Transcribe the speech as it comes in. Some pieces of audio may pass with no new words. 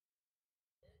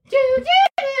Do do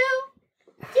do.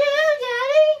 Do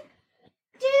daddy.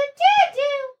 Do do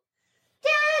do.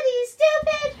 Daddy's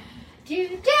stupid.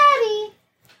 Do daddy.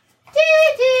 Do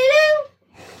do do.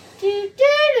 Do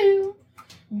do do.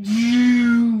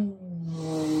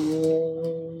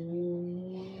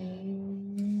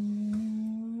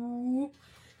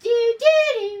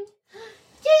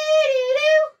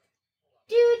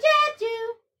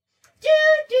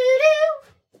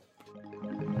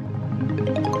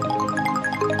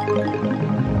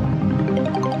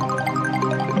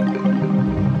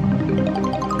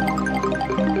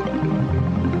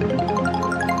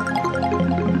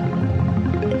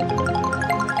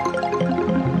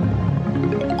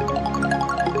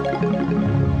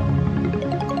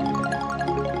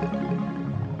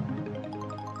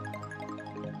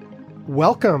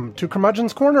 Welcome to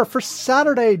Curmudgeon's Corner for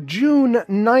Saturday, June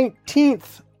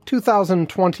 19th,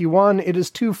 2021. It is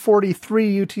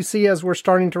 2:43 UTC as we're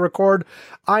starting to record.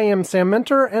 I am Sam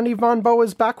Minter, and Yvonne Bowe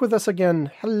is back with us again.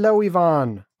 Hello,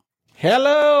 Yvonne.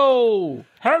 Hello!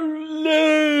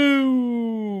 Hello!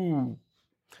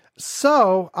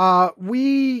 So,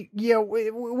 we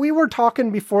were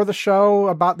talking before the show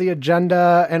about the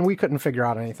agenda, and we couldn't figure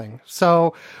out anything.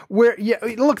 So,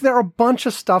 look, there are a bunch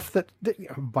of stuff There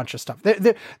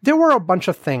were a bunch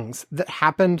of things that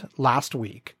happened last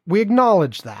week. We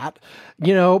acknowledge that,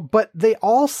 but they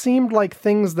all seemed like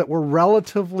things that were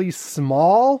relatively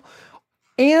small,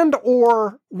 and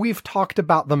or we've talked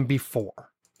about them before.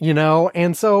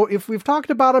 And so if we've talked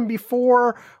about them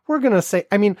before, we're going to say,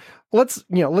 let's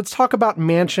talk about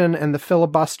Manchin and the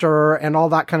filibuster and all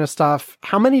that kind of stuff.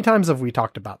 How many times have we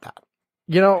talked about that?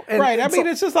 Right.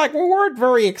 It's just like we weren't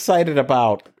very excited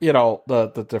about,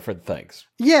 the different things.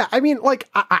 Yeah. I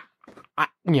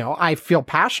feel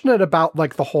passionate about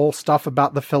like the whole stuff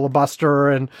about the filibuster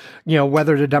and,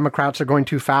 whether the Democrats are going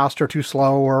too fast or too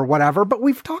slow or whatever, but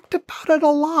we've talked about it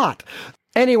a lot.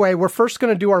 Anyway, we're first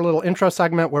going to do our little intro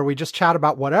segment where we just chat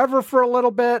about whatever for a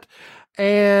little bit,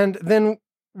 and then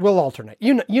we'll alternate.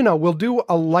 We'll do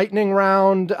a lightning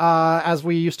round, as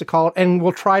we used to call it, and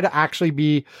we'll try to actually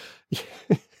be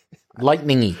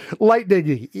lightning-y.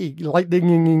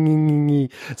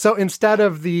 So instead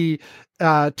of the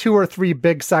 2 or 3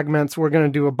 big segments, we're going to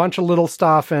do a bunch of little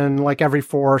stuff, and like every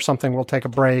 4 or something, we'll take a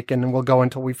break, and we'll go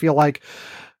until we feel like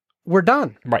we're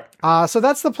done. Right. So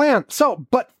that's the plan. So,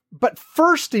 But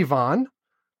first, Yvonne,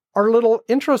 our little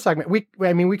intro segment. We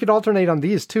could alternate on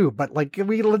these too, but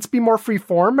let's be more free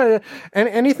form. And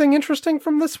anything interesting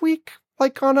from this week,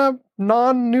 like on a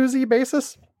non-newsy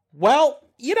basis? Well,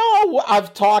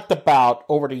 I've talked about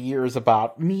over the years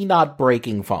about me not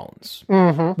breaking phones.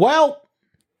 Mm-hmm. Well,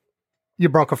 you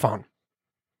broke a phone.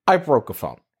 I broke a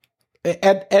phone,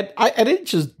 and I didn't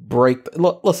just break.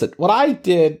 Listen, what I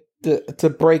did to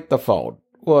break the phone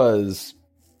was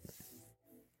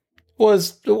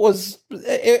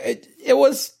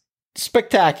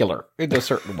spectacular in a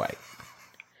certain way.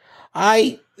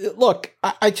 I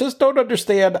just don't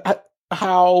understand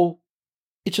how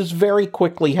it just very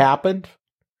quickly happened.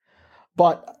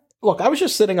 But look, I was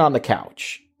just sitting on the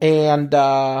couch and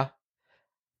the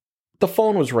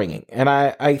phone was ringing, and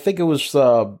I think it was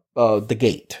the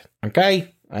gate.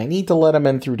 Okay, I need to let him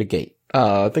in through the gate.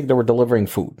 I think they were delivering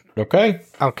food. Okay.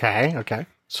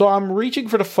 So I'm reaching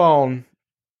for the phone.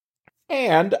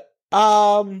 And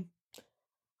I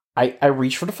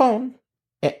reached for the phone,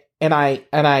 and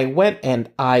I went, and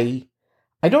I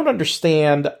don't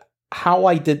understand how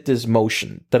I did this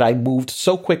motion that I moved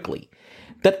so quickly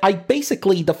that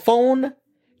the phone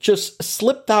just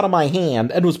slipped out of my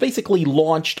hand and was basically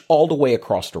launched all the way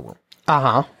across the room.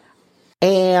 Uh-huh.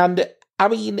 And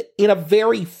in a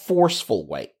very forceful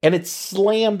way, and it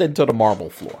slammed into the marble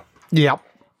floor. Yep.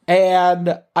 And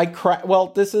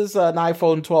this is an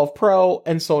iPhone 12 Pro,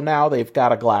 and so now they've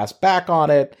got a glass back on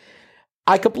it.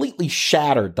 I completely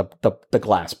shattered the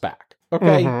glass back.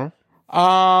 Okay?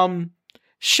 Mm-hmm.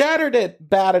 Shattered it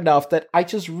bad enough that I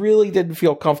just really didn't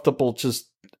feel comfortable just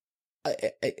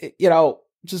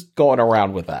going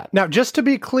around with that. Now, just to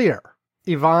be clear,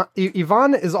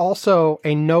 Yvonne is also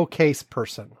a no-case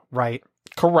person, right?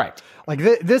 Correct. Like,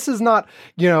 this is not,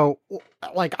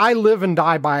 I live and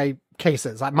die by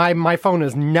cases. My phone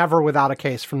is never without a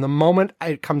case from the moment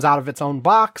it comes out of its own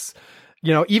box.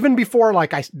 Even before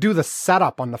I do the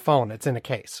setup on the phone, it's in a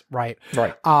case, right?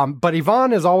 Right. But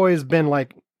Yvonne has always been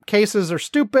like, cases are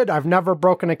stupid. I've never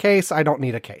broken a case. I don't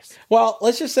need a case. Well,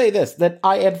 let's just say that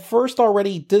I had first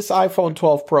already this iPhone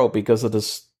 12 Pro because of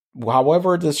this,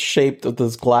 however this shape of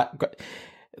this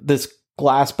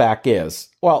glass back is.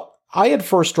 Well, I had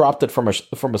first dropped it from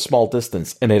a small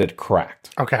distance and it had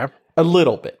cracked. Okay. A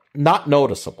little bit. Not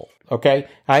noticeable, Okay.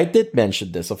 I did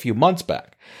mention this a few months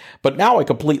back, but now I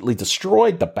completely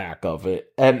destroyed the back of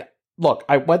it. And look,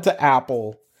 I went to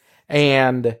Apple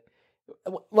and,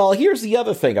 well, here's the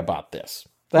other thing about this.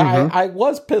 I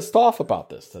was pissed off about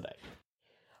this today.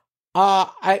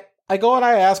 I go and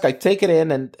I ask, I take it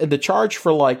in, and the charge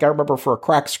for I remember for a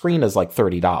cracked screen is like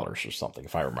 $30 or something,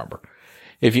 if I remember,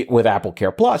 with Apple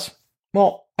Care Plus.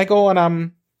 Well, I go and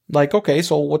I'm like, okay,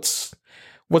 so what's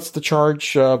the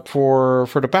charge for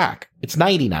the back? It's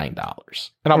 $99.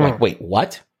 And I'm like, wait,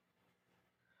 what?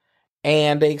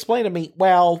 And they explain to me,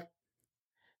 well,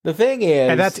 the thing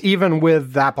is, and that's even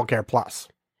with Apple Care Plus.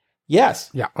 Yes.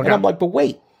 Yeah. Okay. And I'm like, but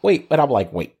wait. And I'm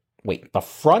like, wait. The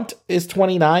front is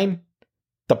 $29.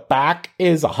 The back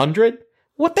is $100.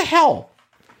 What the hell?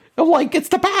 I'm like, it's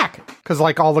the back. Because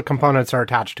all the components are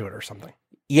attached to it or something.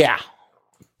 Yeah,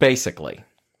 basically.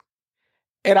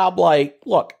 And I'm like,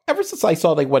 look, ever since I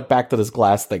saw they went back to this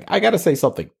glass thing, I got to say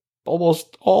something.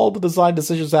 Almost all the design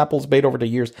decisions Apple's made over the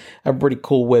years, I'm pretty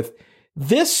cool with.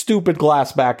 This stupid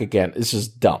glass back again is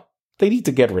just dumb. They need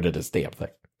to get rid of this damn thing.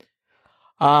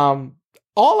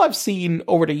 All I've seen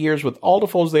over the years with all the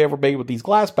phones they ever made with these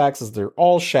glass backs is they're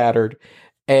all shattered.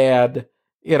 And,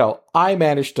 I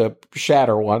managed to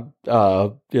shatter one,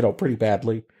 pretty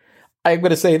badly. I'm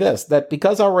going to say this, that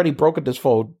because I already broken this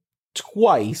phone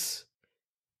twice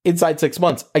inside 6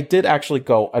 months, I did actually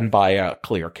go and buy a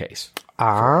clear case.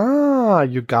 Ah,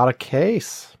 you got a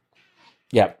case.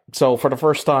 Yeah. So for the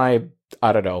first time,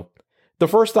 I don't know. The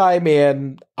first time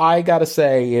in, I got to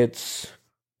say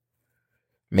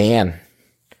man,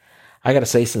 I got to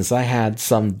say, since I had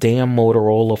some damn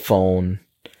Motorola phone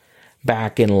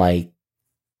back in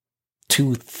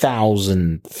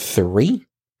 2003,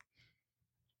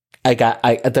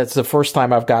 that's the first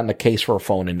time I've gotten a case for a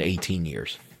phone in 18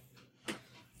 years.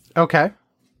 Okay.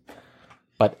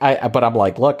 But I'm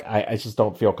like, look, I just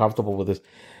don't feel comfortable with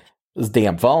this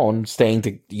damn phone staying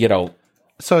to,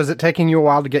 So is it taking you a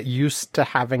while to get used to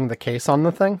having the case on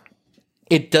the thing?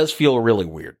 It does feel really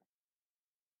weird.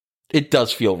 It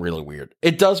does feel really weird.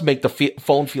 It does make the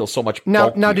phone feel so much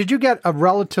bulkier. Now, did you get a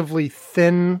relatively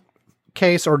thin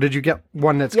case, or did you get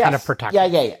one that's kind of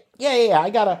protected? Yeah.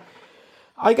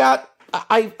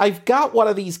 I've got one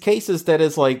of these cases that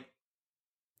is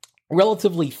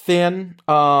relatively thin,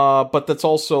 but that's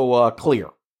also clear.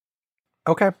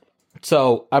 Okay.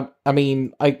 So I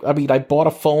bought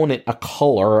a phone in a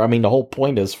color. I mean, the whole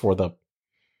point is for the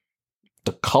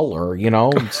color,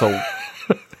 So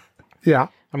yeah.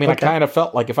 I mean, okay. I kind of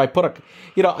felt like if I put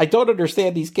I don't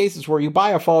understand these cases where you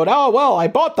buy a phone. Oh, well, I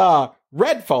bought the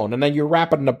red phone, and then you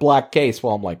wrap it in a black case.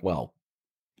 Well, I'm like, well,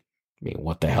 I mean,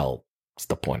 what the hell is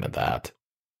the point of that?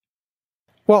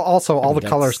 Well, also, all the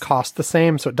colors cost the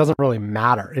same, so it doesn't really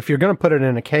matter. If you're going to put it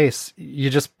in a case, you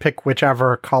just pick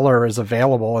whichever color is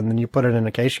available, and then you put it in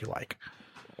a case you like.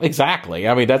 Exactly.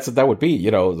 I mean, that would be,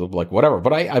 whatever.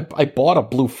 But I bought a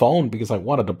blue phone because I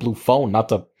wanted a blue phone, not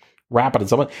to wrap it in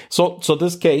something. So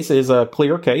this case is a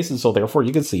clear case, and so therefore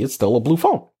you can see it's still a blue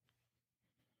phone.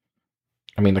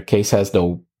 I mean, the case has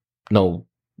no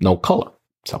color.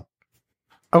 So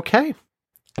okay.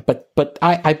 But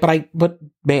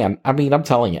man, I mean, I'm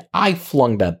telling you, I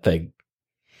flung that thing.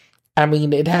 I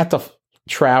mean, it had to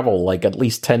travel at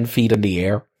least 10 feet in the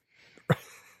air.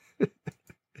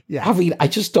 Yeah. I mean, I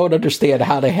just don't understand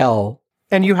how the hell.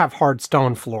 And you have hard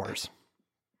stone floors.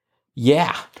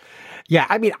 Yeah. Yeah,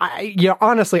 I mean,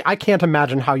 honestly, I can't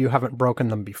imagine how you haven't broken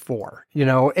them before,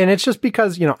 and it's just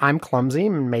because, I'm clumsy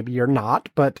and maybe you're not,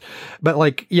 but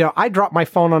I drop my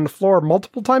phone on the floor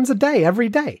multiple times a day, every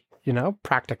day,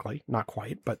 practically, not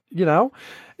quite, but,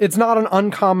 it's not an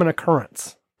uncommon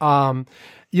occurrence. And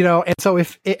so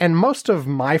and most of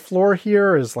my floor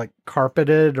here is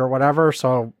carpeted or whatever.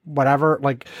 So whatever,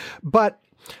 but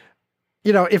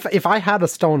if I had a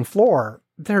stone floor,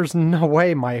 there's no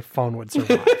way my phone would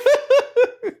survive.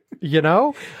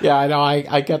 Yeah, I know.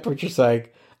 I get what you're saying.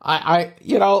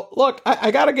 Look,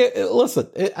 I gotta listen.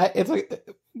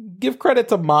 Give credit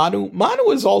to Manu. Manu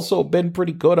has also been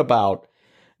pretty good about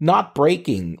not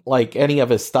breaking any of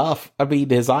his stuff. I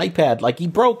mean, his iPad, he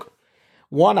broke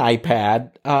one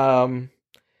iPad.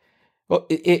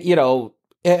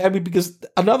 Because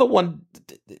another one,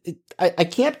 I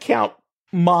can't count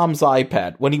Mom's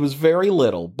iPad. When he was very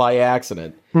little, by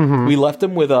accident, we left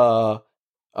him with a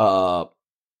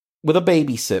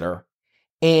babysitter,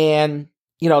 and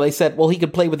they said, well, he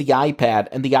could play with the iPad,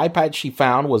 and the iPad she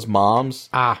found was Mom's.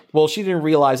 Well, she didn't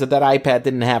realize that iPad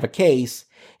didn't have a case,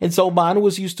 and so Manu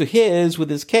was used to his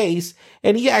with his case,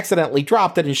 and he accidentally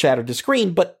dropped it and shattered the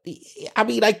screen. But I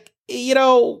mean,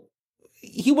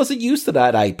 he wasn't used to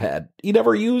that iPad. He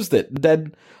never used it. And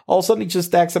then all of a sudden he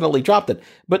just accidentally dropped it.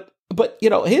 But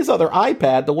his other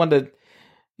iPad, the one that,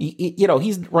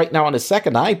 he's right now on his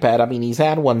second iPad. I mean, he's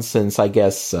had one since, I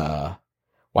guess,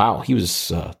 he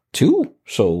was 2.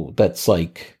 So that's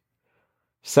like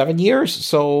 7 years.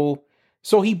 So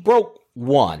he broke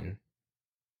one.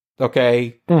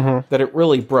 Okay. Mm-hmm. That it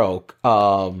really broke.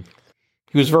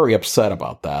 He was very upset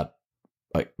about that.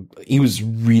 Like, he was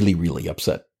really, really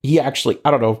upset. He actually,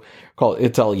 I don't know,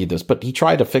 tell you this, but he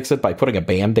tried to fix it by putting a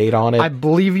Band-Aid on it. I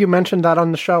believe you mentioned that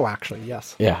on the show, actually.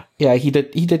 Yes. Yeah, he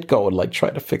did go and like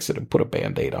try to fix it and put a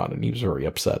Band-Aid on it, and he was very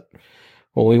upset.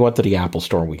 Well, we went to the Apple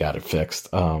store and we got it fixed.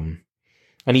 And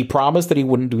he promised that he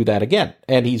wouldn't do that again.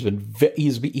 And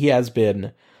he has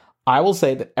been, I will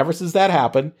say that ever since that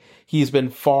happened, he's been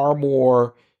far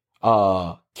more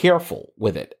careful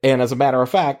with it. And as a matter of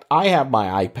fact, I have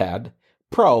my iPad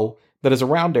Pro that is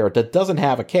around there that doesn't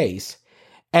have a case,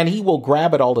 and he will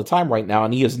grab it all the time right now,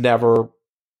 and he has never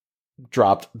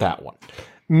dropped that one.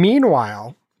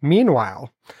 Meanwhile,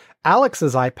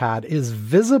 Alex's iPad is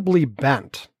visibly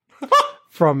bent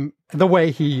from the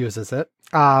way he uses it.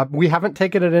 We haven't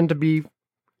taken it in to be,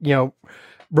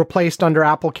 replaced under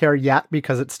Apple Care yet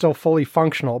because it's still fully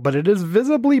functional, but it is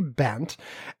visibly bent.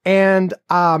 And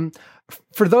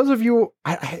for those of you,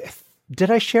 did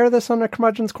I share this on the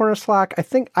Curmudgeon's Corner Slack? I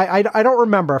think I don't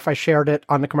remember if I shared it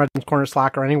on the Curmudgeon's Corner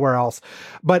Slack or anywhere else,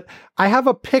 but I have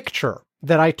a picture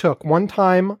that I took one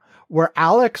time where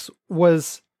Alex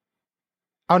was,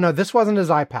 oh no, this wasn't his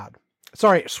iPad.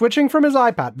 Sorry, switching from his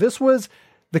iPad. This was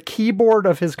the keyboard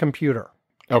of his computer.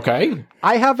 Okay.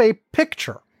 I have a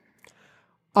picture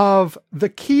of the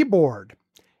keyboard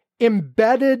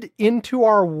embedded into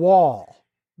our wall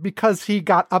because he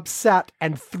got upset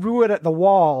and threw it at the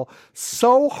wall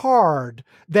so hard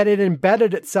that it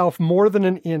embedded itself more than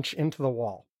an inch into the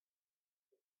wall.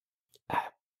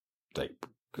 I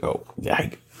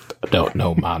don't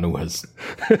know Manu has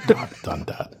not done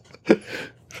that.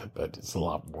 But it's a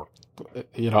lot more.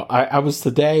 I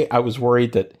was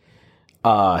worried that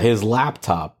his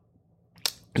laptop,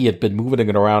 he had been moving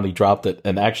it around, he dropped it,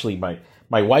 and actually my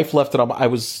wife left it on. I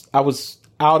was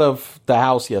out of the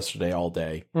house yesterday all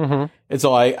day. Mm-hmm. And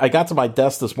so I got to my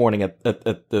desk this morning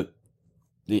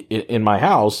in my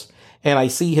house, and I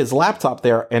see his laptop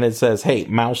there, and it says, "Hey,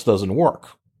 mouse doesn't work,"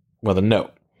 with a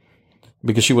note.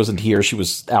 Because she wasn't here, she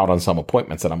was out on some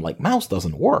appointments, and I'm like, mouse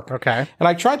doesn't work. Okay. And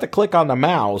I tried to click on the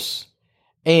mouse,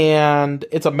 and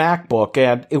it's a MacBook,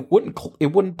 and it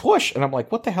wouldn't push, and I'm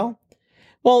like, what the hell?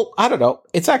 Well, I don't know.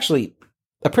 It's actually,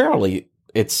 apparently,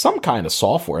 it's some kind of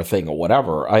software thing or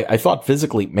whatever. I thought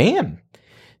physically, man,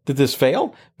 did this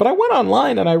fail? But I went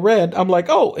online and I read, I'm like,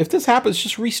 oh, if this happens,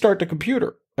 just restart the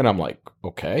computer. And I'm like,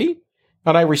 okay.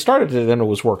 And I restarted it and it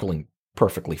was working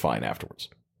perfectly fine afterwards.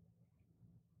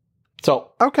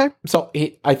 So, okay. So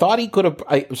I thought he could have,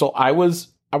 I was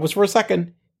for a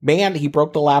second, man, he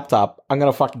broke the laptop. I'm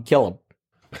going to fucking kill him.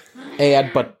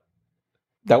 But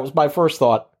that was my first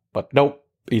thought. But nope,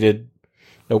 he did.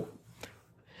 Nope.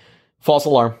 False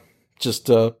alarm. Just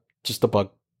a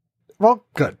bug. Well,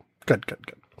 good.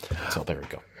 So there we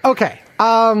go. Okay.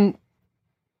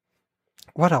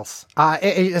 What else?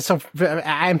 So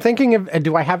I'm thinking of,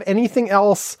 do I have anything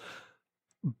else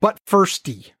but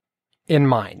firsty in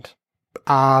mind?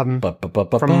 From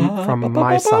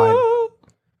my side.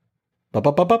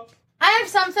 I have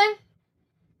something.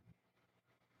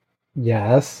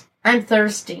 Yes. I'm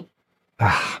thirsty.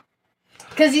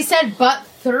 Because he said but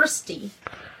thirsty.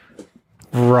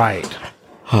 Right.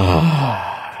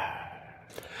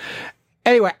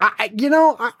 Anyway,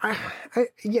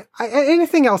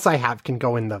 anything else I have can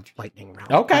go in the lightning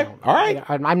round. Okay, all right.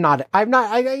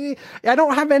 I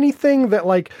don't have anything that,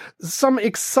 like, some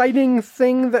exciting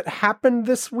thing that happened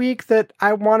this week that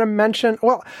I want to mention.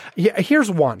 Well,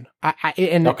 here's one.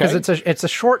 Because it's a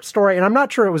short story, and I'm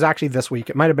not sure it was actually this week.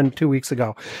 It might have been 2 weeks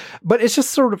ago, but it's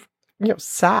just sort of,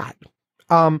 sad.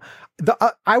 I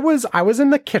was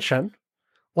in the kitchen,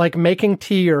 like making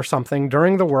tea or something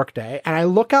during the workday, and I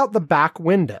look out the back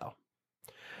window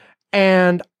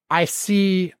and I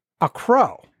see a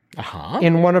crow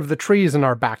in one of the trees in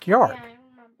our backyard. Yeah, I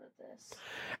remember this.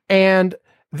 And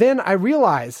then I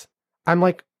realize, I'm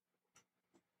like,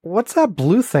 what's that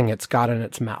blue thing it's got in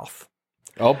its mouth?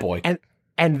 Oh boy. And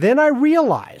then I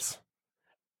realize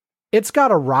it's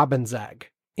got a robin's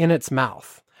egg in its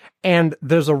mouth, and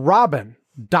there's a robin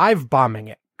dive bombing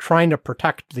it, trying to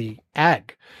protect the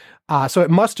egg. So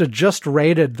it must have just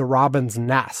raided the robin's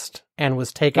nest and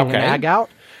was taking an egg out.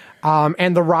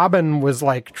 And the robin was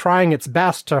like trying its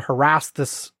best to harass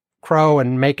this crow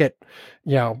and make it,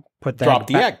 put the Drop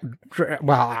the egg.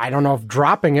 Well, I don't know if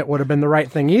dropping it would have been the right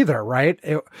thing either, right?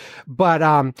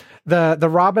 But the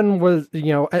robin was,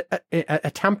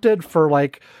 attempted for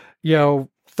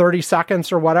 30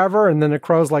 seconds or whatever, and then the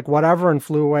crow's like whatever and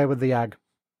flew away with the egg.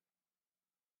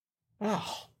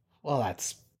 Oh, well,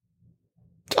 that's...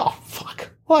 Oh, fuck.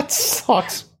 Well, that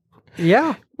sucks.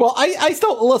 Yeah. Well, I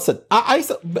still... Listen,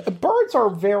 birds are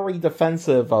very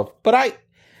defensive of... But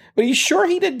are you sure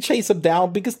he didn't chase him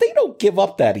down? Because they don't give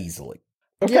up that easily.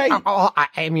 Okay?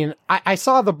 Yeah, I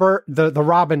saw the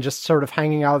robin just sort of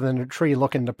hanging out in a tree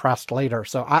looking depressed later.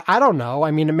 So I don't know. I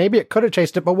mean, maybe it could have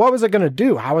chased it, but what was it going to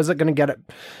do? How was it going to get it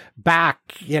back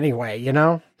anyway,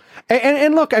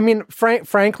 And look, I mean,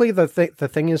 frankly, the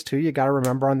thing is too, you got to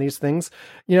remember on these things,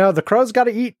 the crow's got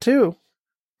to eat too.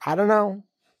 I don't know.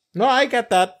 No, I get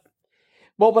that.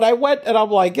 Well, but I went and I'm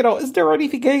like, is there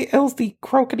anything else the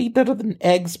crow can eat other than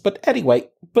eggs? But anyway,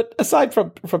 aside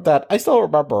from that, I still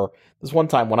remember this one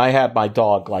time when I had my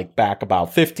dog, like back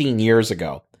about 15 years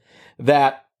ago,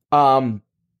 that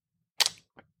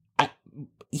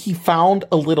he found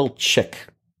a little chick,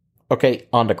 okay,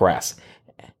 on the grass.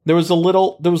 There was a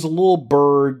little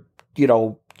bird,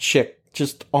 chick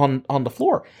just on the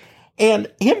floor.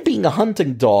 And him being a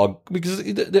hunting dog, because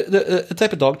the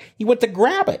type of dog, he went to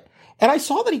grab it. And I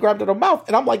saw that he grabbed it in the mouth,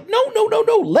 and I'm like, no,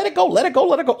 let it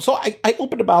go. So I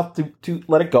opened the mouth to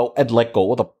let it go and let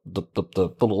go of the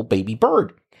little baby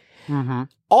bird. Mm-hmm.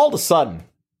 All of a sudden,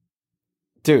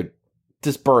 dude,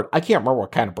 this bird, I can't remember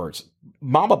what kind of birds,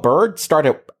 mama bird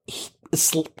started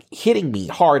hitting me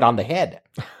hard on the head.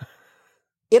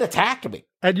 It attacked me.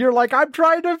 And you're like, I'm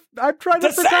trying to protect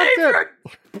it.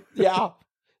 Yeah.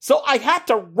 So I had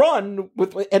to run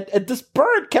and this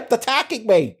bird kept attacking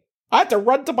me. I had to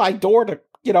run to my door to,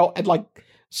 and like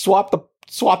swat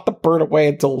the bird away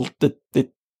until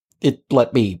it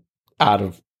let me out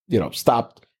of,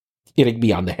 stopped hitting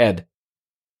me on the head.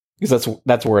 Because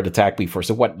that's where it attacked me first.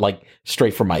 It went like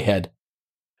straight for my head.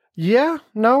 Yeah,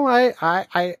 no,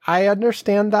 I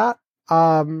understand that.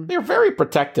 They're very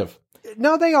protective.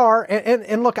 No, they are.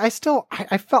 And look, I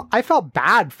felt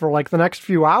bad for like the next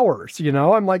few hours,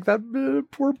 I'm like, that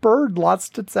poor bird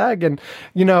lost its egg. And,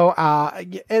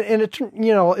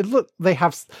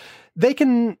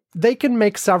 they can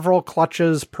make several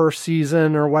clutches per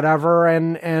season or whatever.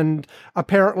 And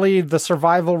apparently the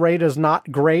survival rate is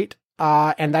not great.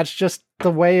 And that's just the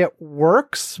way it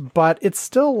works, but it's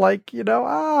still like,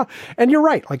 and you're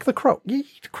right. Like the crow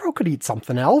could eat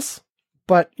something else.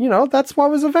 But, that's what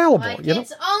was available. Like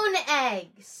its own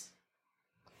eggs.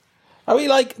 I mean,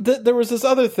 like, there was this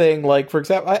other thing, like, for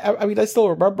example, I still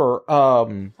remember...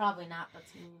 Probably not,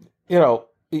 but...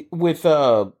 with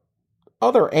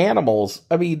other animals,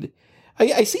 I mean,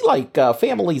 I see, like,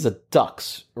 families of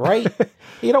ducks, right?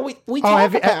 we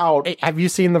talk about... Have you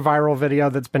seen the viral video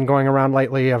that's been going around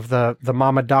lately of the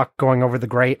mama duck going over the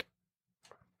grate?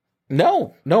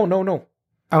 No.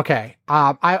 Okay.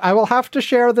 I will have to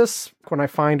share this when I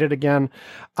find it again.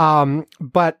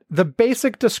 But the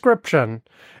basic description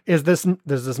is there's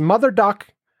this mother duck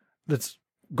that's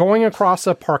going across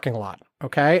a parking lot.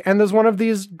 Okay. And there's one of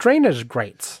these drainage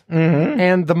grates. Mm-hmm.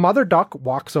 And the mother duck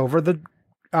walks over the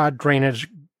drainage.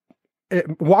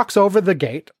 It walks over the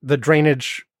gate, the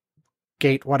drainage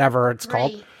gate, whatever it's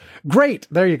called. Grate.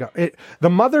 There you go. The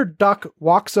mother duck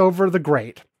walks over the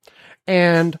grate,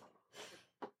 and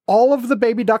all of the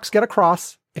baby ducks get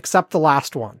across except the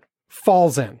last one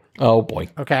falls in. Oh boy.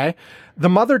 Okay. The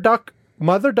mother duck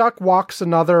walks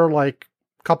another like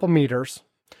couple meters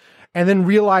and then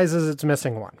realizes it's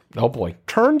missing one. Oh boy.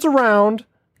 Turns around,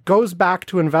 goes back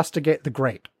to investigate the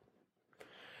grate,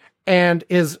 and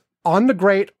is on the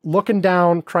grate looking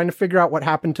down, trying to figure out what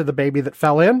happened to the baby that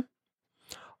fell in.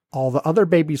 All the other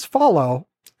babies follow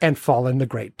and fall in the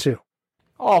grate too.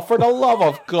 Oh, for the love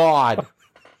of God.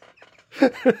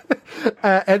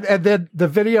 And then the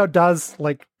video does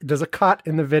a cut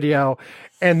in the video,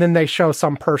 and then they show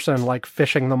some person like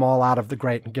fishing them all out of the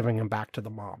grate and giving them back to the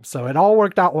mom. So it all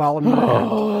worked out well in the end.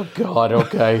 Oh God.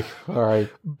 Okay. All right.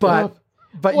 But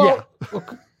well,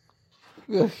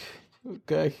 yeah.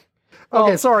 Okay.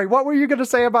 Okay. Sorry. What were you going to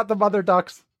say about the mother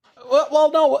ducks?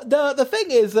 Well, no. The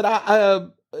thing is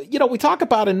that we talk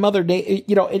about in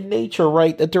in nature,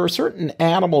 right? That there are certain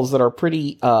animals that are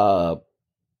pretty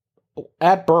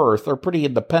at birth are pretty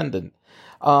independent.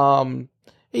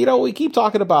 We keep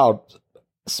talking about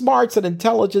smarts and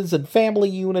intelligence and family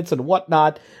units and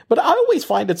whatnot, but I always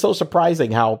find it so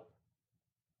surprising how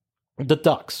the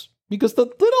ducks, because the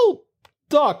little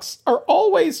ducks are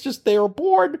always just, they're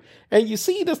born, and you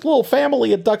see this little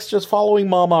family of ducks just following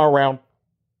mama around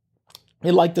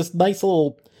in like this nice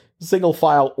little single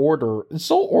file order. It's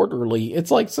so orderly.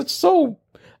 It's like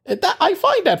I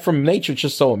find that from nature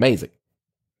just so amazing.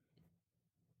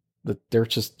 That they're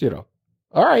just,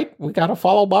 all right, we got to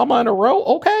follow Mama in a row.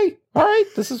 Okay. All right.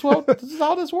 This is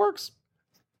how this works.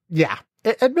 Yeah.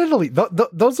 Admittedly,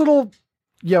 those little,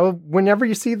 whenever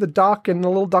you see the duck and the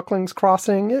little ducklings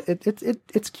crossing,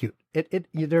 it's cute.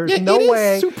 There's no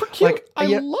way. It's super cute. I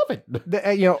love it.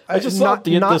 I just saw it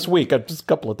this week, just a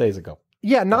couple of days ago.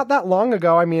 Yeah, not that long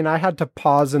ago. I mean, I had to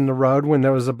pause in the road when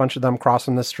there was a bunch of them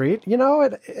crossing the street.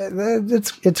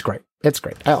 It's great. It's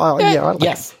great.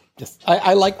 Yes.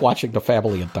 I like watching the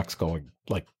family of ducks going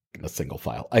like in a single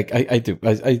file. I do.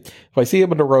 If I see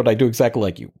them in the road, I do exactly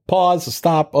like you. Pause,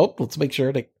 stop. Oh, let's make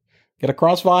sure they get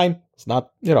across fine. It's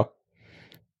not, Okay.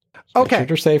 Make sure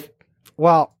they're safe.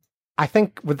 Well, I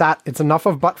think with that, it's enough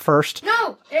of But First.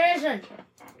 No, there isn't.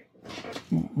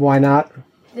 Why not?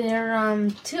 There are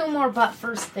 2 more But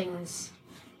First things.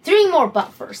 3 more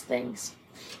But First things.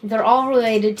 They're all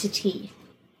related to tea.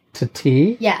 To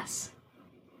tea? Yes.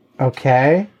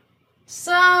 Okay.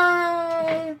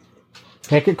 So,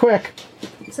 make it quick.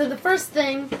 So the first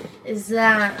thing is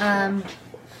that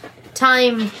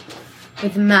time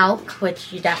with milk,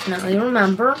 which you definitely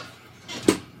remember.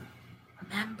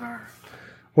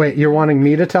 Wait, you're wanting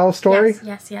me to tell a story?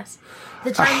 Yes.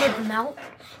 The time with milk,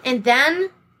 and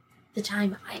then the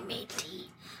time I made tea.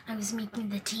 I was making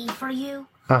the tea for you.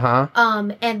 Uh-huh.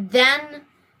 And then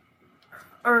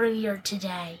earlier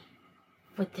today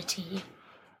with the tea.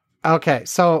 Okay,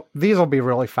 so these will be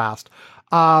really fast.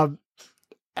 2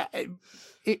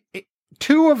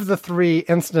 of the 3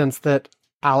 incidents that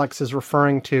Alex is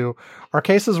referring to are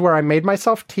cases where I made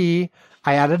myself tea,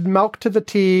 I added milk to the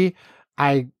tea,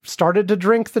 I started to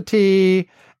drink the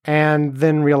tea, and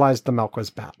then realized the milk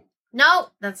was bad. No,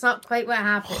 that's not quite what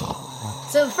happened.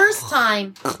 So the first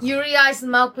time you realized the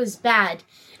milk was bad,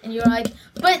 and you're like,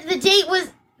 but the date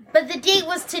was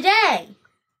today.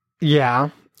 Yeah.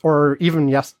 Or even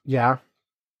yeah.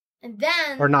 And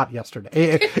then... Or not yesterday.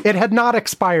 It had not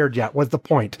expired yet, was the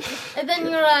point. And then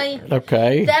you're like...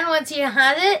 Okay. Then once you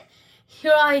had it,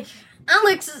 you're like,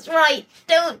 Alex is right.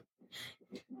 Don't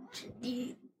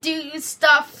do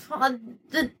stuff on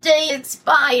the day it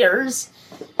expires.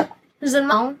 There's a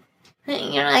mom.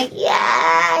 And you're like,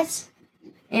 yes.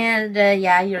 And,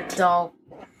 you're all,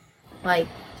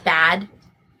 bad.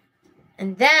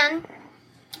 And then...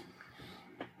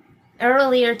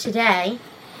 Earlier today,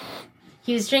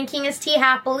 he was drinking his tea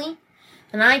happily,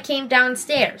 and I came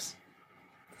downstairs.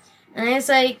 And I was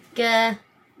like,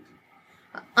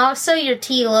 also your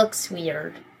tea looks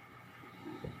weird.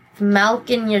 The milk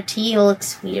in your tea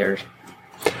looks weird.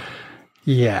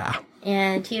 Yeah.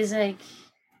 And he was like,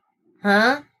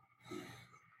 huh?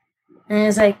 And I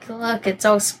was like, look, it's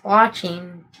all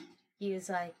splotching. He was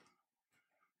like,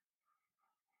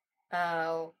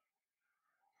 oh.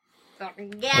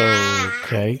 Yeah.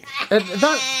 Okay.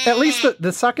 At least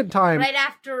the second time. Right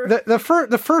after.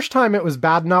 The first time it was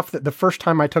bad enough that the first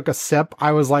time I took a sip,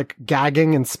 I was like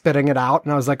gagging and spitting it out,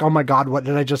 and I was like, "Oh my god, what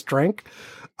did I just drink?"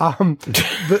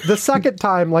 The second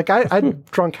time, I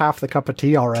drunk half the cup of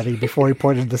tea already before he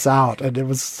pointed this out, and it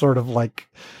was sort of like,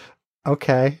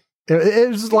 okay, it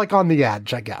was like on the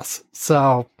edge, I guess.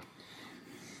 So.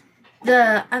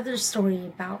 The other story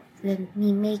about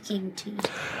me making tea.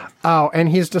 Oh, and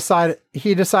he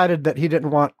decided that he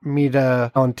didn't want me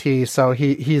to own tea, so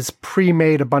he's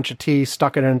pre-made a bunch of tea,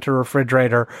 stuck it into a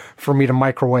refrigerator for me to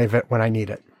microwave it when I need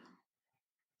it.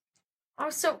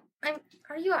 Also,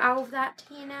 are you out of that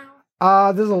tea now?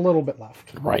 There's a little bit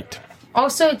left. Right.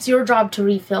 Also, it's your job to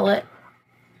refill it.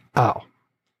 Oh.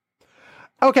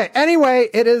 Okay, anyway,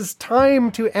 it is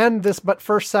time to end this But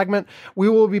First segment. We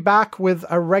will be back with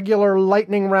a regular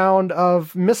lightning round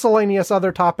of miscellaneous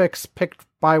other topics picked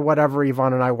by whatever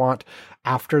Yvonne and I want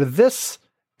after this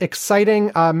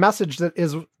exciting message that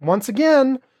is, once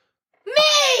again...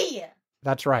 Me!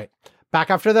 That's right.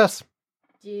 Back after this.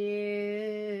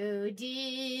 Do.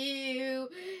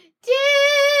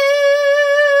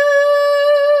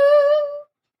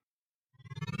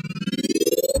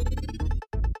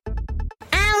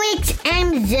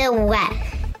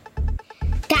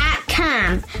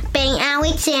 AlexandZilla.com by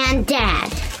Alex and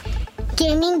Dad.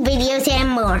 Gaming videos and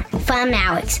more from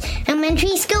Alex.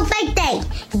 Elementary school by day,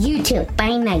 YouTube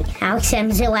by night.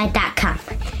 AlexandZilla.com.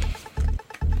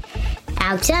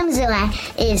 Alexandzilla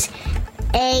is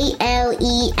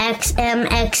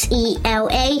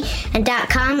ALEXMXELA, and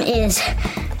 .com is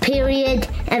period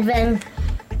and then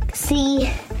COM.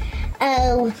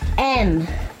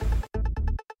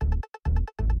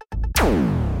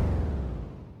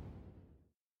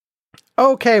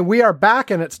 Okay, we are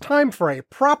back, and it's time for a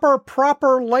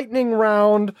proper lightning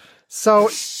round.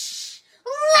 So,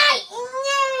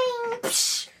 Lightning!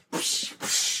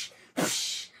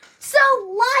 So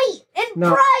light and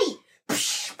No. bright!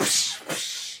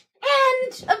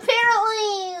 And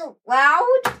apparently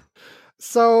loud?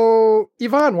 so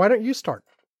Yvonne, why don't you start?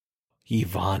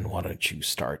 Yvonne, why don't you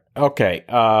start? Okay.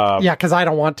 Yeah, because I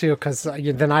don't want to, because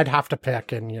then I'd have to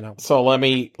pick, and So let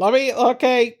me,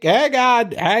 okay, hang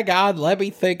on, let me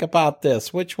think about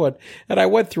this. Which one? And I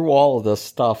went through all of this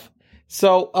stuff.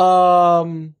 So,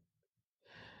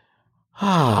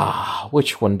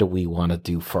 which one do we want to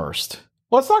do first?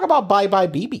 Let's talk about Bye Bye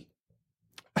BB.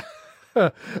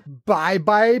 Bye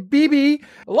bye, BB.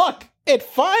 Look, it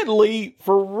finally,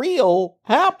 for real,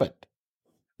 happened.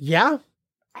 Yeah,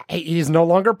 he's no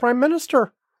longer prime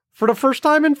minister for the first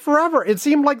time in forever. It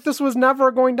seemed like this was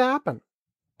never going to happen.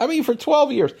 I mean, for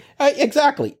 12 years.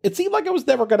 Exactly. It seemed like it was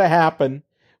never going to happen.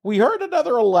 We heard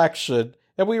another election,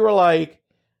 and we were like,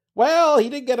 well, he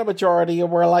didn't get a majority, and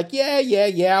we're like,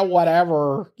 yeah,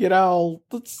 whatever. The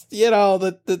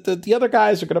other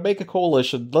guys are going to make a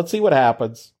coalition. Let's see what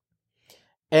happens.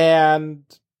 And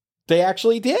they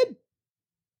actually did.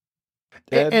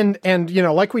 And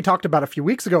like we talked about a few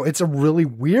weeks ago, it's a really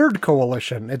weird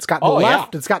coalition. It's got the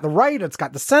left, it's got the right, it's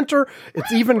got the center,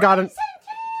 it's even got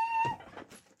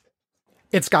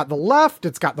it's got the left,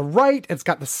 it's got the right, it's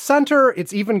got the center,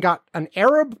 it's even got an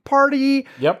Arab party.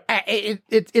 Yep.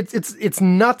 It's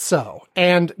nutso.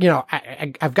 And,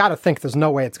 I've got to think there's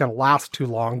no way it's going to last too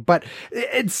long, but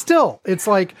it's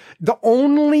like the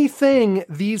only thing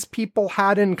these people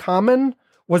had in common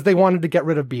was they wanted to get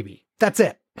rid of Bibi. That's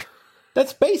it.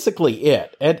 That's basically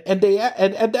it. And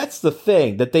that's the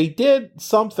thing, that they did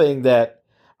something that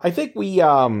I think we've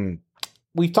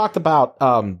talked about,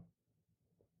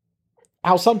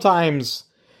 how sometimes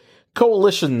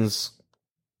coalitions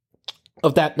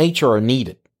of that nature are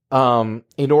needed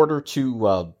in order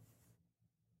to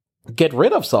get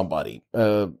rid of somebody.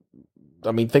 I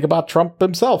mean, think about Trump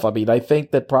himself. I mean, I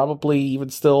think that probably even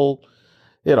still,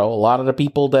 a lot of the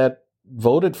people that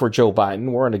voted for Joe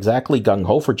Biden weren't exactly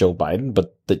gung-ho for Joe Biden,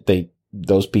 but a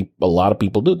lot of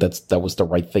people knew that was the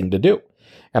right thing to do.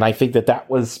 And I think that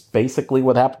was basically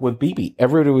what happened with Bibi.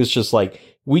 Everybody was just like,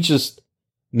 we just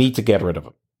need to get rid of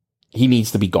him. He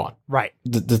needs to be gone. Right.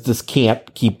 This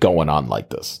can't keep going on like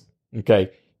this.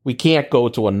 Okay? We can't go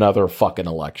to another fucking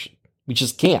election. We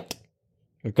just can't.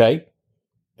 Okay?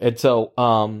 And so,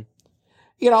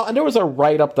 and there was a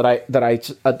write-up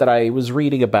that I was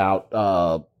reading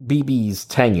about Bibi's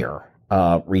tenure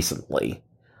recently.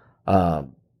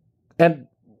 And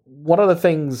one of the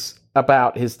things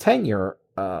about his tenure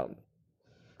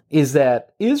is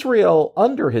that Israel,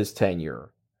 under his tenure,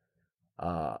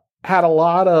 had a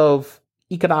lot of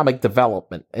economic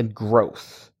development and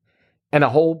growth and a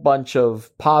whole bunch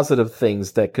of positive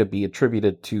things that could be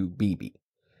attributed to Bibi,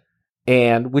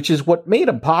 and which is what made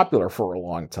him popular for a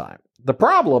long time. The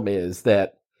problem is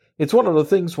that it's one of the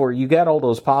things where you get all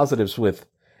those positives with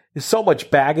so much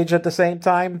baggage at the same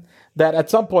time that at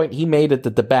some point he made it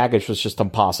that the baggage was just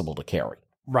impossible to carry.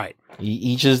 Right.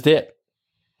 He just did.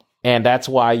 And that's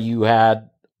why you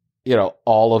had,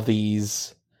 all of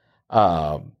these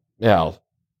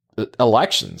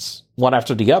elections, one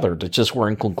after the other, that just were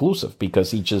inconclusive,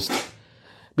 because he just,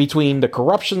 between the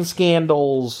corruption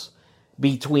scandals,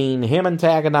 between him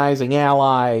antagonizing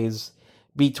allies,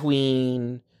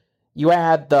 between, you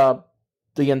had the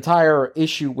entire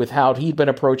issue with how he'd been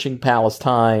approaching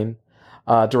Palestine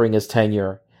during his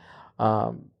tenure.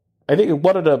 I think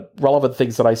one of the relevant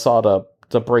things that I saw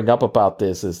to bring up about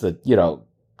this is that,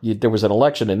 there was an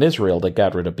election in Israel that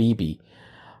got rid of Bibi.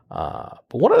 But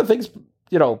one of the things,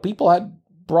 people had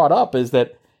brought up is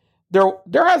that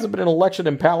there hasn't been an election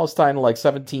in Palestine in like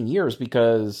 17 years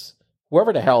because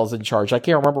whoever the hell is in charge, I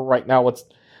can't remember right now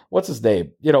what's his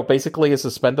name, basically a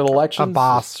suspended election.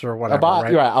 Abbas or whatever,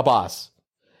 right? Yeah, Abbas.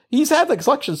 He's had the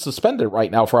election suspended right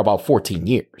now for about 14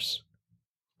 years.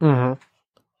 Mm-hmm.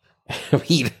 I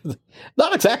mean,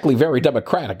 not exactly very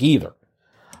democratic either.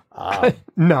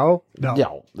 No. Well,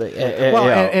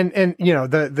 and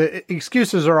the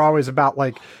excuses are always about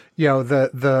like,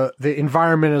 the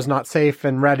environment is not safe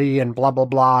and ready and blah blah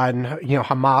blah, and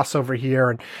Hamas over here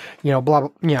and blah blah.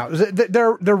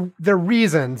 They're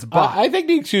reasons, but I think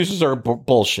the excuses are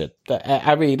bullshit.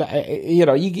 I mean, you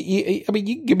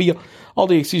can give me all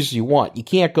the excuses you want. You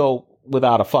can't go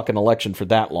without a fucking election for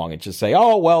that long and just say,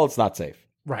 oh well, it's not safe.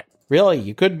 Right? Really?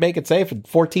 You couldn't make it safe in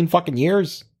 14 fucking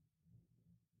years?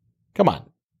 Come on.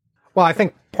 Well, I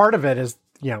think part of it is,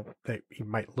 that he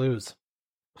might lose.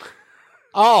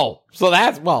 Oh, so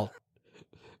that's, well,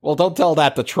 Well, don't tell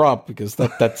that to Trump because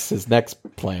that's his next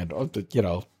plan. You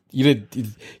know, he's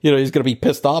going to be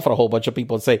pissed off at a whole bunch of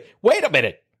people and say, "Wait a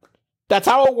minute, that's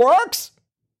how it works."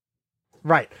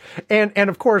 Right, and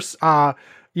of course,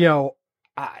 Netanyahu,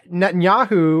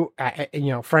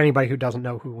 for anybody who doesn't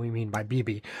know who we mean by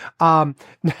Bibi,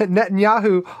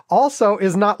 Netanyahu also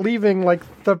is not leaving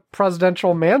like the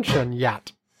presidential mansion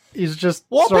yet. He's just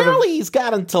apparently he's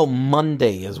got until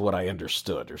Monday, is what I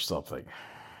understood, or something.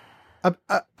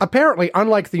 Apparently,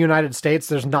 unlike the United States,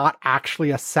 there's not actually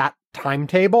a set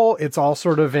timetable. It's all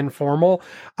sort of informal.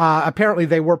 Apparently,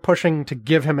 they were pushing to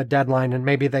give him a deadline, and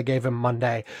maybe they gave him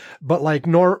Monday. But like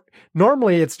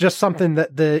normally, it's just something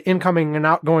that the incoming and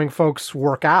outgoing folks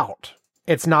work out.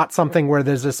 It's not something where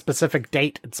there's a specific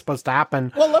date it's supposed to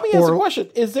happen. Well, let me ask a question: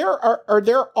 are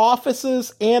there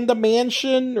offices and a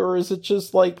mansion, or is it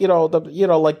just like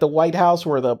like the White House,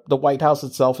 where the White House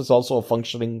itself is also a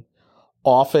functioning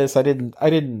office? I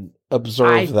didn't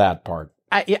observe that part.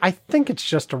 I think it's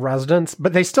just a residence,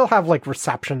 but they still have like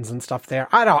receptions and stuff there.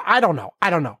 I don't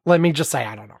know. Let me just say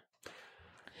I don't know.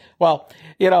 Well,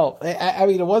 I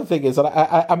mean, the one thing is that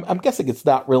I'm guessing it's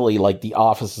not really like the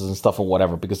offices and stuff and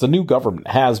whatever, because the new government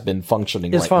has been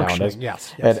functioning now.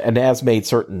 Yes. And has made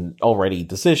certain already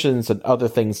decisions and other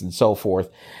things and so forth.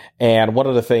 And one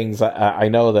of the things I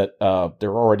know that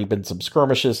there have already been some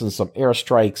skirmishes and some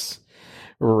airstrikes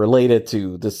related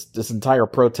to this entire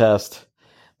protest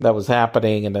that was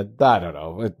happening. And I don't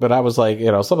know, but I was like,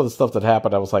 some of the stuff that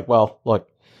happened, I was like, well, look,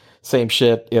 same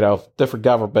shit, different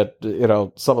government,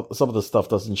 some of the stuff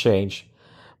doesn't change.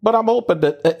 But I'm hoping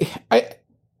that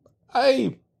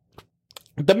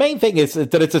the main thing is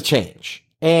that it's a change.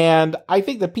 And I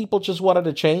think that people just wanted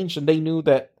to change, and they knew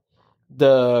that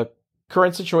the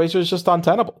current situation was just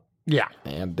untenable. Yeah.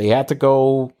 And they had to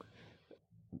go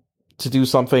to do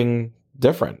something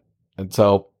different. And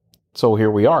so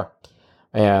here we are,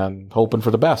 and hoping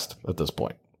for the best at this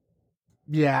point.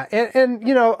 Yeah, and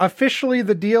officially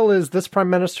the deal is this prime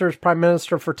minister is prime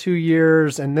minister for 2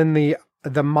 years, and then the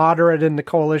moderate in the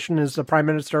coalition is the prime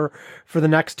minister for the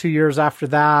next 2 years after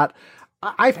that.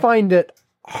 I find it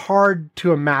hard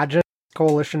to imagine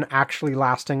coalition actually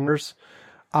lasting years.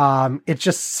 It's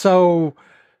just so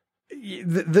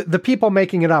the people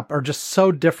making it up are just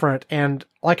so different, and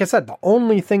like I said, the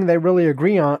only thing they really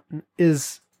agree on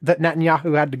is that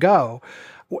Netanyahu had to go.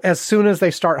 As soon as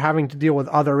they start having to deal with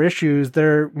other issues,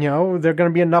 they're going to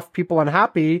be enough people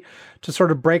unhappy to sort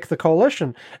of break the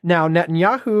coalition. Now,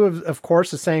 Netanyahu, of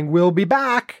course, is saying, we'll be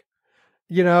back,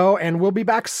 and we'll be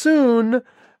back soon,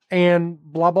 and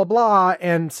blah, blah, blah.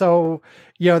 And so,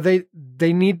 they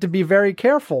need to be very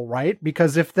careful, right?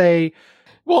 Because if they...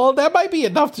 Well, that might be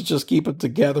enough to just keep it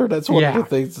together. That's one of the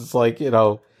things. It's like,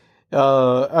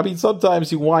 I mean, sometimes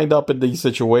you wind up in these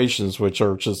situations which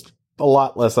are just a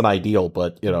lot less than ideal,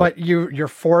 but but you're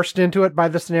forced into it by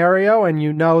the scenario, and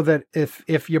that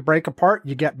if you break apart,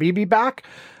 you get Bibi back,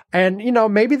 and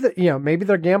maybe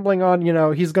they're gambling on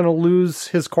he's going to lose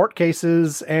his court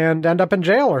cases and end up in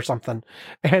jail or something,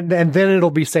 and then it'll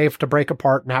be safe to break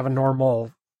apart and have a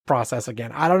normal process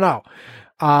again. I don't know,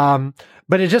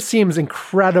 but it just seems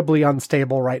incredibly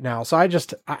unstable right now. So I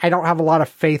don't have a lot of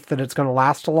faith that it's going to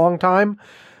last a long time,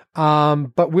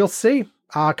 but we'll see,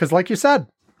 because like you said,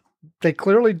 they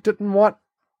clearly didn't want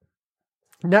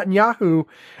Netanyahu.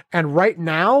 And right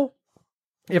now,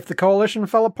 if the coalition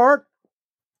fell apart,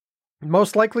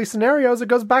 most likely scenarios, it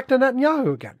goes back to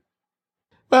Netanyahu again.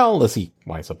 Well, unless he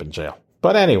winds up in jail.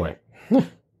 But anyway.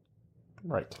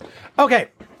 Right. Okay.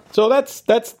 So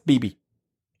that's Bibi.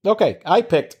 Okay, I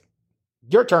picked.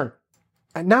 Your turn.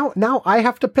 And now I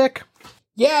have to pick.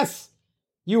 Yes,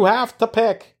 you have to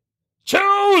pick.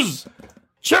 Choose!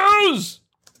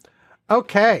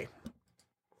 Okay.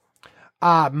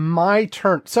 My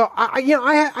turn. So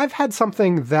I've had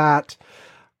something that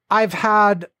I've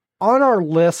had on our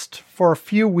list for a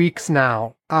few weeks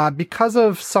now, because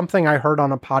of something I heard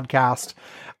on a podcast,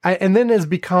 and then has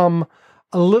become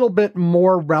a little bit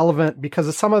more relevant because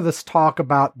of some of this talk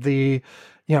about the,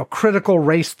 critical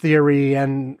race theory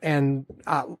and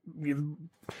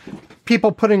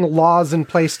people putting laws in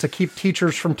place to keep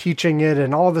teachers from teaching it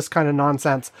and all this kind of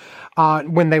nonsense,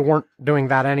 when they weren't doing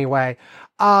that anyway.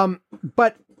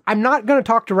 But I'm not going to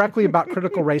talk directly about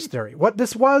critical race theory. What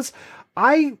this was,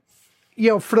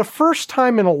 for the first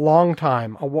time in a long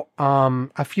time,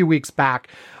 a few weeks back,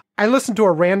 I listened to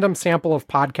a random sample of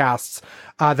podcasts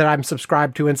that I'm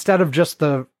subscribed to instead of just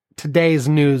the today's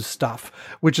news stuff,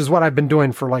 which is what I've been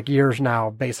doing for like years now,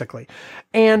 basically.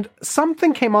 And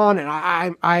something came on, and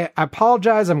I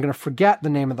apologize. I'm going to forget the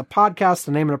name of the podcast,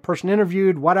 the name of the person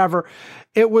interviewed, whatever.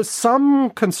 It was some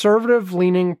conservative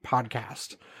leaning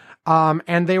podcast.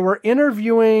 And they were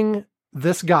interviewing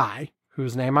this guy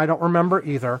whose name I don't remember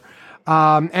either.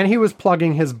 And he was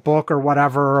plugging his book or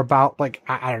whatever about, like,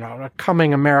 I don't know, a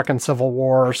coming American Civil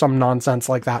War or some nonsense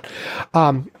like that.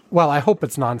 Well, I hope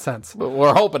it's nonsense.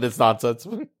 We're hoping it's nonsense.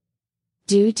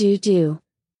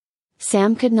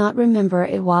 Sam could not remember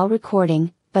it while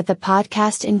recording, but the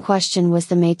podcast in question was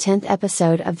the May 10th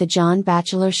episode of The John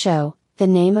Batchelor Show. The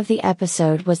name of the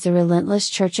episode was The Relentless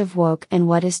Church of Woke and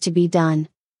What Is to Be Done.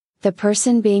 The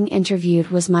person being interviewed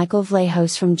was Michael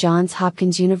Vlahos from Johns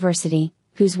Hopkins University,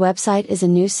 whose website is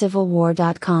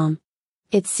anewcivilwar.com.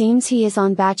 It seems he is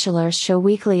on Batchelor's Show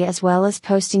weekly as well as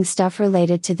posting stuff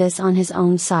related to this on his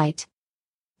own site.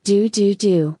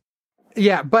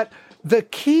 Yeah, but the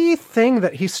key thing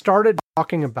that he started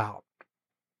talking about,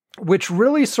 which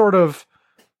really sort of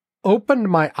opened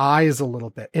my eyes a little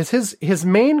bit, is his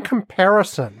main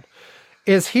comparison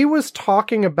is he was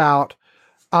talking about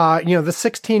the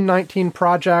 1619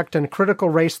 Project and critical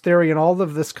race theory and all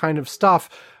of this kind of stuff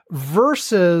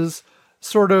versus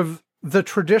sort of the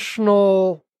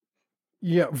traditional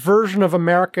version of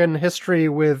American history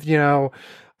with,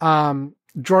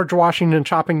 George Washington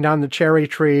chopping down the cherry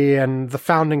tree and the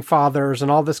founding fathers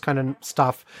and all this kind of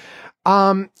stuff.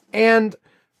 And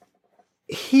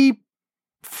he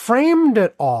framed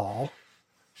it all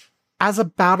as a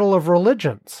battle of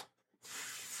religions.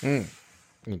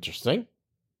 Interesting.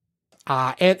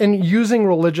 And using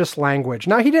religious language.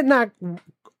 Now, he didn't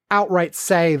outright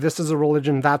say this is a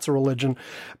religion, that's a religion,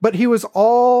 but he was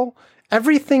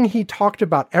everything he talked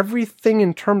about, everything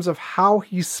in terms of how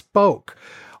he spoke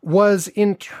was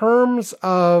in terms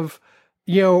of,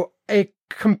 a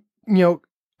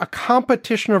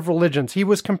competition of religions. He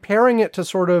was comparing it to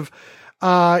sort of,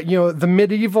 the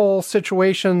medieval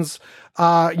situations,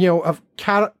 of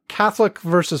Catholic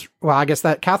versus, well, I guess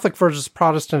that Catholic versus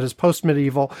Protestant is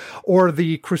post-medieval, or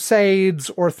the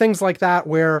Crusades, or things like that,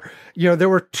 where, there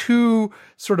were two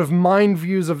sort of mind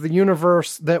views of the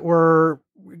universe that were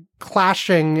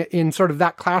clashing in sort of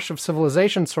that clash of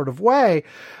civilization sort of way.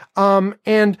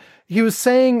 And he was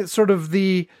saying sort of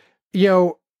it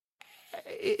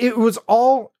was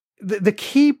all, the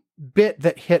key bit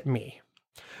that hit me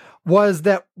was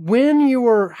that when you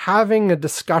were having a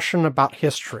discussion about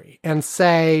history and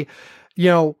say,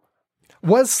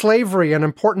 was slavery an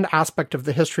important aspect of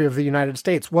the history of the United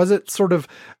States? Was it sort of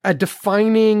a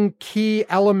defining key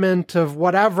element of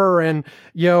whatever, and,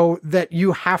 that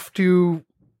you have to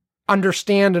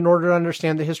understand in order to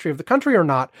understand the history of the country or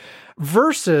not,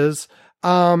 versus,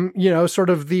 sort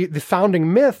of the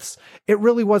founding myths? It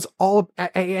really was all,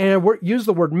 and I use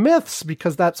the word myths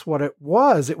because that's what it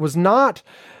was. It was not,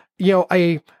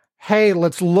 hey,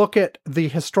 let's look at the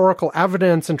historical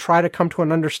evidence and try to come to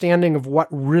an understanding of what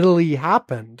really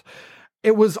happened.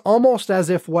 It was almost as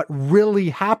if what really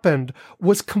happened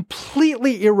was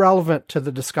completely irrelevant to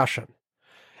the discussion.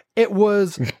 It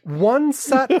was one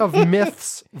set of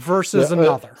myths versus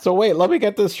another. So wait, let me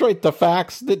get this straight. The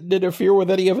facts didn't interfere with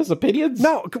any of his opinions?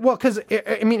 No, well, because,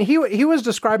 he was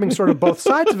describing sort of both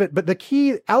sides of it, but the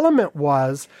key element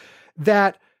was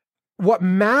that what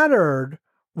mattered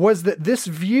was that this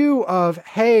view of,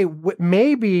 hey,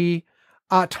 maybe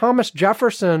Thomas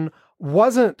Jefferson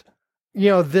wasn't,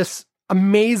 this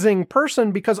amazing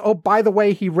person because, oh, by the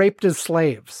way, he raped his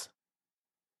slaves.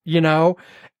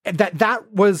 That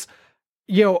was,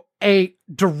 a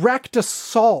direct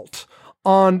assault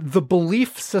on the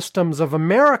belief systems of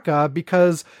America,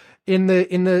 because in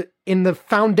the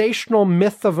foundational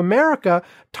myth of America,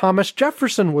 Thomas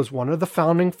Jefferson was one of the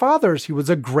founding fathers. He was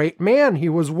a great man. He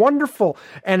was wonderful.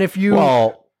 And if you...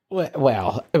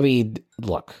 Well, I mean,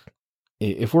 look,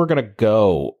 if we're going to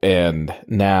go and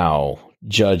now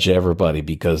judge everybody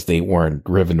because they weren't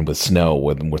driven with snow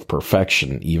with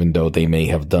perfection, even though they may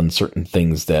have done certain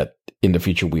things that in the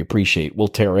future we appreciate, we'll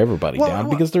tear everybody down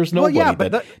because there's nobody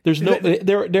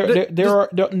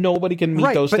nobody can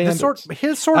meet those standards.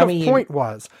 His point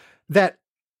was that,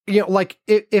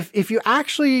 if you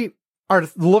actually are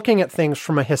looking at things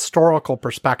from a historical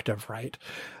perspective, right,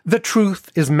 the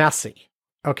truth is messy.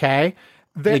 Okay.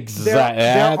 Exactly.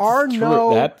 There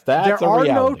are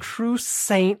no true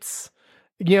saints.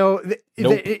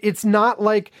 It's not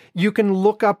like you can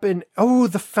look up and,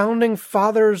 the founding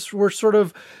fathers were sort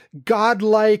of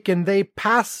godlike and they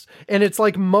passed, and it's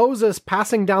like Moses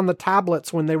passing down the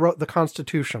tablets when they wrote the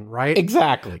Constitution, right?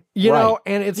 Exactly.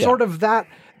 And it's sort of that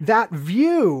that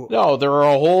view. No, there are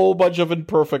a whole bunch of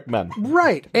imperfect men.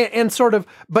 Right. And sort of,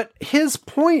 but his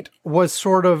point was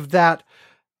sort of that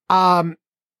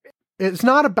it's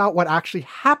not about what actually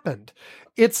happened.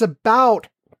 It's about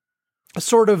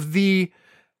sort of the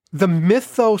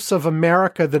mythos of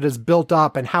America that is built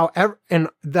up, and how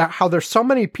there's so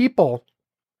many people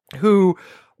who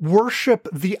worship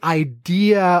the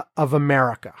idea of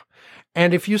America.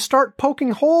 And if you start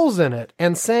poking holes in it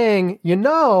and saying,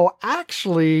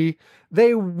 actually,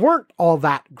 they weren't all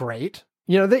that great.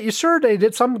 They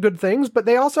did some good things, but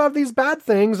they also have these bad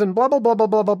things and blah, blah, blah, blah,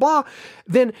 blah, blah, blah.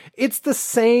 Then it's the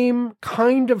same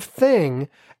kind of thing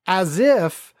as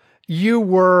if you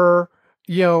were,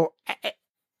 and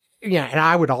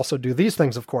I would also do these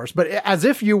things, of course, but as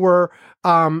if you were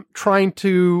trying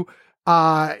to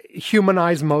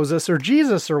humanize Moses or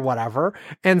Jesus or whatever,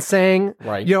 and saying,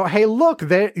 right. Hey, look,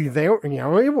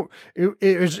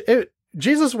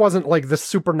 Jesus wasn't like this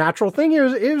supernatural thing.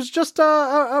 It was just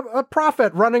a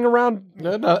prophet running around.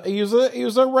 No, he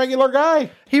was a regular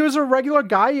guy. He was a regular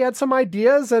guy. He had some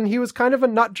ideas, and he was kind of a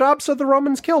nut job. So the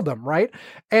Romans killed him, right?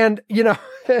 And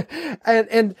look,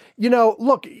 and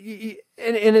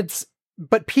it's,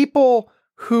 but people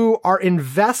who are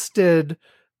invested,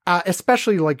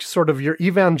 especially like sort of your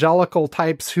evangelical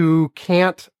types who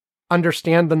can't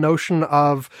understand the notion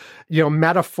of,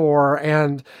 metaphor,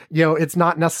 and, it's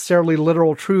not necessarily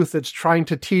literal truth. It's trying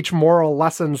to teach moral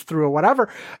lessons through whatever,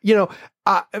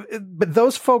 but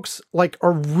those folks like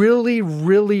are really,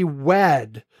 really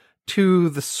wed to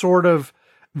the sort of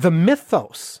the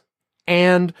mythos.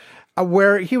 And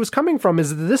where he was coming from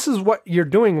is this is what you're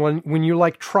doing when you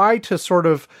like try to sort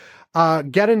of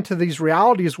get into these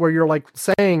realities where you're like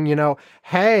saying,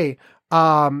 hey,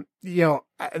 the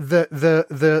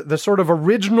sort of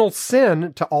original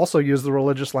sin, to also use the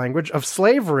religious language, of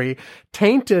slavery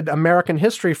tainted American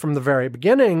history from the very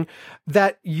beginning,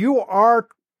 that you are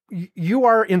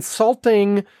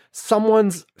insulting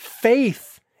someone's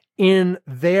faith in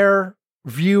their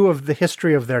view of the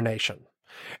history of their nation.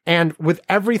 And with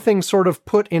everything sort of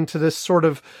put into this sort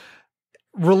of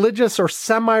religious or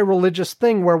semi-religious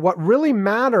thing where what really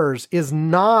matters is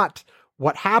not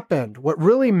what happened. What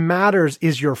really matters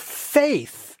is your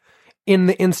faith in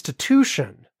the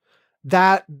institution.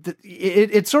 That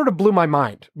it sort of blew my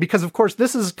mind, because of course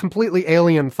this is completely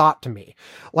alien thought to me.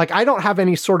 Like, I don't have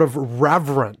any sort of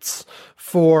reverence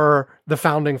for the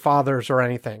founding fathers or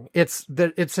anything. It's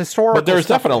historical. But there's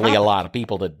definitely a lot of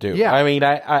people that do. Yeah. I mean,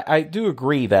 I do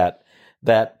agree that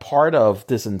part of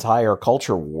this entire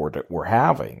culture war that we're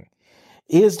having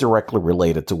is directly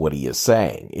related to what he is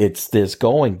saying. It's this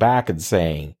going back and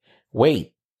saying,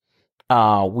 wait,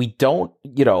 we don't,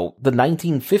 the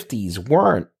 1950s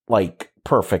weren't like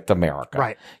perfect America.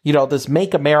 Right. This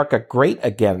Make America Great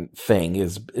Again thing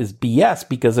is BS,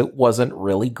 because it wasn't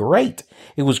really great.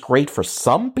 It was great for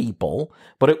some people,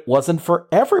 but it wasn't for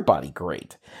everybody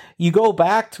great. You go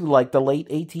back to like the late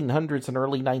 1800s and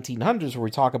early 1900s where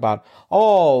we talk about,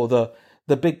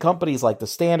 the big companies like the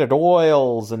Standard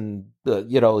Oils and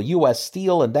U.S.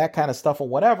 Steel and that kind of stuff and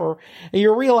whatever, and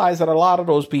you realize that a lot of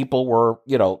those people were,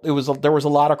 there was a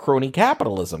lot of crony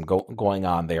capitalism going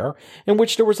on there, in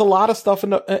which there was a lot of stuff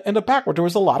in the backward. There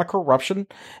was a lot of corruption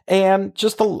and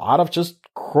just a lot of just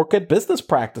crooked business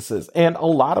practices and a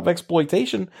lot of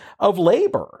exploitation of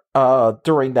labor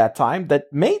during that time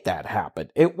that made that happen.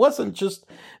 It wasn't just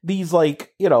these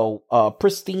like,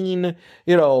 pristine,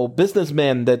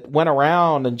 businessmen that went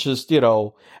around and just,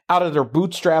 out of their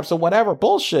bootstraps and whatever.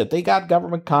 Bullshit. They got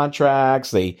government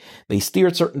contracts. They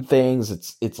steered certain things.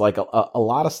 It's like a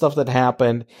lot of stuff that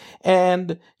happened.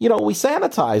 And, we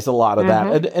sanitized a lot of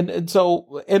that. And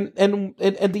so,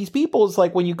 and these people, is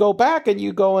like when you go back and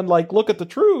you go and like look at the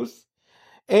truth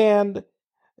and,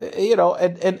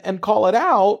 and call it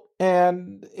out.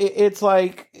 And it's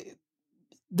like,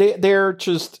 they're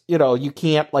just, you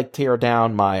can't like tear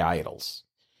down my idols.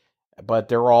 But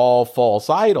they're all false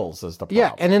idols is the problem.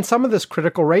 Yeah, and in some of this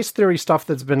critical race theory stuff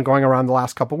that's been going around the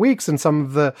last couple of weeks, and some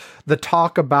of the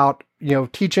talk about,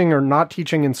 teaching or not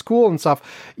teaching in school and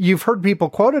stuff, you've heard people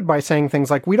quoted by saying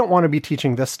things like, we don't want to be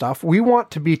teaching this stuff. We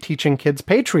want to be teaching kids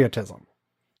patriotism.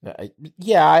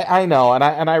 Yeah, I know. And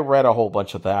I read a whole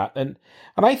bunch of that. And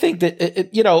I think that,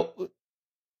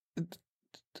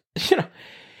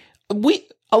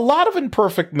 a lot of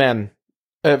imperfect men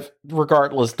have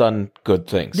regardless done good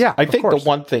things. Yeah, I think course. The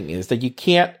one thing is that you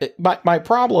can't, my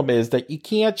problem is that you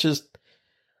can't just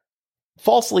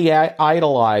falsely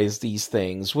idolize these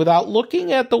things without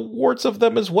looking at the warts of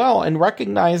them as well and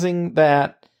recognizing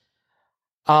that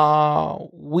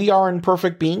we are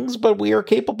imperfect beings, but we are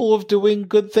capable of doing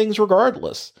good things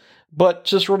regardless. But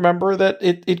just remember that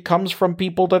it comes from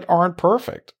people that aren't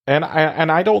perfect. And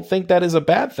I don't think that is a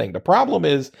bad thing. The problem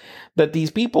is that these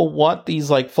people want these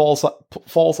like false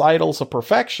idols of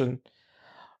perfection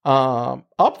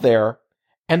up there,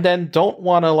 and then don't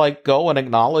want to like go and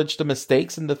acknowledge the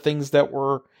mistakes and the things that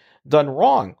were done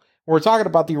wrong. We're talking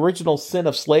about the original sin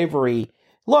of slavery.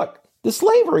 Look, the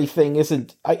slavery thing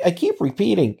isn't, I keep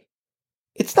repeating,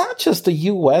 it's not just a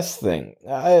U.S. thing.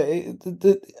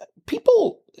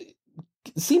 People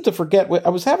seem to forget. I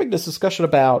was having this discussion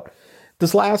about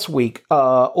this last week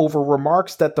over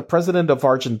remarks that the president of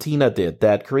Argentina did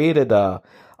that created a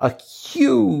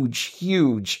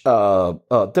huge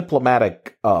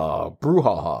diplomatic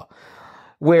brouhaha,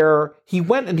 where he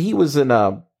went and he was in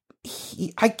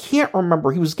I can't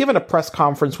remember, he was given a press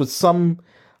conference with some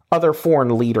other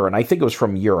foreign leader, and I think it was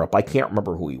from Europe. I can't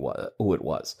remember who it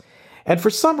was. And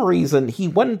for some reason, he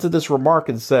went into this remark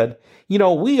and said,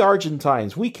 we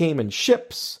Argentines, we came in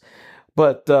ships,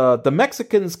 but the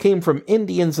Mexicans came from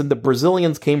Indians and the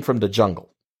Brazilians came from the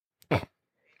jungle.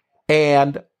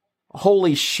 And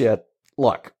holy shit,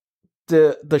 look,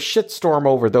 the shitstorm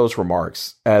over those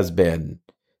remarks has been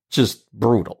just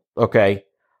brutal, okay?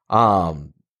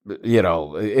 Argentines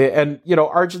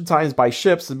by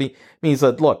ships means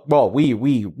that, look, well,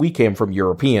 we came from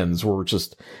Europeans. We're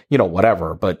just,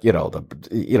 whatever. But,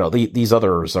 these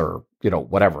others are,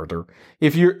 whatever. They're,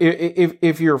 if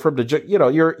you're from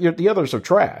the, the others are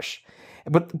trash.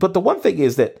 But the one thing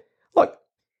is that, look,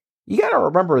 you got to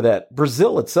remember that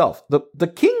Brazil itself, the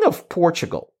king of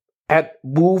Portugal had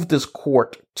moved his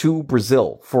court to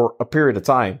Brazil for a period of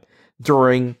time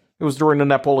during the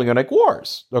Napoleonic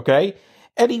Wars. Okay.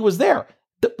 And he was there.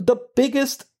 The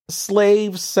biggest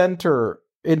slave center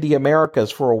in the Americas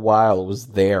for a while was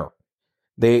there.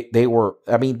 They were,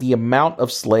 the amount of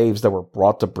slaves that were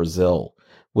brought to Brazil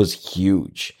was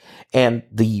huge. And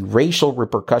the racial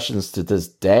repercussions to this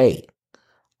day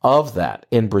of that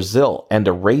in Brazil, and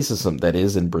the racism that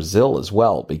is in Brazil as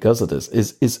well because of this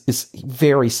is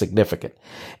very significant.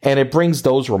 And it brings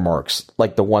those remarks,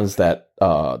 like the ones that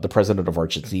the president of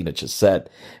Argentina just said,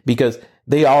 because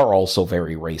they are also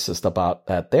very racist about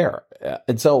that there.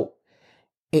 And so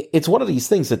it's one of these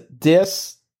things that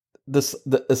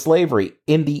the slavery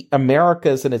in the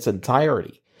Americas in its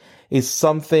entirety is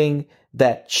something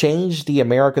that changed the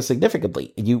America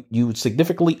significantly. You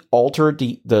significantly altered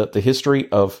the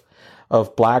history of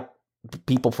black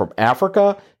people from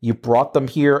Africa. You brought them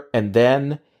here, and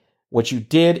then what you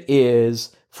did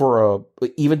is,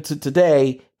 even to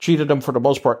today, treated them for the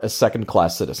most part as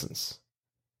second-class citizens.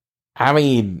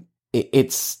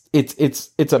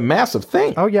 It's a massive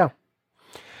thing. Oh yeah.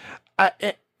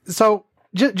 So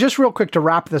just real quick to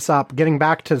wrap this up, getting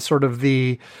back to sort of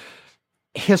the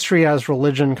history as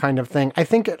religion kind of thing, I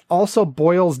think it also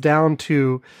boils down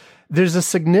to there's a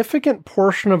significant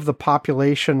portion of the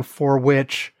population for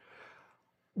which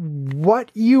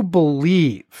what you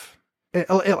believe,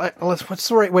 what's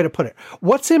the right way to put it?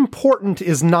 What's important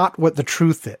is not what the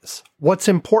truth is. What's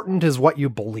important is what you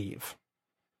believe.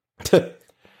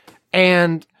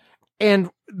 and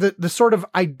the sort of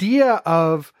idea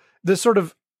of the sort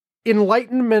of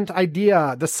Enlightenment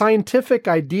idea, the scientific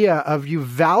idea of you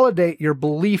validate your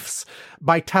beliefs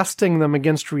by testing them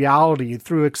against reality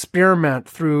through experiment,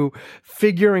 through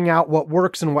figuring out what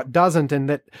works and what doesn't, and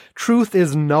that truth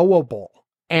is knowable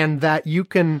and that you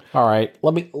can. All right,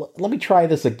 let me try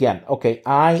this again. Okay,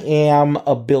 I am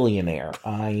a billionaire.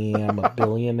 I am a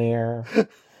billionaire.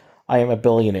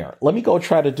 Let me go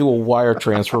try to do a wire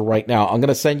transfer right now. I'm going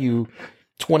to send you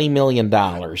 $20 million.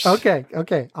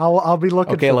 Okay. I'll be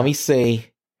looking. Okay, let me see.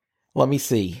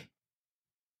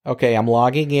 Okay, I'm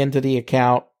logging into the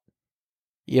account.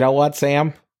 You know what,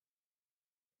 Sam?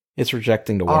 It's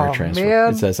rejecting the wire transfer.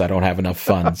 Man. It says I don't have enough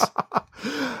funds.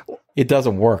 It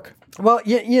doesn't work. Well,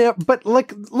 yeah, but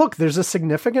look, there's a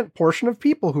significant portion of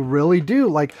people who really do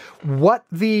like what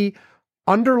the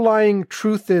underlying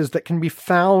truth is that can be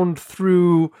found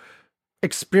through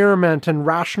experiment and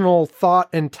rational thought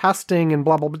and testing and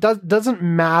blah, blah, blah. Doesn't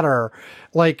matter.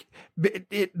 Like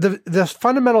the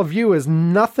fundamental view is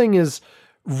nothing is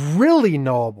really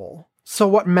knowable. So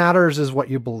what matters is what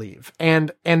you believe.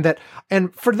 And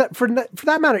for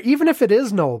that matter, even if it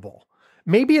is knowable,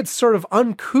 maybe it's sort of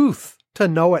uncouth to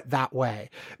know it that way.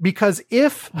 Because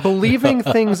if believing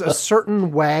things a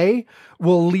certain way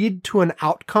will lead to an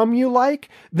outcome you like,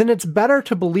 then it's better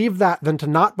to believe that than to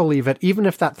not believe it, even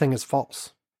if that thing is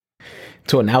false.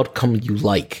 to an outcome you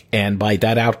like, and by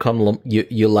that outcome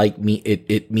you like me,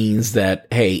 it means that,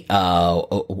 hey,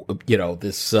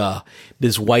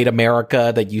 this white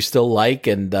America that you still like,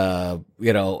 and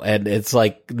and it's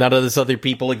like none of this other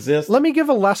people exist. Let me give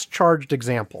a less charged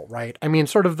example, right? I mean,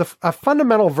 sort of a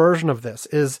fundamental version of this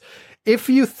is, if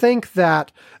you think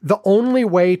that the only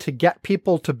way to get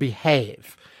people to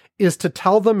behave is to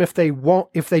tell them if they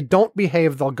don't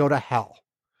behave, they'll go to hell.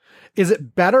 Is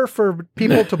it better for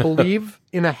people to believe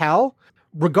in a hell,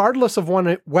 regardless of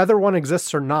whether one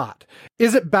exists or not?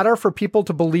 Is it better for people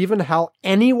to believe in hell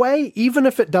anyway, even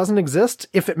if it doesn't exist,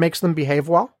 if it makes them behave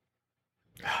well?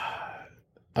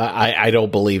 I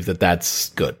don't believe that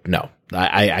that's good. No,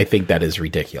 I think that is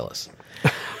ridiculous.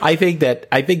 I think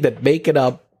that making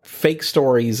up fake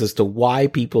stories as to why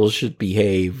people should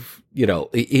behave,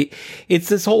 it's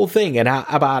this whole thing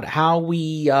about how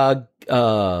we,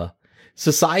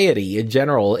 society in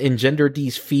general engendered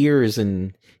these fears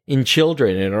in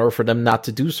children in order for them not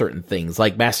to do certain things,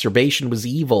 like masturbation was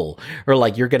evil, or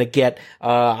like you're going to get,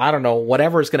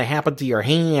 whatever is going to happen to your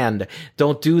hand.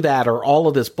 Don't do that, or all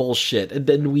of this bullshit. And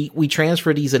then we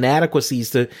transfer these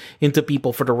inadequacies into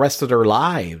people for the rest of their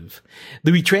lives.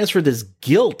 Then we transfer this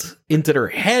guilt into their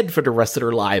head for the rest of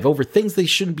their life over things they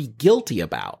shouldn't be guilty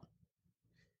about.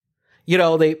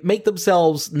 They make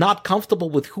themselves not comfortable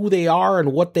with who they are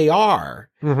and what they are.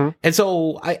 Mm-hmm. And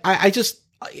so I just,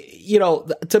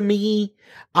 to me,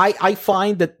 I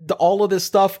find that all of this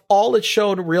stuff, all it's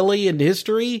shown really in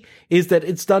history is that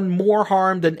it's done more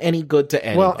harm than any good to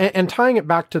anybody. Well, and tying it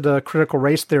back to the critical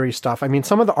race theory stuff, I mean,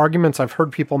 some of the arguments I've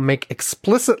heard people make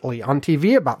explicitly on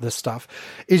TV about this stuff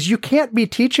is you can't be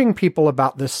teaching people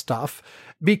about this stuff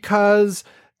because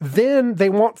then they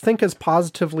won't think as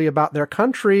positively about their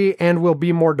country and will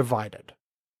be more divided.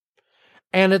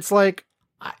 And it's like,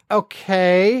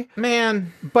 okay,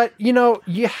 man, but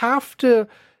you have to,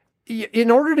 in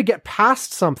order to get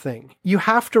past something, you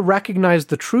have to recognize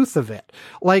the truth of it.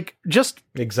 Like, just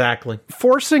exactly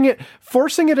forcing it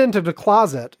into the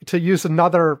closet, to use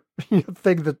another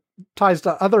thing that ties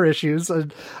to other issues.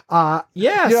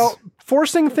 Yes.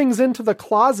 Forcing things into the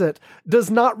closet does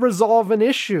not resolve an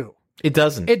issue. It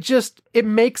doesn't. It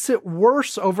makes it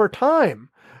worse over time.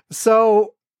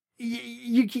 So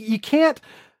you can't,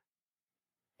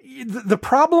 the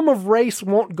problem of race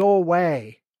won't go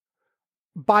away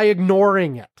by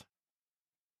ignoring it.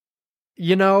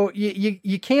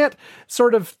 You can't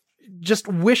sort of just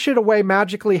wish it away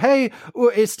magically. Hey,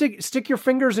 stick your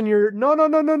fingers in your, no, I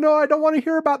don't want to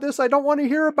hear about this. I don't want to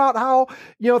hear about how,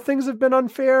 things have been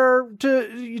unfair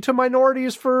to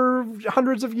minorities for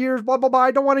hundreds of years, blah, blah, blah.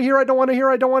 I don't want to hear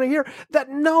that.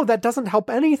 No, that doesn't help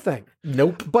anything.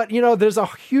 Nope. But, there's a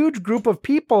huge group of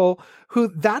people who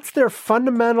that's their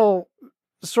fundamental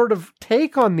sort of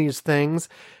take on these things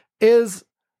is,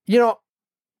 I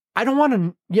don't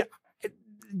want to,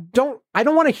 I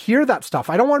don't want to hear that stuff.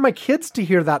 I don't want my kids to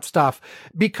hear that stuff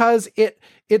because it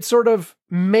sort of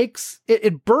makes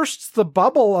it bursts the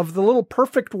bubble of the little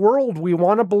perfect world we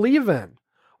want to believe in.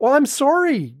 Well, I'm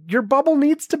sorry. Your bubble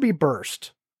needs to be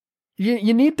burst.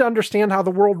 You need to understand how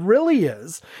the world really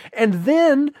is. And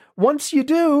then once you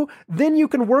do, then you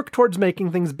can work towards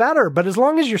making things better. But as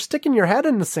long as you're sticking your head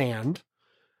in the sand,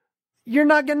 you're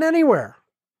not getting anywhere.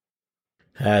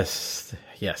 Yes.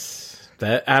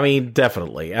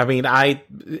 Definitely.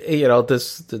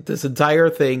 This entire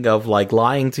thing of like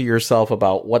lying to yourself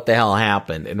about what the hell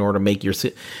happened in order to make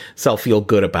yourself feel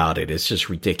good about it is just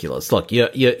ridiculous. Look,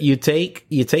 you take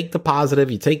the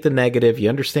positive, you take the negative, you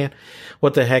understand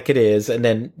what the heck it is, and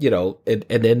then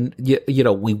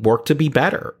we work to be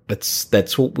better.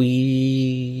 That's what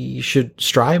we should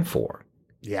strive for.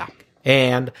 Yeah.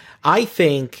 And I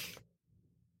think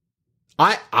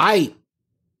I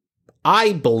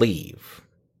believe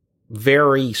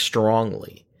very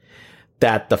strongly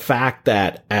that the fact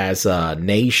that as a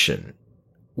nation,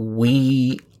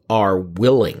 we are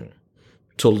willing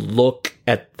to look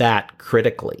at that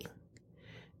critically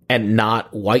and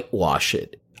not whitewash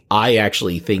it, I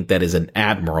actually think that is an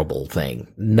admirable thing,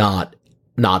 not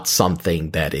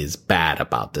something that is bad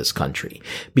about this country,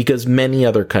 because many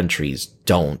other countries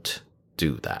don't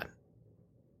do that.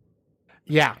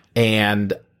 Yeah.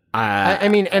 And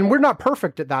and we're not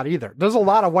perfect at that either. There's a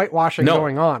lot of whitewashing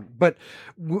going on, but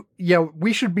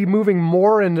we should be moving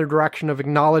more in the direction of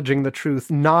acknowledging the truth,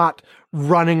 not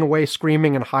running away,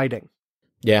 screaming and hiding.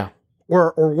 Yeah.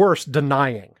 Or worse,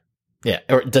 denying. Yeah.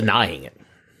 Or denying it.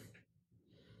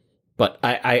 But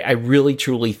I really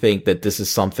truly think that this is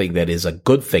something that is a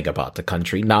good thing about the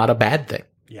country, not a bad thing.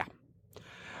 Yeah.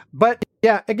 But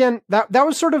yeah, again, that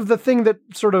was sort of the thing that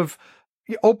sort of,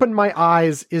 opened my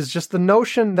eyes is just the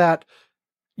notion that,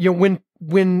 you know,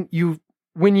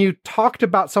 when you talked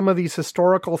about some of these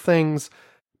historical things,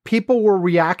 people were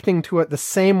reacting to it the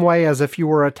same way as if you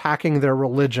were attacking their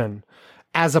religion,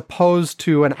 as opposed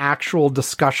to an actual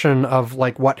discussion of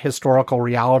like what historical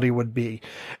reality would be.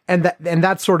 And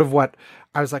that's sort of what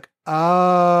I was like,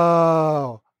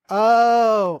 oh,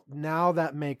 now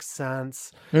that makes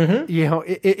sense. Mm-hmm. You know,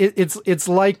 it's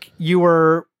like you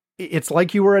were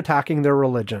attacking their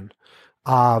religion.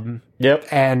 Yep.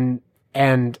 And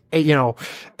you know,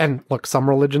 and look, some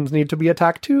religions need to be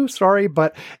attacked too. Sorry,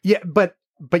 but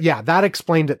yeah, that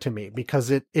explained it to me,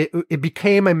 because it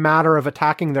became a matter of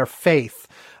attacking their faith,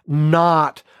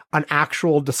 not an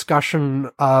actual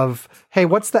discussion of, hey,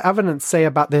 what's the evidence say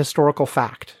about the historical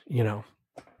fact? You know.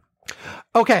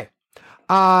 Okay.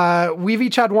 We've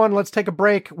each had one. Let's take a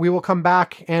break. We will come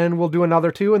back and we'll do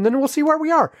another two, and then we'll see where we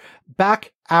are.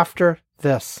 Back after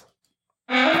this.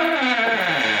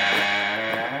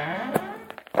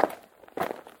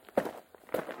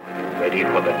 Ready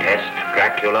for the test,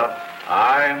 Dracula?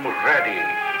 I'm ready,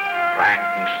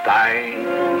 Frankenstein.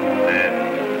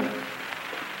 Then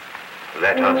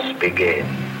let us begin.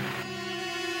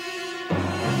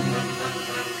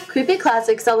 Creepy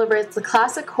Classic celebrates the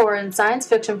classic horror and science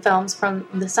fiction films from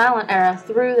the silent era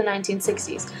through the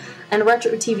 1960s, and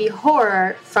retro TV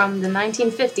horror from the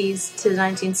 1950s to the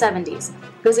 1970s.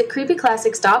 Visit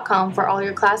creepyclassics.com for all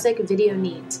your classic video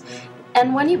needs.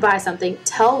 And when you buy something,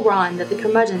 tell Ron that the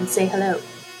curmudgeons say hello.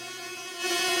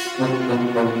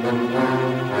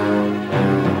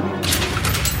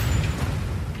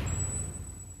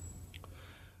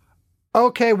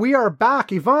 Okay, we are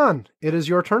back. Yvonne, it is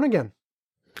your turn again.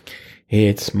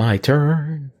 It's my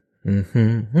turn.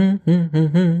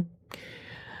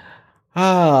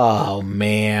 Oh,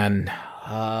 man.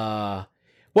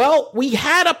 Well, we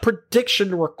had a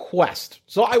prediction request,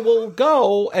 so I will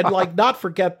go and not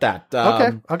forget that.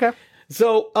 Okay.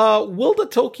 So, will the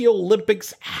Tokyo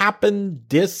Olympics happen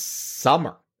this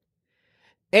summer?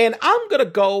 And I'm going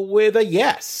to go with a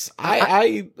yes.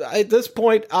 I at this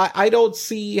point, I don't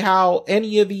see how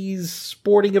any of these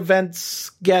sporting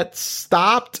events get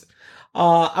stopped.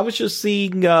 I was just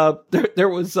seeing, there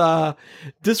was,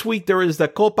 this week there is the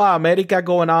Copa America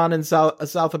going on in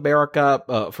South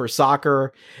America, for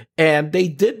soccer. And they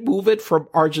did move it from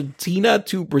Argentina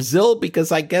to Brazil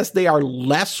because I guess they are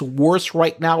less worse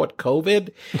right now at COVID.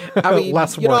 I mean,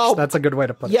 less worse. That's a good way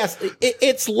to put it. Yes,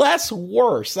 it's less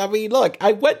worse. I mean, look,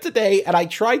 I went today and I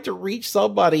tried to reach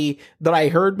somebody that I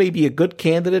heard may be a good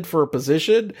candidate for a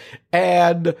position,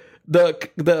 and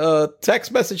the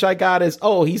text message I got is,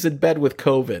 oh, he's in bed with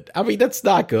COVID. I mean, that's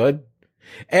not good.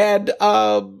 And,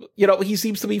 he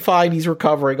seems to be fine. He's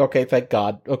recovering. Okay. Thank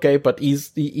God. Okay. But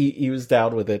he was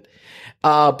down with it.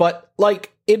 But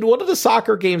like in one of the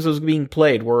soccer games that was being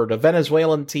played where the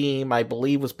Venezuelan team, I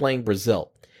believe, was playing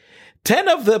Brazil, 10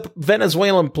 of the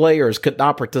Venezuelan players could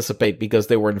not participate because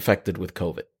they were infected with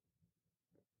COVID.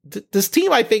 This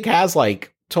team, I think, has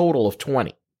like total of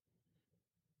 20.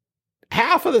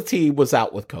 Half of the team was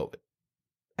out with COVID.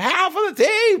 Half of the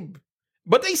team!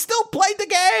 But they still played the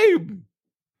game!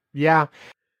 Yeah.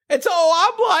 And so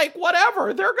I'm like,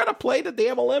 whatever. They're going to play the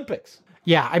damn Olympics.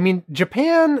 Yeah, I mean,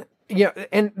 Japan,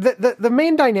 and the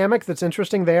main dynamic that's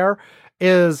interesting there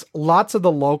is lots of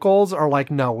the locals are like,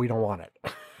 no, we don't want it.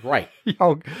 Right.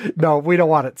 No, we don't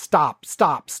want it. Stop.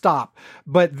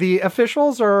 But the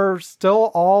officials are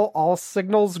still all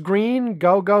signals green,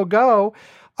 go.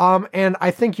 And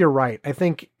I think you're right. I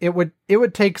think it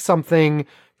would take something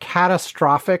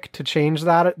catastrophic to change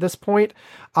that at this point.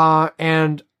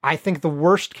 And I think the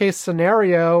worst case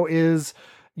scenario is,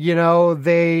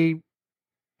 they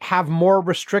have more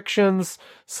restrictions.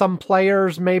 Some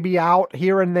players may be out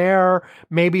here and there.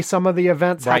 Maybe some of the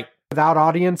events right. Without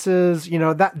audiences,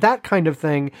 that kind of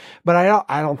thing. But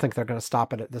I don't think they're going to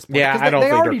stop it at this point. Yeah, I don't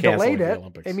think already they're canceling delayed the it.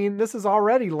 Olympics. I mean, this is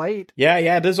already late.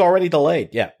 Yeah, it is already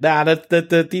delayed. Yeah,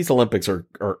 these Olympics are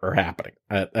happening.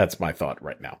 That's my thought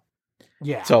right now.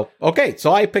 Yeah. So okay,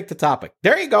 so I picked the topic.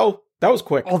 There you go. That was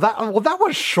quick. That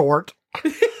was short.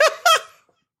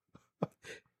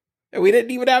 We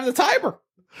didn't even have the timer.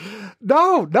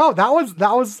 No,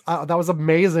 that was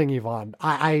amazing, Yvonne.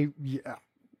 I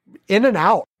in and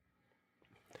out.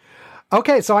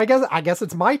 Okay, so I guess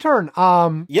it's my turn.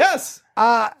 Yes.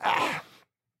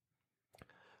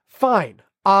 Fine.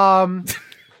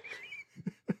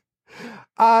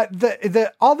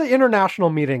 The all the international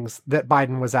meetings that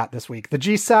Biden was at this week, the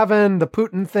G7, the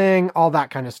Putin thing, all that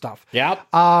kind of stuff. Yep.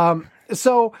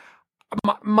 So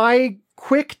my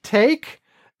quick take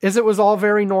is it was all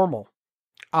very normal.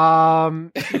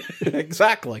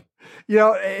 Exactly.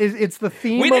 It's the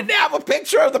theme. We didn't have a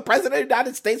picture of the president of the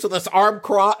United States with his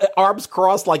arms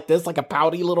crossed like this, like a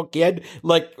pouty little kid,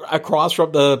 like across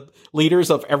from the leaders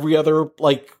of every other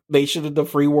like nation in the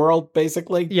free world,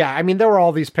 basically. Yeah, I mean, there were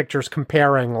all these pictures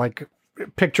comparing like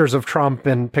pictures of Trump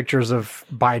and pictures of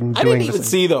Biden. I didn't even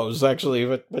see those actually,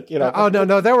 but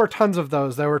no, there were tons of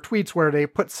those. There were tweets where they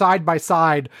put side by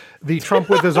side the Trump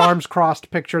with his arms crossed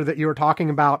picture that you were talking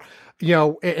about.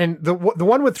 And the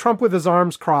one with Trump with his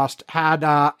arms crossed had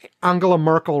Angela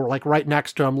Merkel like right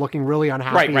next to him, looking really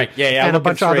unhappy. Right, yeah, and a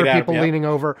bunch of other people leaning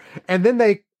over. And then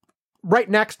they, right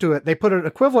next to it, they put an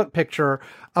equivalent picture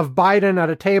of Biden at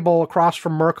a table across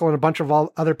from Merkel and a bunch of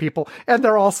other people, and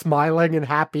they're all smiling and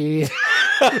happy.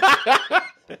 I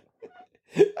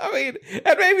mean,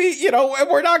 and maybe,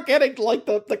 we're not getting like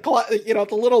the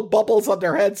little bubbles on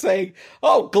their head saying,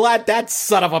 "Oh, glad that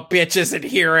son of a bitch isn't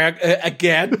here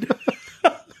again."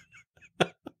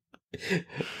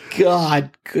 God,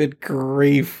 good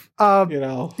grief.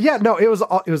 Yeah, no, it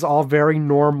was all very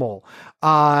normal.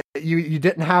 You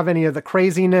didn't have any of the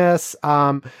craziness.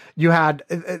 You had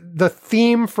the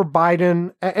theme for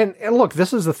Biden, and look,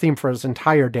 this is the theme for his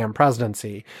entire damn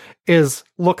presidency, is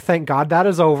look, thank God that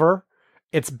is over.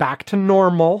 It's back to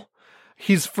normal.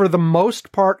 He's for the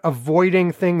most part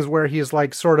avoiding things where he's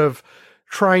like sort of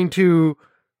trying to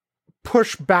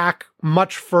push back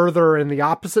much further in the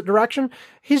opposite direction.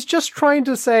 He's just trying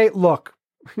to say, look,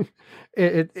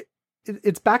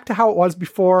 it's back to how it was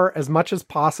before as much as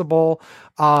possible.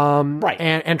 Right.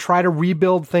 And try to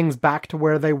rebuild things back to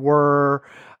where they were.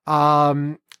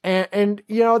 And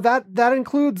that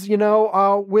includes, with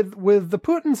the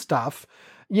Putin stuff,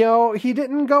 he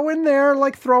didn't go in there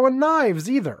like throwing knives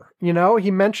either.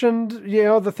 He mentioned,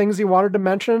 the things he wanted to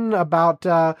mention about,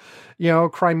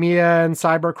 Crimea and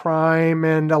cybercrime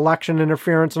and election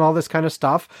interference and all this kind of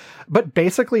stuff, but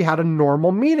basically had a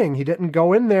normal meeting. He didn't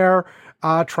go in there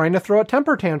trying to throw a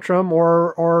temper tantrum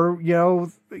or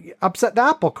upset the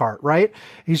apple cart, right?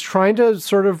 He's trying to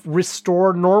sort of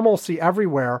restore normalcy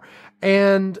everywhere.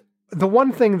 And the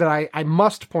one thing that I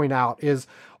must point out is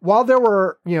while there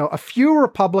were, a few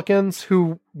Republicans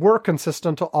who were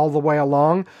consistent all the way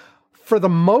along, for the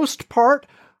most part,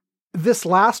 this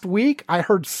last week, I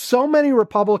heard so many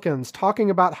Republicans talking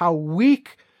about how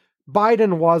weak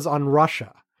Biden was on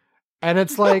Russia. And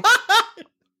it's like,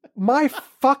 my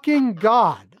fucking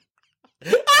God.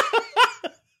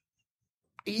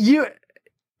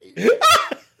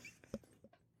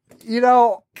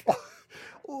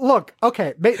 Look,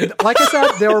 okay, like I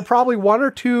said, there were probably one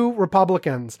or two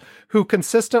Republicans who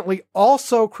consistently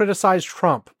also criticized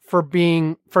Trump for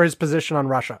his position on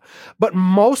Russia. But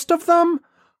most of them,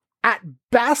 at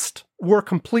best, were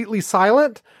completely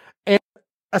silent. And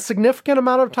a significant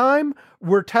amount of time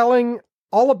were telling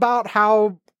all about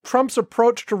how Trump's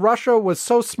approach to Russia was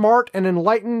so smart and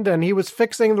enlightened and he was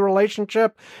fixing the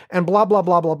relationship and blah, blah,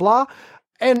 blah, blah, blah.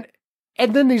 And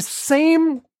then these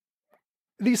same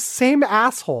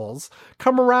assholes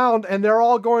come around and they're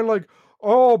all going like,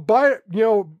 oh,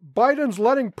 Biden's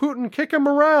letting Putin kick him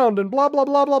around and blah, blah,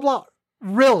 blah, blah, blah.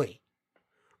 Really?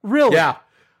 Yeah.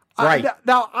 Right.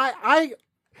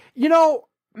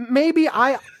 Maybe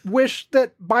I wish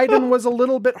that Biden was a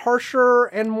little bit harsher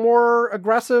and more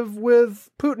aggressive with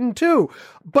Putin too,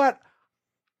 but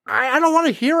I don't want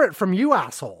to hear it from you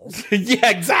assholes. Yeah,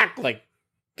 exactly.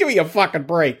 Give me a fucking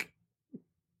break.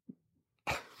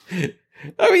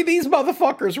 I mean, these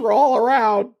motherfuckers were all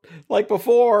around like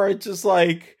before. It's just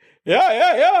like,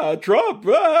 yeah, Trump,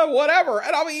 whatever.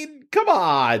 And I mean, come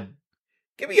on,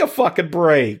 give me a fucking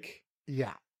break.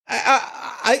 Yeah.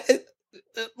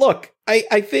 Look,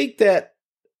 I think that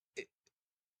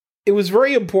it was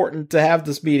very important to have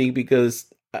this meeting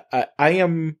because I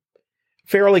am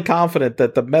fairly confident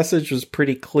that the message was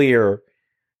pretty clear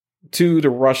to the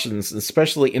Russians,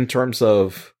 especially in terms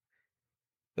of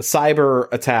cyber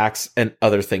attacks and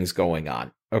other things going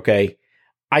on. Okay.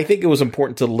 I think it was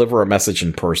important to deliver a message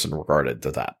in person regarding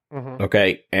to that. Mm-hmm.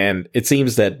 Okay. And it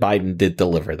seems that Biden did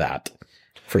deliver that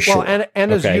for sure. Well,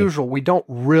 and as usual, we don't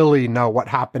really know what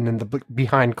happened in the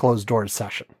behind closed doors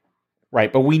session.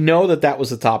 Right. But we know that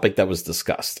was a topic that was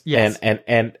discussed. Yes.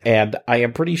 And I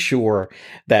am pretty sure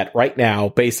that right now,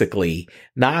 basically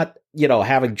not,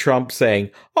 having Trump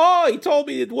saying, oh, he told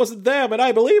me it wasn't them and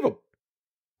I believe him.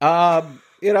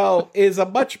 Is a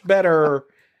much better,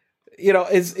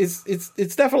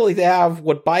 it's definitely to have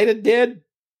what Biden did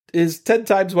is 10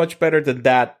 times much better than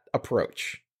that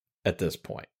approach at this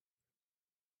point.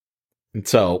 And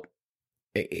so,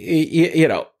 I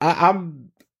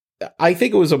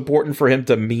think it was important for him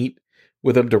to meet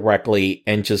with him directly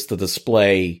and just to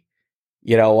display,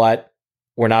 you know what,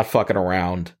 we're not fucking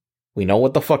around. We know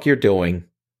what the fuck you're doing.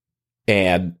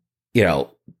 And, you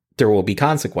know, there will be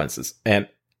consequences. And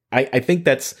I think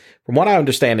that's, from what I'm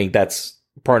understanding, that's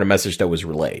part of the message that was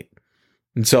relayed.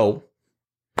 And so,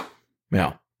 you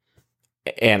know,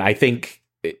 and I think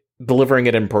delivering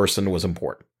it in person was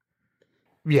important.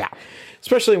 Yeah.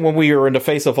 Especially when we were in the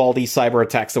face of all these cyber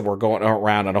attacks that were going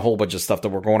around and a whole bunch of stuff that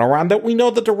were going around that we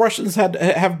know that the Russians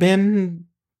have been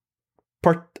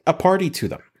a party to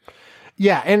them.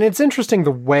 Yeah, and it's interesting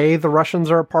the way the Russians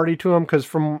are a party to them, because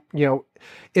from, you know,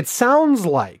 it sounds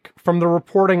like from the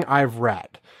reporting I've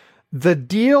read, the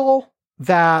deal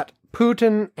that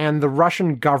Putin and the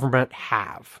Russian government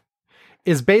have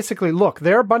is basically, look,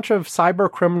 they're a bunch of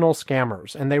cyber criminal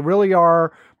scammers, and they really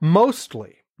are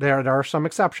mostly, there are some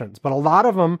exceptions, but a lot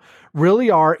of them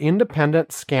really are independent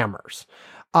scammers.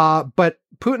 But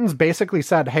Putin's basically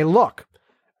said, hey, look,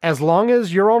 as long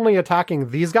as you're only attacking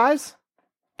these guys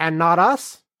and not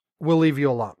us, we'll leave you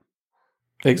alone.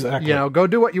 Exactly. You know, go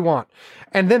do what you want.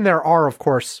 And then there are, of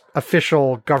course,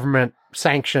 official government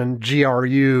sanctioned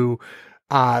GRU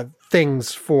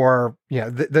things for, you know,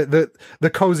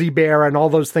 the Cozy Bear and all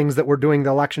those things that were doing the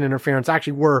election interference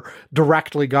actually were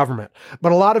directly government.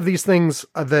 But a lot of these things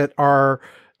that are,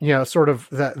 you know, sort of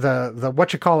the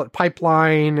what you call it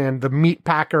pipeline and the meat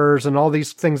packers and all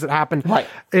these things that happen. Right.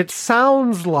 It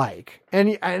sounds like, and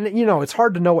you know, it's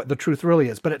hard to know what the truth really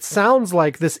is, but it sounds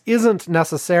like this isn't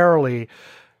necessarily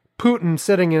Putin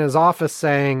sitting in his office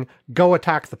saying, go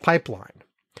attack the pipeline.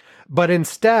 But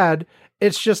instead,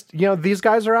 it's just, you know, these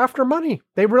guys are after money.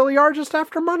 They really are just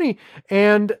after money.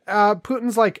 And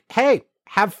Putin's like, hey,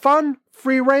 have fun,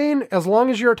 free reign. As long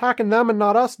as you're attacking them and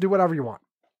not us, do whatever you want.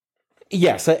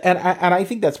 Yes, and I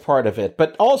think that's part of it.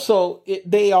 But also,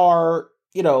 they are,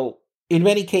 you know, in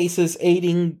many cases,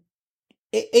 aiding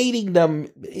them.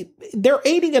 They're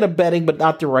aiding and abetting, but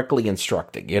not directly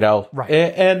instructing, you know? Right.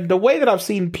 And the way that I've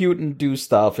seen Putin do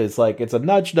stuff is like, it's a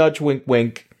nudge, nudge, wink,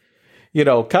 wink. You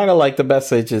know, kind of like the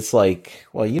message is like,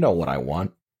 well, you know what I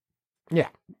want. Yeah.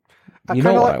 You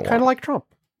know what I want. Kind of like Trump.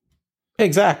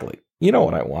 Exactly. You know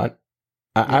what I want.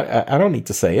 I don't need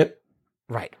to say it.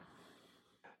 Right.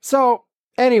 So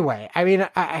anyway, I mean,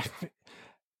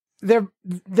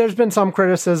 there's been some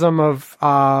criticism of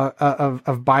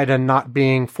Biden not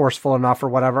being forceful enough or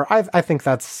whatever. I think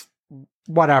that's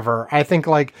whatever. I think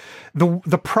like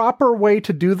the proper way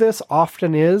to do this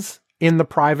often is in the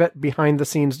private behind the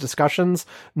scenes discussions,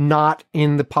 not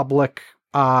in the public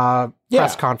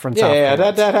press conference. Yeah,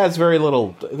 that has very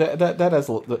little. That has,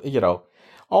 you know,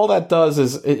 all that does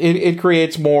is it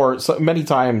creates more. So many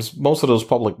times, most of those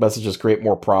public messages create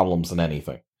more problems than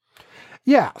anything.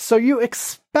 Yeah, so you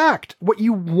expect what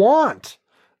you want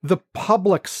the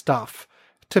public stuff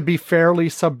to be fairly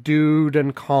subdued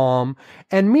and calm.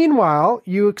 And meanwhile,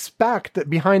 you expect that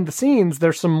behind the scenes,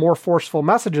 there's some more forceful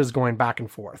messages going back and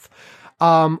forth.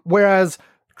 Whereas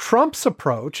Trump's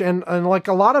approach, and like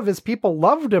a lot of his people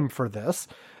loved him for this,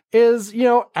 is, you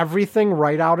know, everything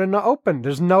right out in the open.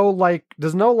 There's no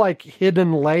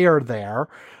hidden layer there.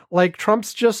 Like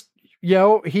Trump's just, you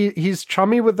know, he's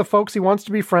chummy with the folks he wants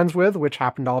to be friends with, which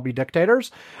happen to all be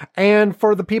dictators. And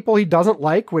for the people he doesn't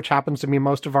like, which happens to be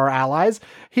most of our allies,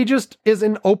 he just is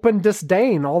in open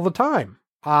disdain all the time.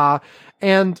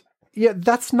 And yeah,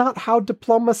 that's not how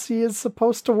diplomacy is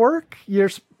supposed to work. You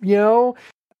know,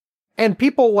 and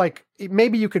people like,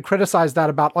 maybe you could criticize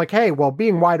that about like, hey, well,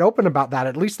 being wide open about that,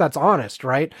 at least that's honest,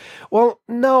 right? Well,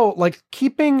 no, like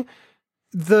keeping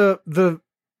the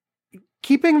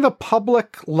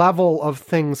public level of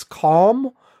things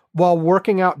calm while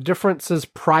working out differences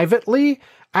privately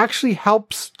actually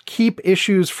helps keep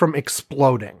issues from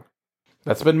exploding.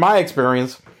 That's been my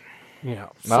experience. Yeah.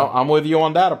 No, I'm with you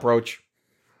on that approach.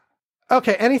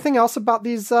 Okay. Anything else about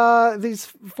these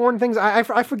foreign things?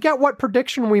 I forget what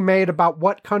prediction we made about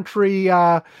what country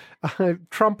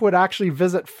Trump would actually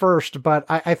visit first, but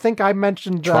I think I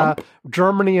mentioned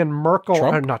Germany and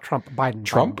Merkel. Not Trump. Biden.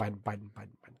 Trump. Biden.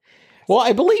 Well,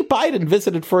 I believe Biden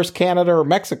visited first Canada or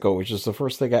Mexico, which is the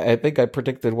first thing I think I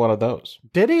predicted one of those.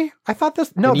 Did he? I thought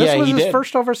this. No, this was his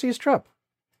first overseas trip.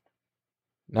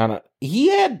 No. He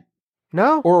had.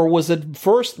 No? Or was it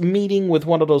first meeting with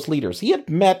one of those leaders? He had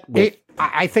met with...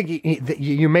 I think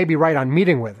you may be right on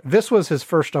meeting with. This was his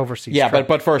first overseas trip. Yeah,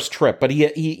 but first trip. But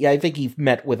I think he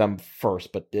met with them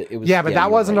first, but it was... Yeah, but that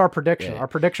wasn't our prediction. Yeah. Our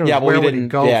prediction was where would he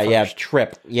go first. Yeah,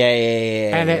 trip.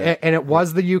 Yeah. And it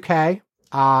was the UK,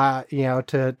 you know,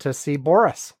 to see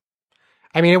Boris.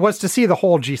 I mean, it was to see the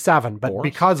whole G7, but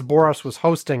because Boris was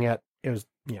hosting it, it was,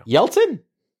 you know... Yeltsin?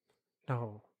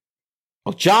 No.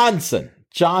 Oh, Johnson.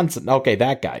 Okay,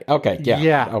 that guy. Okay, yeah.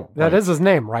 Yeah, oh, that is his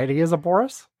name, right? He is a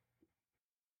Boris?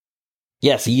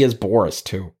 Yes, he is Boris,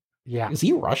 too. Yeah. Is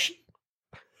he Russian?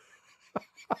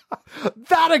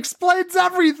 That explains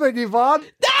everything, Yvonne.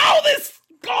 Now this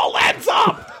all ends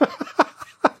up!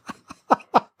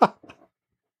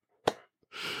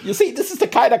 You see, this is the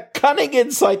kind of cunning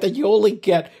insight that you only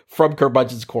get from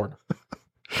Curmudgeon's Corner.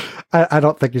 I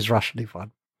don't think he's Russian,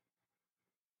 Yvonne.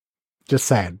 Just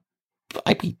saying.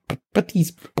 I mean, but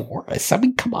he's Boris. I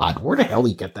mean, come on. Where the hell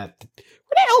he get that?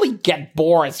 Where the hell he get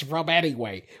Boris from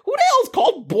anyway? Who the hell is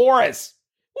called Boris?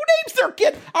 Who names their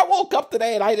kid? I woke up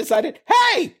today and I decided,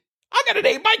 hey, I'm going to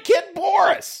name my kid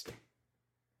Boris.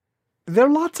 There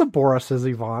are lots of Borises,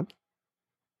 Yvonne.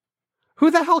 Who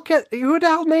the hell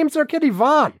names their kid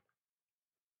Yvonne?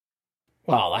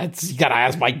 Well, you got to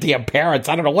ask my damn parents.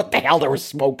 I don't know what the hell they were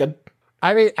smoking.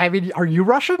 I mean, are you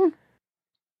Russian?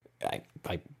 I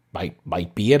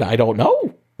might be it. I don't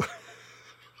know.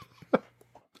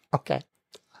 Okay.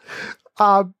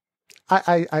 I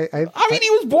mean, he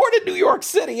was born in New York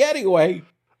City anyway.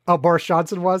 Oh, Boris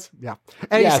Johnson was? Yeah.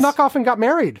 And Yes. he snuck off and got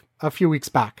married a few weeks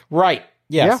back. Right.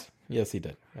 Yes. Yeah. Yes, he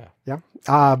did. Yeah.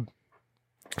 Yeah.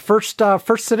 First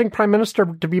sitting prime minister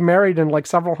to be married in like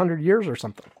several hundred years or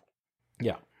something.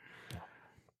 Yeah.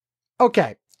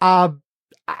 Okay.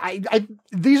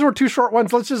 These were two short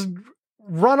ones. Let's just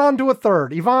run on to a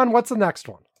third. Yvonne, what's the next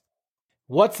one?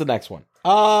 What's the next one?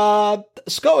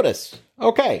 SCOTUS.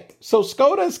 Okay. So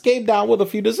SCOTUS came down with a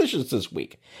few decisions this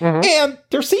week. Mhm. And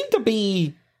there seemed to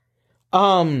be,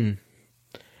 what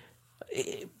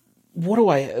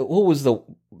was well,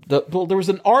 there was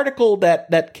an article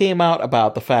that came out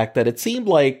about the fact that it seemed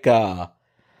like, Alito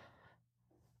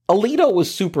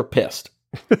was super pissed.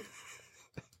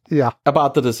 Yeah.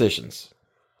 About the decisions.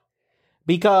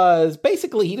 Because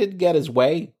basically he didn't get his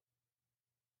way.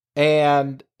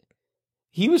 And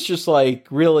he was just like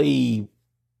really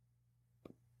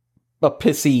a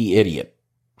pissy idiot.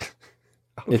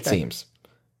 It seems.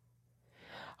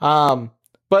 But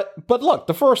look,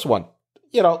 the first one,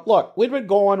 look, we've been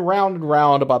going round and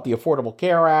round about the Affordable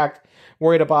Care Act,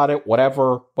 worried about it,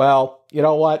 whatever. Well, you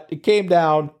know what? It came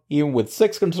down, even with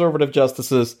 6 conservative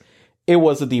justices, it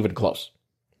wasn't even close.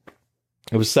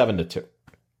 It was 7-2.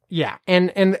 Yeah.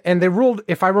 And they ruled,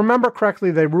 if I remember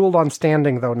correctly, they ruled on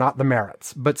standing, though, not the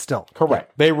merits, but still.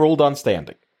 Correct. Yeah. They ruled on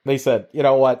standing. They said, you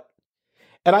know what?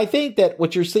 And I think that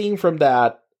what you're seeing from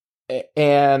that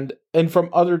and from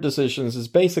other decisions is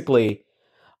basically,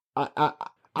 they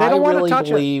don't want to touch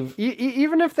believe, it.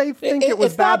 Even if they think it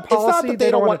was bad policy,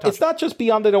 they don't want to touch it. It's not just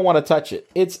beyond they don't want to touch it.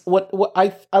 It's what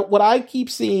I keep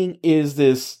seeing is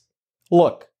this,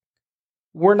 look,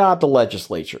 we're not the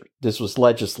legislature. This was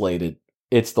legislated.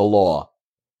 It's the law.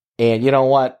 And you know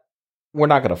what? We're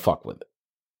not going to fuck with it.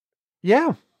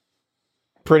 Yeah.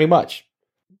 Pretty much.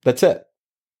 That's it.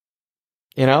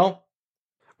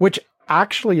 Which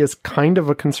actually is kind of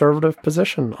a conservative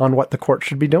position on what the court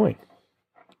should be doing.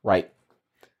 Right.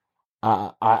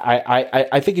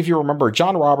 I think if you remember,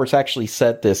 John Roberts actually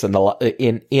said this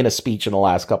in a speech in the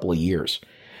last couple of years,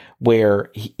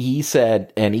 where he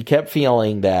said, and he kept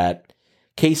feeling that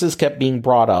cases kept being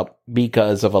brought up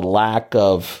because of a lack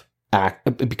of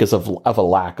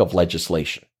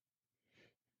legislation,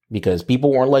 because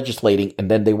people weren't legislating, and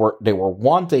then they were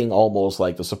wanting almost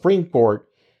like the Supreme Court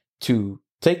to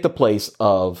take the place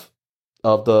of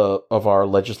our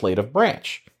legislative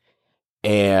branch.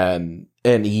 And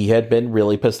he had been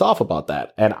really pissed off about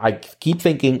that. And I keep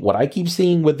thinking, what I keep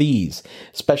seeing with these,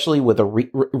 especially with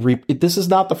this is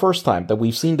not the first time that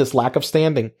we've seen this lack of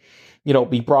standing,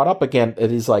 be brought up again.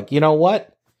 It is like, you know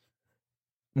what?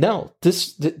 No,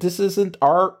 this isn't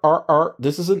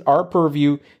this isn't our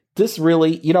purview. This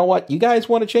really, you know what? You guys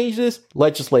want to change this?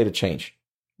 Legislative change.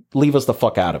 Leave us the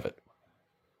fuck out of it.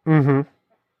 Mm-hmm.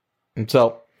 And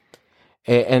so,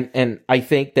 and I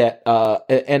think that,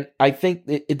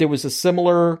 there was a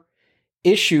similar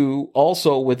issue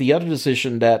also with the other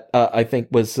decision that I think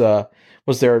was there,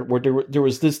 where there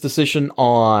was this decision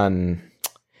on,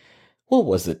 what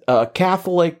was it?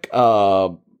 Catholic.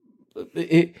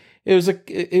 It was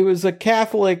a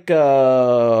Catholic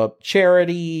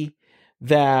charity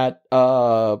that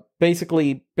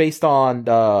basically based on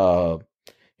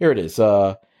here it is.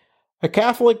 A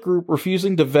Catholic group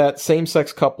refusing to vet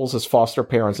same-sex couples as foster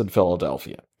parents in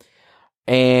Philadelphia.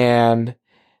 And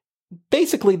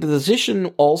basically the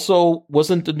decision also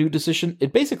wasn't a new decision.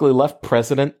 It basically left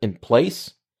precedent in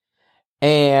place.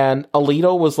 And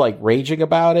Alito was like raging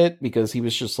about it because he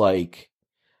was just like,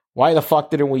 why the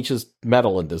fuck didn't we just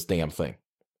meddle in this damn thing?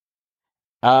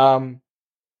 And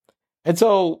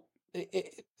so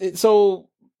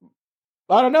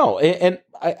I don't know. And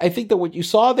I think that what you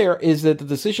saw there is that the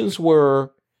decisions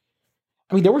were,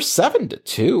 I mean, there were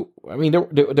 7-2. I mean,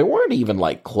 they weren't even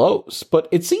like close, but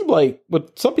it seemed like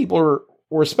what some people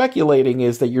were speculating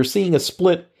is that you're seeing a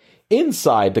split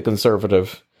inside the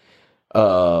conservative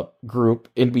group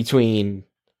in between,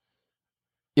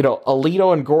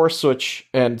 Alito and Gorsuch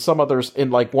and some others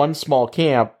in like one small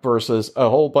camp versus a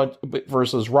whole bunch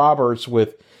versus Roberts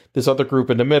with this other group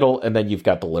in the middle, and then you've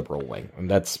got the liberal wing, and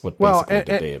that's what basically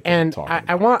they have been talking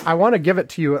about. I want to give it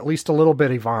to you at least a little bit,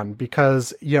 Yvonne,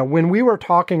 because when we were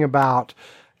talking about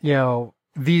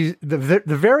the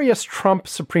various Trump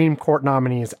Supreme Court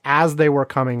nominees as they were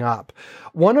coming up,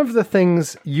 one of the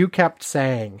things you kept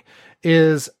saying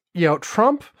is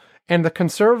Trump and the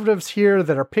conservatives here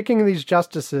that are picking these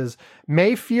justices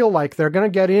may feel like they're going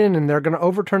to get in and they're going to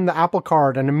overturn the apple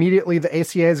cart and immediately the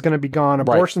ACA is going to be gone,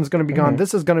 abortion's going to be gone,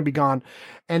 this is going to be gone.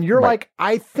 And you're like,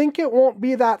 I think it won't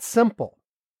be that simple.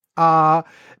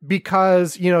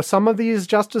 Because, some of these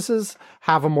justices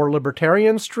have a more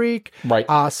libertarian streak. Right.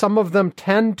 Some of them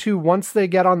tend to, once they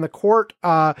get on the court,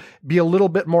 be a little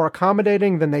bit more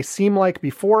accommodating than they seem like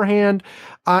beforehand.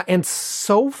 And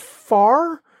so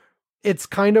far, it's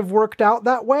kind of worked out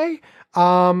that way.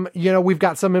 We've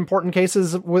got some important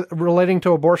cases relating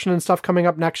to abortion and stuff coming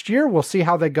up next year. We'll see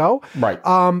how they go. Right.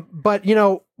 But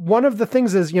one of the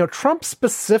things is, Trump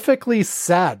specifically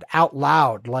said out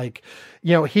loud, like,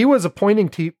 he was appointing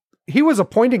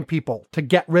people to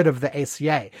get rid of the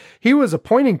ACA. He was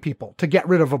appointing people to get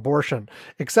rid of abortion,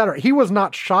 etc. He was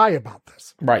not shy about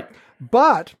this. Right.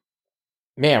 But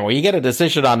man, when you get a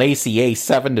decision on ACA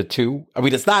 7-2, I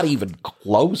mean, it's not even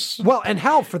close. Well, and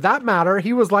hell, for that matter,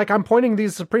 he was like, I'm appointing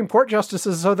these Supreme Court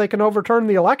justices so they can overturn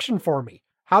the election for me.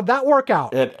 How'd that work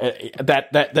out?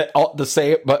 The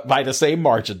same, but by the same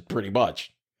margin, pretty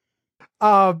much.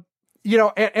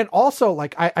 And also,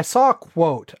 like, I saw a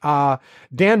quote.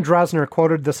 Dan Dresner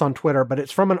quoted this on Twitter, but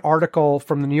it's from an article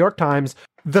from the New York Times.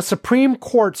 The Supreme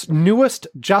Court's newest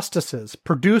justices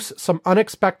produce some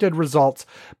unexpected results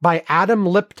by Adam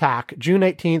Liptak, June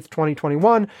 18th,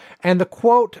 2021. And the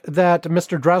quote that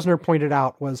Mr. Dresner pointed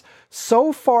out was,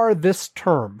 so far this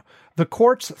term, the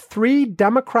court's 3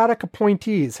 Democratic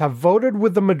appointees have voted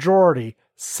with the majority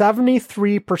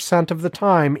 73% of the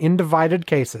time in divided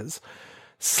cases,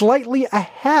 slightly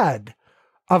ahead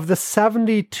of the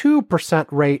 72%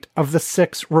 rate of the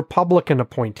 6 Republican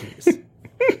appointees.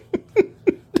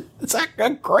 Is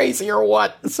that crazy or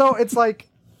what? So it's like,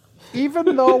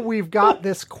 even though we've got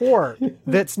this court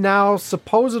that's now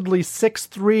supposedly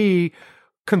 6-3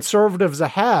 conservatives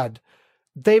ahead,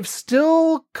 they've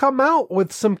still come out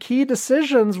with some key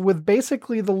decisions with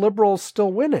basically the liberals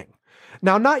still winning.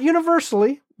 Now, not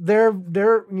universally. They're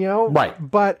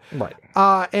right, but right,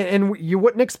 and you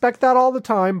wouldn't expect that all the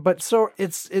time. But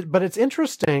but it's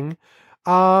interesting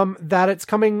that it's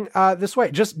coming this way.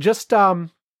 Just to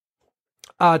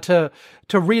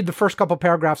read the first couple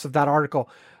paragraphs of that article.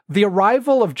 The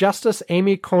arrival of Justice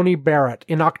Amy Coney Barrett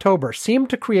in October seemed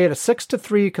to create a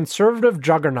 6-3 conservative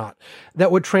juggernaut that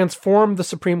would transform the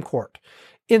Supreme Court.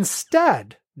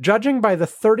 Instead, judging by the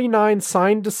 39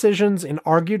 signed decisions in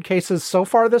argued cases so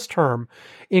far this term,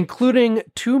 including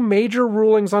 2 major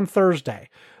rulings on Thursday,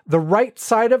 the right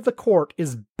side of the court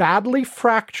is badly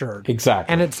fractured.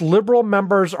 Exactly. And its liberal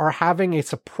members are having a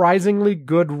surprisingly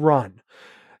good run.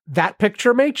 That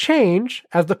picture may change,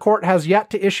 as the court has yet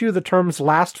to issue the term's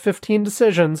last 15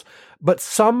 decisions, but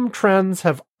some trends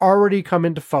have already come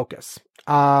into focus.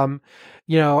 And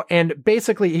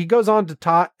basically he goes on to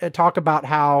talk about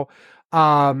how,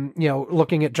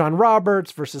 looking at John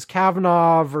Roberts versus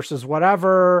Kavanaugh versus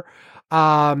whatever.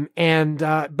 But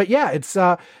yeah, it's,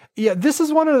 this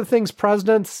is one of the things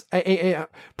presidents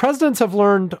have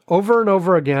learned over and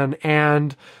over again.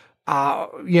 And,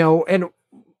 and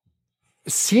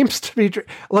seems to be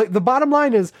like the bottom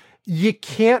line is you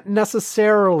can't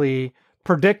necessarily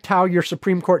predict how your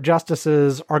Supreme Court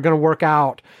justices are going to work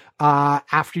out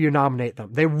after you nominate them.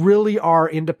 They really are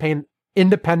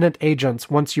independent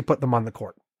agents once you put them on the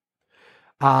court.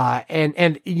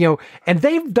 And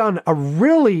they've done a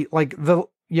really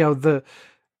the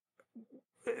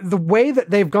way that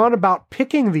they've gone about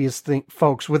picking these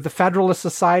folks with the Federalist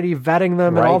Society vetting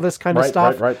them and all this kind of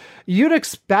stuff. Right. You'd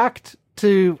expect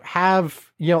to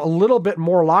have, a little bit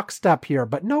more lockstep here,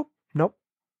 but nope.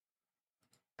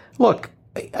 Look,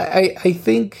 I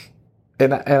think,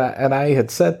 and I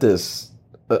had said this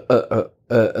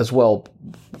as well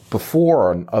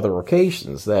before on other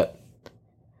occasions, that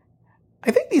I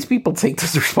think these people take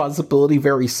this responsibility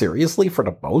very seriously for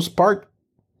the most part.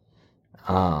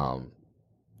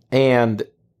 And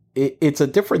it's a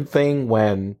different thing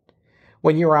when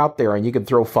you're out there and you can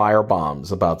throw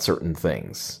firebombs about certain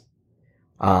things.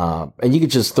 And you could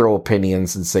just throw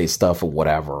opinions and say stuff or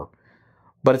whatever.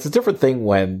 But it's a different thing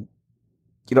when,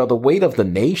 the weight of the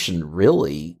nation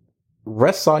really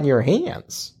rests on your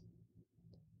hands.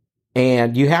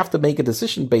 And you have to make a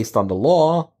decision based on the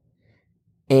law.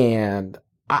 And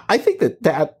I think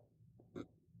that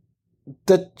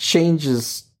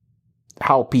changes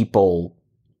how people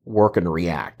work and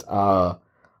react. I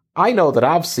know that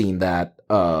I've seen that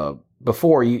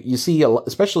before. You see,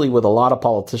 especially with a lot of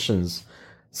politicians,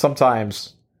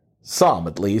 sometimes, some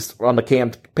at least, on the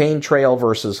campaign trail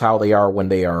versus how they are when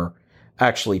they are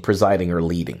actually presiding or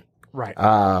leading. Right.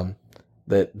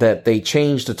 That they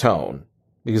change the tone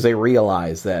because they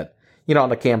realize that, on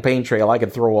the campaign trail, I can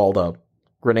throw all the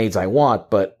grenades I want,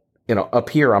 but, up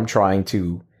here I'm trying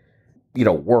to,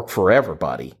 work for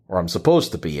everybody, or I'm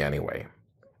supposed to be anyway.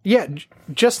 Yeah,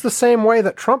 just the same way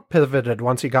that Trump pivoted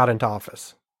once he got into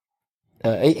office.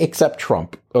 Except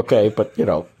Trump, okay, but,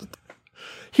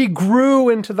 He grew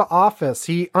into the office.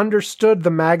 He understood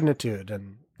the magnitude.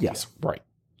 And yes, right.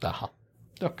 Uh-huh.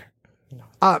 Okay.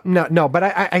 No, but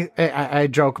I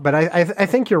joke, but I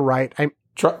think you're right.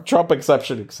 Trump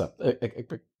exception, except, throw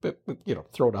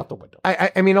it out the window.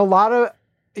 I mean, a lot of,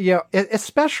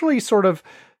 especially sort of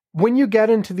when you get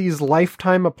into these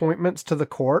lifetime appointments to the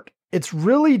court, it's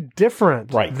really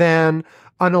different than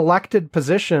an elected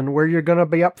position where you're going to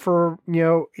be up for,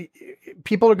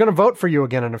 people are going to vote for you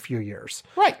again in a few years.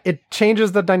 Right. It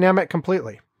changes the dynamic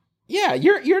completely. Yeah,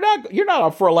 you're not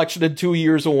up for election in 2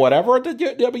 years or whatever.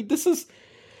 I mean, this is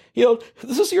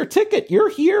your ticket. You're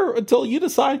here until you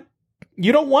decide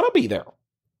you don't want to be there.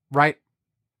 Right.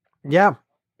 Yeah.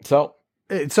 So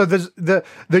there's the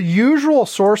usual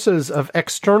sources of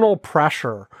external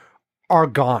pressure are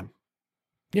gone.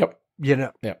 Yep.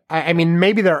 Yep. I mean,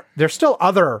 maybe there's still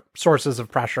other sources of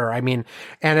pressure. I mean,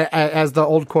 and as the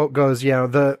old quote goes,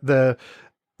 the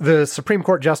Supreme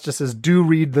Court justices do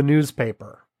read the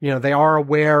newspaper. They are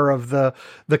aware of the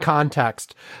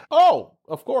context. Oh,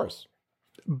 of course.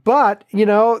 But,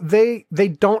 they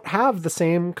don't have the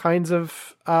same kinds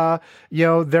of,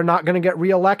 they're not going to get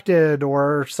reelected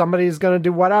or somebody's going to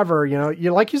do whatever,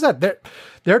 like you said,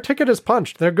 their ticket is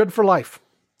punched. They're good for life.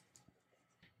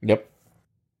 Yep.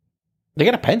 They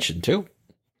get a pension too.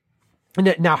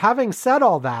 Now, having said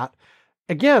all that,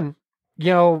 again,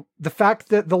 the fact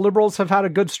that the liberals have had a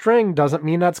good string doesn't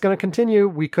mean that's going to continue.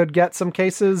 We could get some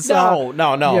cases. No.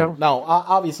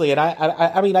 Obviously, and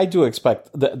I mean, I do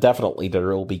expect definitely there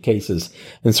will be cases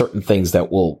and certain things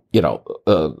that will,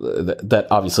 that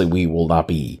obviously we will not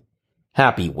be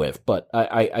happy with. But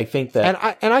I think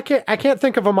that, and I can't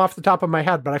think of them off the top of my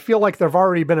head, but I feel like there've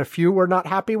already been a few we're not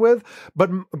happy with.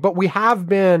 But we have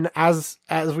been, as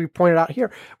we pointed out here,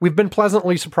 we've been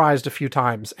pleasantly surprised a few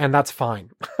times, and that's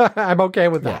fine. I'm okay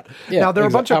with that. Yeah, now there are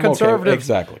a bunch of conservatives. Okay.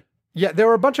 Exactly. Yeah, there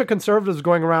were a bunch of conservatives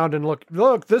going around and look,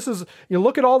 this is,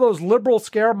 look at all those liberal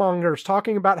scaremongers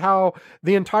talking about how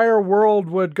the entire world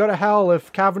would go to hell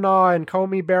if Kavanaugh and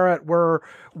Comey Barrett were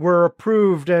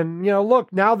approved. And,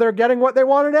 look, now they're getting what they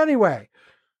wanted anyway.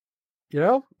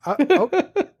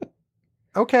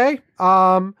 Okay.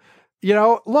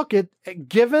 Look,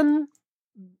 given,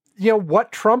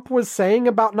 what Trump was saying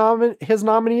about his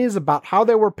nominees, about how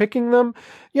they were picking them.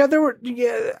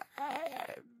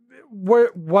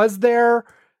 Was there?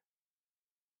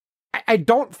 I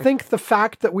don't think the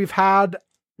fact that we've had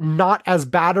not as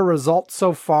bad a result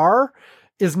so far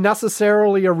is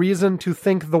necessarily a reason to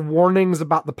think the warnings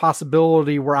about the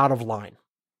possibility were out of line.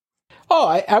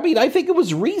 Oh, I mean, I think it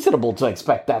was reasonable to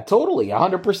expect that totally,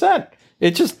 100%.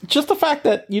 It's just the fact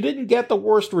that you didn't get the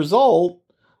worst result,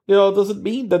 doesn't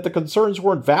mean that the concerns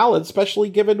weren't valid, especially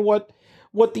given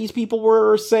what these people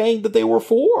were saying that they were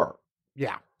for.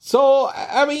 Yeah. So,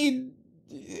 I mean,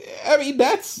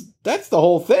 that's the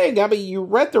whole thing. I mean, you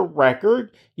read the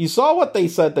record, you saw what they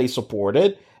said they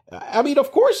supported. I mean,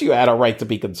 of course you had a right to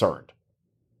be concerned.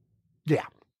 Yeah.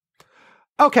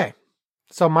 Okay.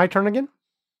 So my turn again?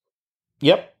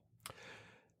 Yep.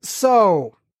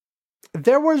 So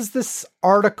there was this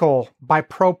article by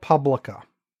ProPublica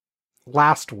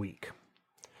last week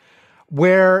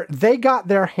where they got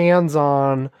their hands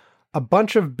on a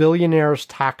bunch of billionaires'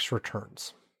 tax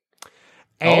returns.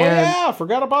 I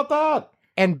forgot about that.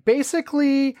 And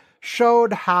basically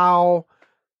showed how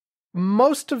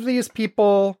most of these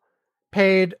people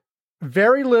paid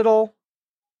very little,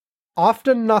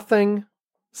 often nothing,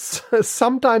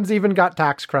 sometimes even got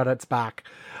tax credits back,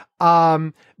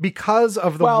 because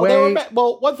of the way...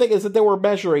 one thing is that they were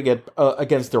measuring it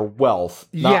against their wealth,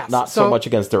 not so much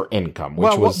against their income,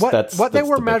 which what they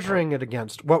were measuring it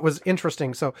against, what was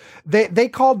interesting. So they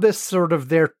called this sort of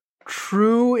their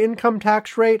true income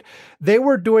tax rate, they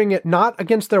were doing it not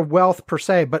against their wealth per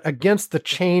se, but against the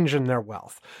change in their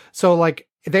wealth. So like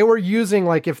they were using,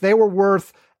 like if they were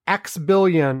worth X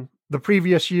billion the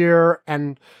previous year,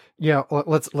 and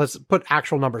let's put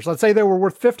actual numbers. Let's say they were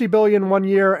worth 50 billion one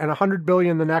year and 100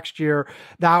 billion the next year.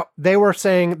 Now they were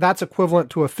saying that's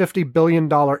equivalent to a $50 billion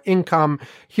income.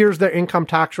 Here's their income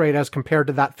tax rate as compared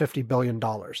to that $50 billion.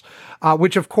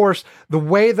 Which of course, the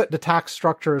way that the tax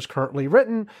structure is currently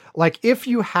written, like if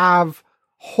you have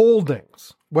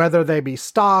holdings, whether they be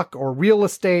stock or real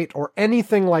estate or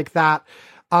anything like that,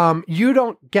 you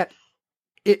don't get,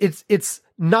 it's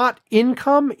not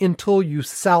income until you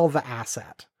sell the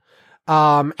asset.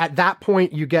 At that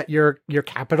point, you get your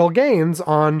capital gains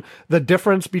on the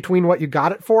difference between what you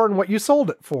got it for and what you sold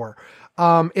it for.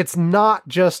 It's not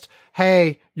just,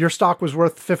 hey, your stock was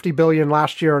worth 50 billion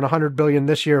last year and 100 billion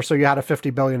this year, so you had a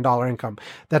 $50 billion income.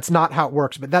 That's not how it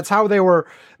works, but that's how they were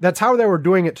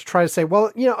doing it to try to say,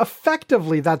 well,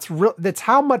 effectively that's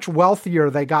how much wealthier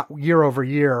they got year over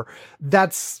year.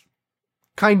 That's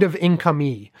kind of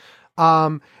income-y.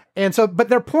 And so, but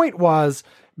their point was,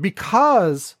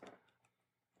 because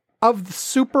of the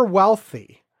super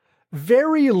wealthy,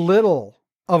 very little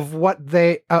of what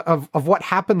of what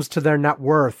happens to their net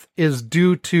worth is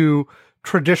due to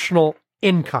traditional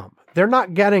income. They're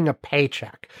not getting a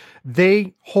paycheck.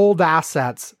 They hold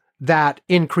assets that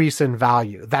increase in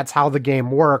value. That's how the game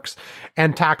works,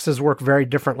 and taxes work very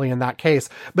differently in that case.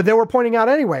 But they were pointing out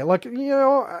anyway, like,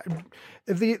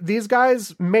 these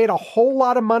guys made a whole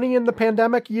lot of money in the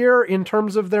pandemic year in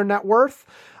terms of their net worth.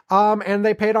 And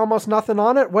they paid almost nothing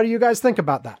on it. What do you guys think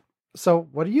about that? So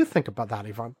what do you think about that,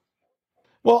 Ivan?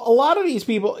 Well, a lot of these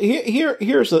people,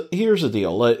 here's the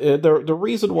deal. The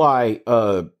reason why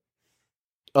a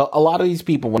lot of these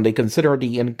people, when they consider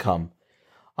the income,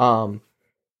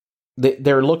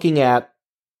 they're looking at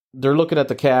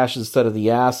the cash instead of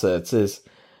the assets. Is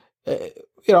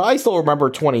I still remember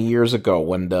 20 years ago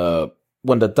when the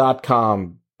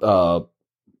 .com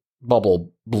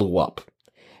bubble blew up.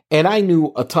 And I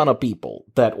knew a ton of people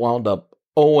that wound up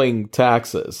owing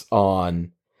taxes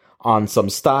on some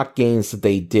stock gains that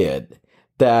they did,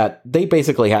 that they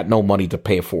basically had no money to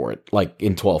pay for it, like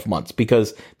in 12 months,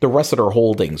 because the rest of their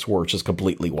holdings were just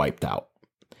completely wiped out.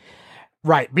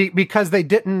 Right, because they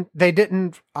didn't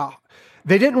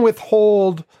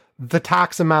withhold the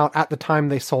tax amount at the time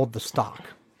they sold the stock.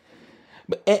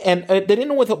 And they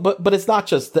didn't but it's not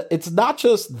just that. It's not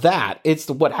just that. It's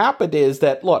what happened is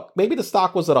that, look, maybe the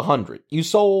stock was at 100. You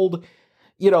sold,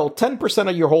 10%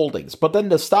 of your holdings, but then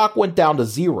the stock went down to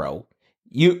 0.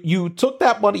 You took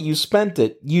that money, you spent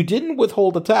it. You didn't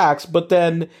withhold the tax, but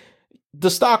then the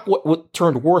stock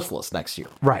turned worthless next year.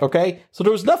 Right. Okay. So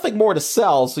there was nothing more to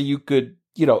sell, so you could,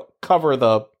 cover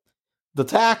the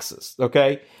taxes.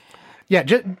 Okay. Yeah,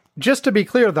 just to be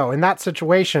clear, though, in that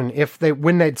situation,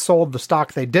 when they'd sold the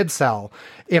stock they did sell,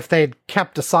 if they'd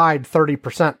kept aside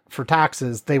 30% for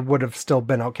taxes, they would have still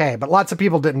been okay. But lots of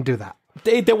people didn't do that.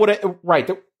 They would have, right?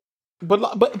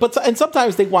 But and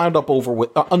sometimes they wound up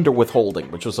under withholding,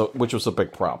 which was a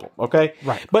big problem. Okay,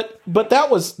 right. But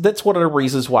that's one of the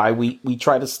reasons why we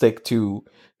try to stick to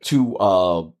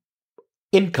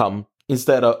income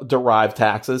instead of derived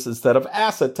taxes instead of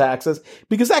asset taxes,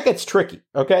 because that gets tricky.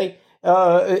 Okay.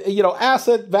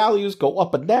 Asset values go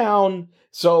up and down.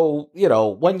 So,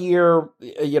 1 year,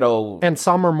 and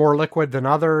some are more liquid than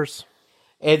others.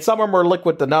 And some are more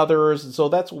liquid than others. And so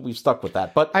that's what we've stuck with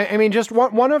that. But I mean, just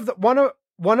one of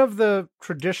the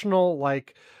traditional,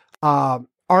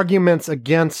 arguments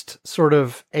against sort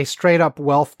of a straight up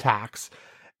wealth tax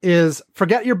is,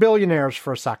 forget your billionaires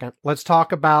for a second. Let's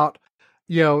talk about,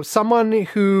 someone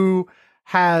who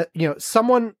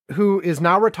someone who is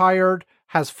now retired,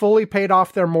 has fully paid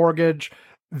off their mortgage.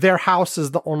 Their house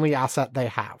is the only asset they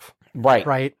have. Right.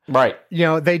 Right. Right.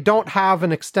 They don't have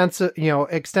an extensive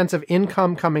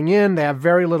income coming in. They have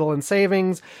very little in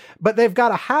savings, but they've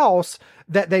got a house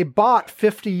that they bought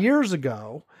 50 years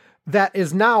ago that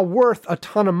is now worth a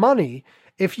ton of money.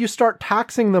 If you start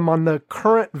taxing them on the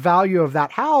current value of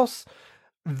that house,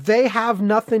 they have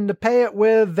nothing to pay it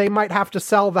with. They might have to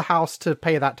sell the house to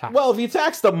pay that tax. Well, if you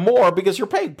tax them more, because you're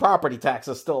paying property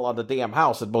taxes still on the damn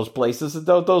house in most places,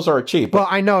 those are cheap. Well,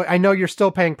 I know you're still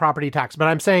paying property tax, but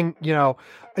I'm saying,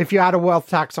 if you add a wealth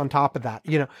tax on top of that,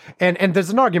 and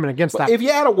there's an argument against that. If you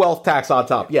add a wealth tax on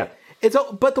top, yeah. And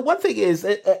so, but the one thing is,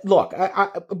 look,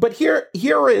 but here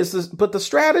is this, but the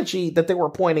strategy that they were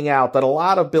pointing out that a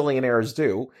lot of billionaires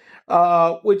do,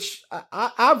 which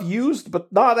I've used,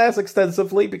 but not as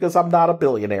extensively because I'm not a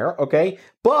billionaire, okay?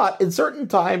 But in certain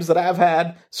times that I've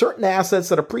had certain assets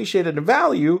that appreciated in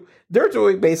value, they're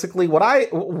doing basically what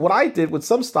I did with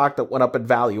some stock that went up in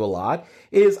value a lot,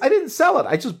 is I didn't sell it.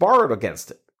 I just borrowed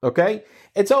against it, okay?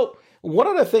 And so one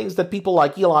of the things that people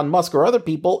like Elon Musk or other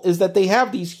people is that they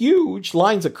have these huge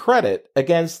lines of credit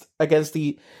against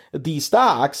the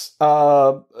stocks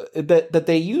that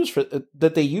they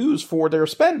use for their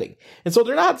spending, and so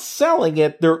they're not selling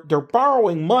it; they're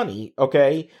borrowing money,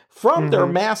 okay, from their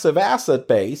massive asset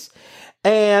base.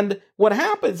 And what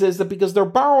happens is that because they're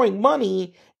borrowing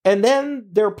money and then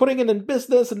they're putting it in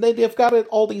business, and they've got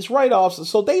all these write-offs,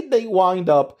 so they wind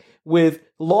up with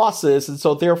losses, and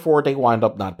so therefore they wind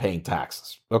up not paying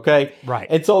taxes. Okay, right.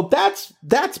 And so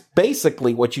that's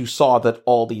basically what you saw that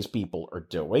all these people are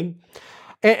doing.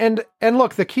 And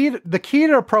look, the key to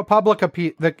ProPublica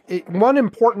piece, one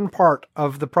important part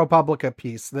of the ProPublica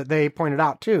piece that they pointed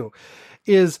out too,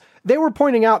 is they were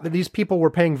pointing out that these people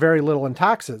were paying very little in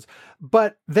taxes,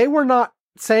 but they were not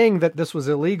saying that this was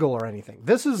illegal or anything.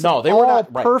 This is all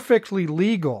perfectly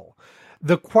legal.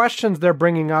 The questions they're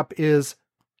bringing up is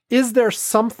there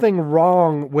something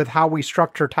wrong with how we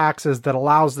structure taxes that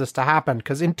allows this to happen?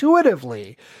 Because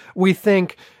intuitively, we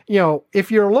think, if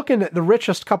you're looking at the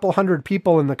richest couple hundred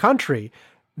people in the country,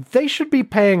 they should be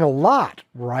paying a lot,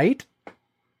 right?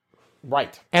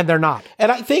 Right. And they're not.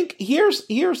 And I think here's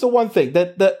the one thing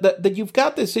that you've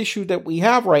got this issue that we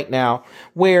have right now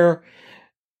where,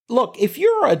 look, if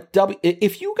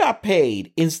you got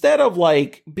paid, instead of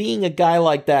like being a guy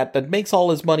like that makes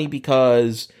all his money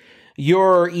because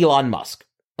you're Elon Musk,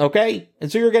 okay?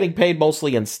 And so you're getting paid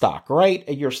mostly in stock, right?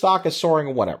 And your stock is soaring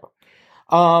or whatever.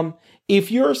 If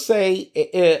you're, say,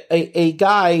 a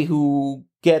guy who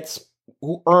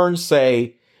earns,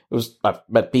 say, I've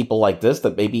met people like this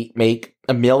that maybe make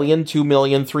 $1 million, $2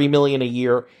 million, $3 million a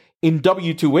year in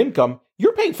W-2 income,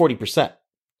 you're paying 40%.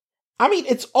 I mean,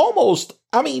 it's almost,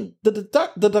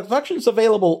 the deductions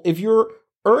available if you're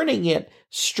earning it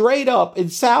straight up in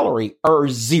salary are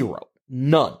zero.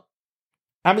 None.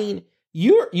 I mean,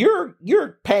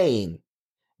 you're paying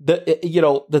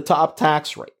the top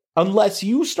tax rate unless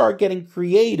you start getting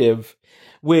creative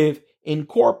with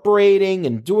incorporating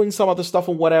and doing some other stuff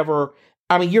and whatever.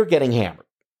 I mean, you're getting hammered,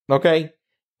 okay?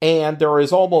 And there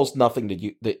is almost nothing that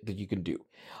you can do.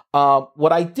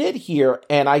 What I did here,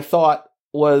 and I thought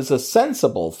was a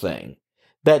sensible thing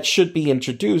that should be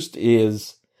introduced,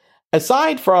 is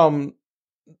aside from,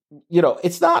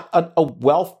 it's not a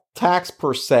wealth tax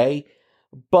per se,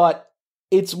 but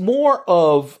it's more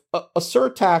of a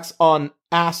surtax on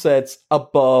assets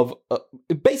above,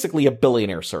 basically a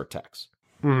billionaire surtax.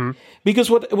 Mm-hmm. Because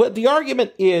what the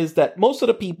argument is that most of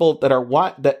the people that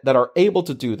are able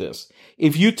to do this,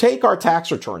 if you take our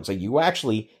tax returns and you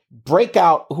actually break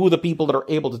out who the people that are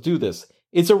able to do this,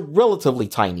 it's a relatively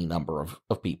tiny number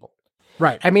of people.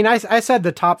 Right. I mean, I said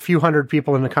the top few hundred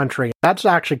people in the country. That's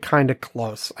actually kind of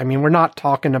close. I mean, we're not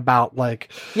talking about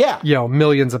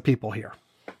millions of people here.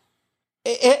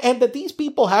 And that these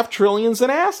people have trillions in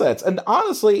assets. And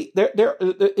honestly,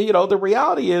 the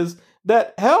reality is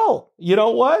that, hell, you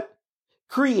know what?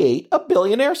 Create a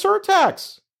billionaire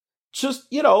surtax.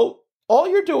 Just, all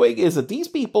you're doing is that these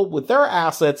people with their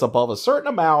assets above a certain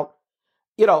amount,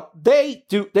 they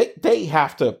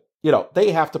have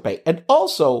to pay. And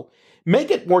also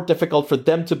make it more difficult for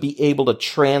them to be able to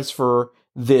transfer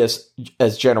this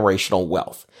as generational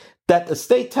wealth. That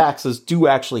estate taxes do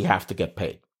actually have to get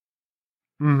paid.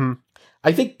 Mm-hmm.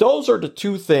 I think those are the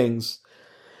two things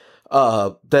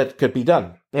that could be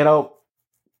done.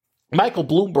 Michael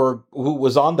Bloomberg, who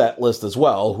was on that list as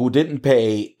well, who didn't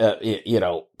pay,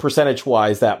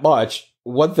 percentage-wise that much,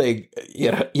 one thing,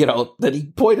 that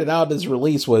he pointed out in his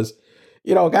release was,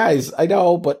 guys, I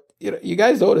know, but, you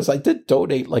guys notice I did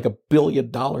donate like $1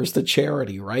 billion to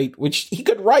charity, right? Which he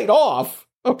could write off,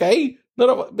 okay?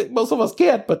 Most of us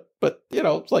can't, but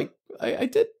it's like, I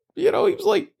did, he was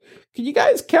like, can you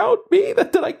guys count me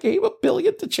that I gave $1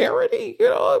 billion to charity?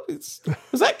 Does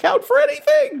that count for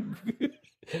anything?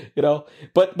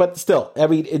 But still, I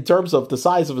mean, in terms of the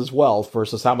size of his wealth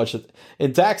versus how much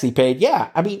in tax he paid,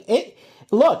 yeah. I mean,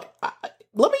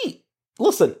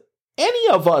 listen, any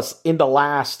of us in the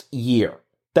last year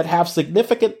that have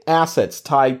significant assets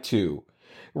tied to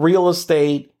real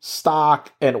estate,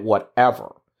 stock, and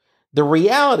whatever, the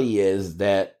reality is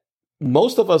that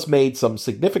most of us made some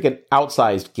significant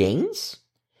outsized gains,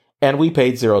 and we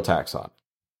paid zero tax on.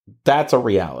 That's a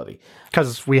reality.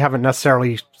 Because we haven't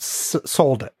necessarily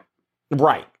sold it.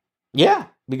 Right. Yeah,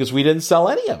 because we didn't sell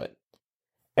any of it.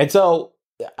 And so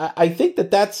I think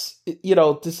that's,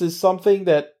 this is something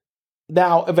that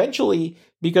now eventually,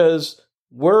 because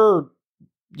we're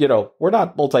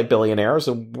not multi-billionaires,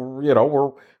 and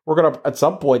we're going to at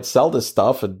some point sell this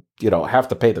stuff and, have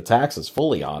to pay the taxes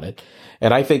fully on it.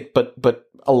 And I think, but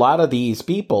a lot of these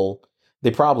people,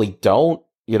 they probably don't,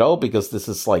 because this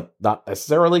is like not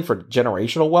necessarily for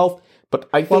generational wealth. But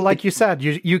I think, well, like you said,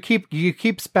 you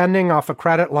keep spending off a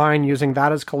credit line, using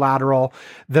that as collateral.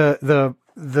 The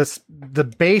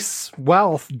base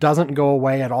wealth doesn't go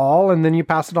away at all, and then you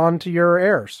pass it on to your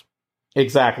heirs.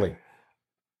 Exactly.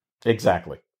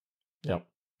 Yep.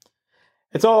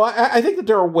 And so I think that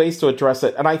there are ways to address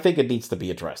it, and I think it needs to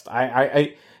be addressed.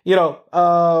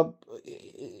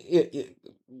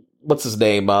 What's his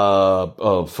name?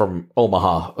 From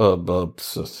Omaha. Oh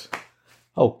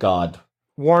God.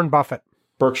 Warren Buffett.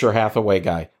 Berkshire Hathaway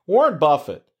guy. Warren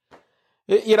Buffett.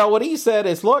 What he said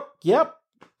is, look, yep,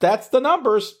 that's the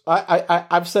numbers.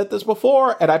 I've said this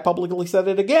before, and I publicly said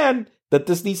it again, that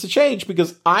this needs to change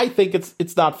because I think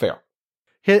it's not fair.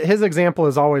 His example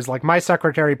is always like, my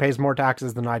secretary pays more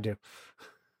taxes than I do.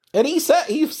 And he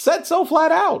said so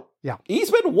flat out. Yeah. He's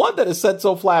been one that has said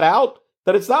so flat out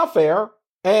that it's not fair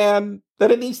and that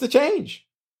it needs to change.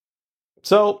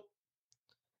 So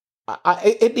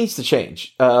it needs to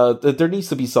change. There needs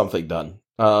to be something done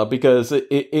because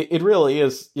it really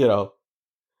is,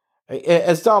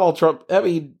 as Donald Trump. I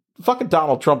mean, fucking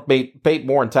Donald Trump paid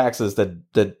more in taxes than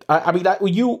I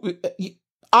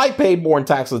paid more in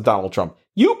taxes than Donald Trump.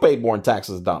 You paid more in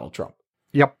taxes than Donald Trump.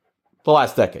 Yep. The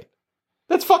last decade.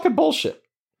 That's fucking bullshit.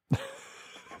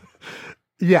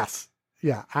 Yes.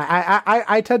 Yeah,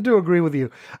 I tend to agree with you.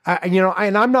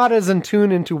 And I'm not as in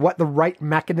tune into what the right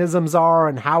mechanisms are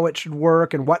and how it should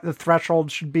work and what the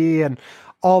threshold should be and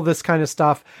all this kind of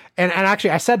stuff. And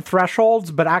actually, I said thresholds,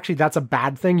 but actually that's a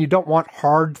bad thing. You don't want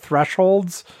hard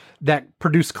thresholds that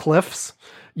produce cliffs.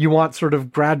 You want sort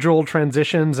of gradual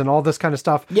transitions and all this kind of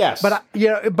stuff. Yes. But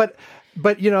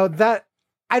that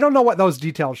I don't know what those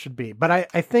details should be. But I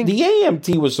think the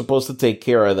AMT was supposed to take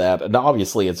care of that, and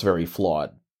obviously it's very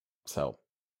flawed. So,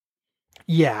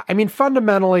 yeah, I mean,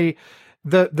 fundamentally,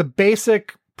 the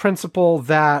basic principle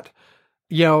that,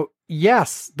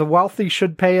 yes, the wealthy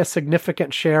should pay a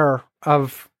significant share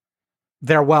of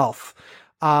their wealth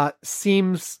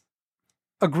seems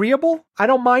agreeable. I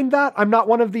don't mind that. I'm not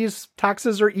one of these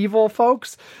taxes are evil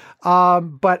folks.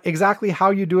 But exactly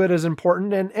how you do it is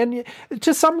important. And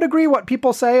to some degree, what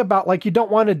people say about, like, you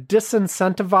don't want to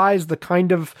disincentivize the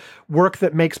kind of work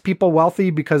that makes people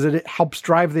wealthy because it helps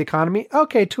drive the economy.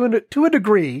 Okay, to a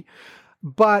degree,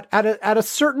 but at a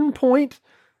certain point,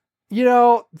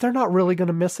 they're not really going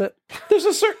to miss it. There's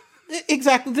a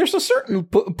certain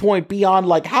point beyond,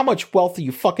 like, how much wealth do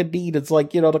you fucking need? It's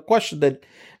like, the question that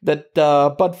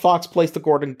Bud Fox placed to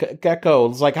Gordon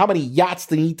Gekko. It's like, how many yachts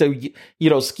do you need to,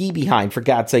 ski behind, for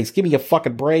God's sakes? Give me a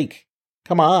fucking break.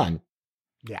 Come on.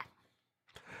 Yeah.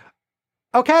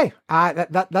 Okay.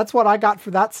 That's what I got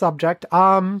for that subject.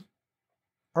 Are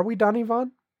we done,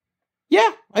 Yvonne?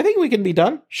 Yeah, I think we can be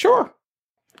done. Sure.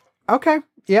 Okay.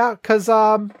 Yeah, because,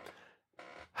 yeah.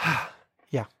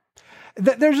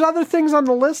 There's other things on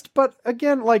the list, but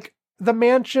again, like, the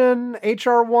mansion,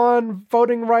 HR1,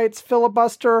 voting rights,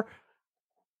 filibuster.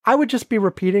 I would just be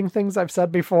repeating things I've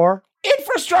said before.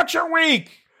 Infrastructure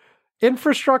Week!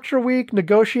 Infrastructure Week,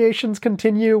 negotiations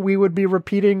continue. We would be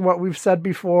repeating what we've said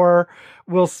before.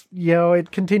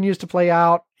 It continues to play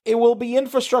out. It will be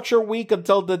Infrastructure Week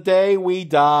until the day we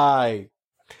die.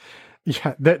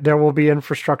 Yeah, there will be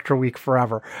Infrastructure Week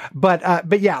forever. But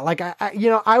yeah, like,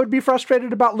 I would be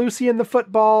frustrated about Lucy and the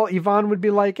football. Yvonne would be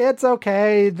like, it's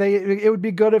okay. It would be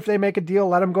good if they make a deal,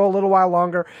 let them go a little while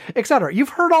longer, etc. You've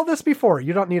heard all this before.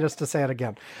 You don't need us to say it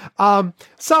again.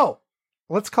 So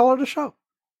let's call it a show.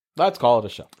 Let's call it a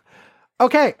show.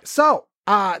 Okay. So,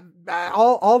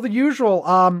 all the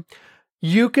usual,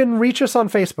 you can reach us on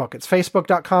Facebook. It's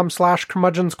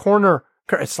facebook.com/curmudgeonscorner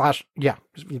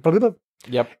 /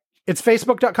 Yep. It's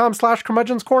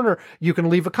facebook.com/curmudgeonscorner. You can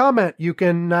leave a comment. You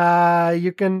can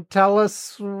tell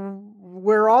us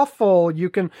we're awful.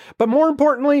 But more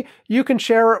importantly, you can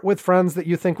share it with friends that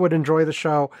you think would enjoy the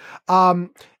show.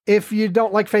 If you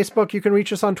don't like Facebook, you can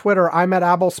reach us on Twitter. I'm at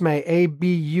Abulsme,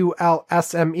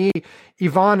 ABULSME.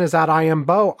 Yvonne is at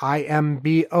IamBo,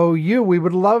 IMBOU. We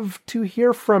would love to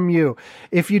hear from you.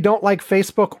 If you don't like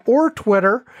Facebook or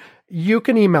Twitter, you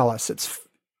can email us.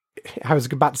 I was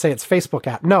about to say it's Facebook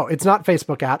at. No, it's not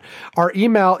Facebook at. Our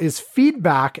email is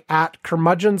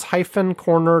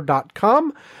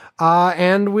feedback@curmudgeons-corner.com.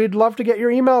 And we'd love to get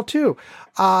your email too.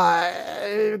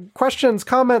 Questions,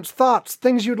 comments, thoughts,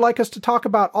 things you'd like us to talk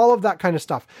about, all of that kind of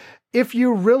stuff. If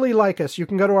you really like us, you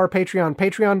can go to our Patreon,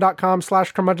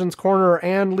 patreon.com/curmudgeonscorner,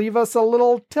 and leave us a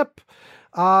little tip,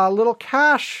 a little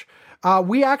cash.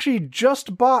 We actually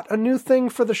just bought a new thing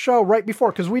for the show right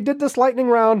before, because we did this lightning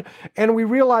round and we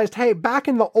realized, hey, back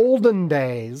in the olden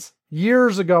days,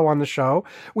 years ago on the show,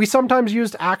 we sometimes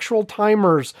used actual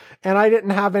timers, and I didn't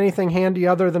have anything handy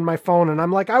other than my phone. And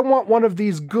I'm like, I want one of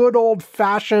these good old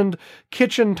fashioned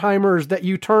kitchen timers that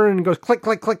you turn and goes click,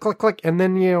 click, click, click, click. And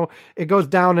then, it goes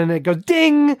down and it goes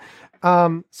ding.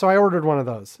 So I ordered one of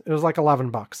those. It was like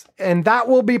 $11, and that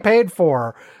will be paid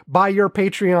for by your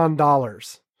Patreon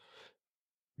dollars.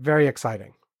 Very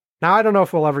exciting. Now, I don't know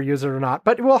if we'll ever use it or not,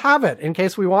 but we'll have it in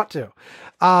case we want to.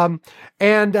 And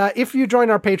if you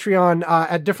join our Patreon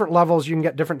at different levels, you can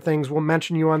get different things. We'll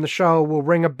mention you on the show. We'll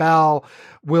ring a bell.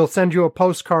 We'll send you a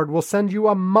postcard. We'll send you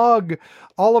a mug.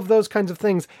 All of those kinds of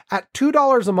things at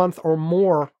 $2 a month or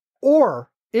more.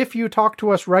 Or if you talk to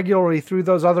us regularly through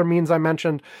those other means I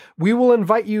mentioned, we will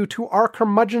invite you to our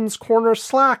Curmudgeon's Corner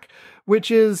Slack, which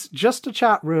is just a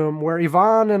chat room where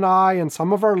Yvonne and I and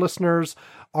some of our listeners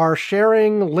are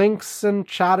sharing links and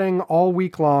chatting all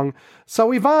week long.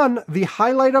 So Yvonne, the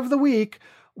highlight of the week,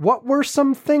 what were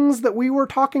some things that we were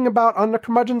talking about on the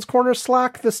Curmudgeon's Corner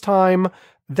Slack this time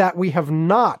that we have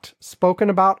not spoken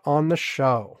about on the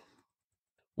show?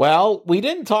 Well, we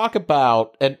didn't talk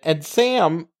about, and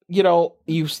Sam,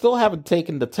 you still haven't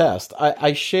taken the test.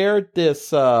 I shared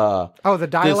this the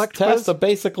dialect this test quiz? of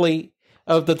basically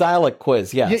of the dialect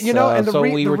quiz, yes. And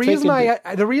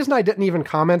the reason I didn't even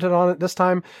comment on it this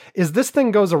time is this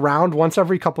thing goes around once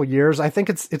every couple years. I think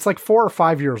it's like 4 or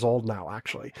 5 years old now,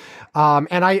 actually.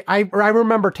 And I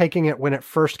remember taking it when it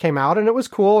first came out, and it was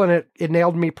cool, and it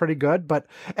nailed me pretty good. But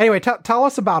anyway, tell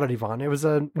us about it, Yvonne. It was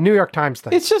a New York Times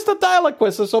thing. It's just a dialect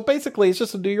quiz. So basically, it's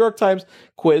just a New York Times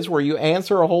quiz where you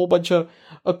answer a whole bunch of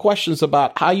questions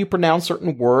about how you pronounce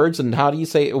certain words and how do you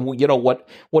say,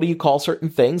 what do you call certain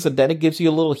things, and then it gives you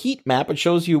a little heat map. It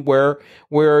shows you where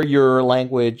your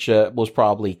language was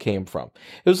probably came from.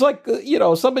 It was like,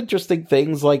 some interesting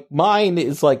things, like mine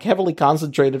is like heavily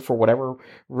concentrated for whatever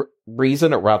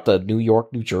reason around the New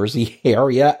York, New Jersey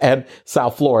area and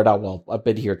South Florida. Well, I've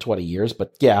been here 20 years,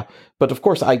 but yeah. But of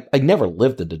course, I never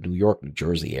lived in the New York, New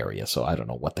Jersey area, so I don't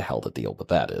know what the hell the deal with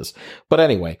that is. But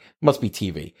anyway, must be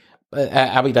TV.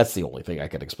 I mean, that's the only thing I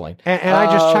can explain. And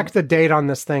I just checked the date on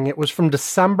this thing. It was from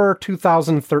December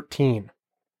 2013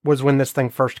 was when this thing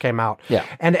first came out. Yeah.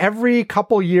 And every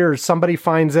couple years, somebody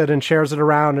finds it and shares it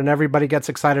around, and everybody gets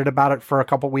excited about it for a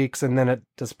couple weeks, and then it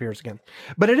disappears again.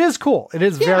 But it is cool. It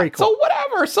is very cool. So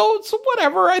whatever. So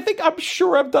whatever. I'm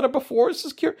sure I've done it before. It's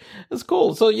just it's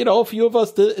cool. So, a few of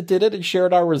us did it and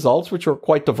shared our results, which were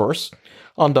quite diverse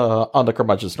on the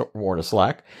Curmudgeon's Corner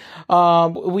Slack.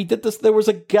 We did this. There was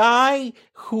a guy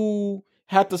who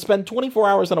had to spend 24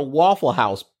 hours in a Waffle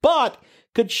House, but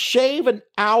could shave an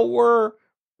hour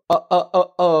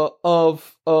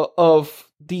of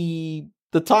the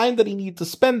time that he needed to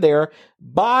spend there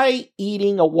by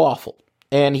eating a waffle,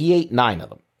 and he ate 9 of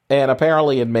them, and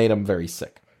apparently it made him very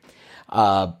sick.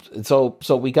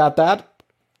 So we got that.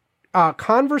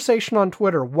 Conversation on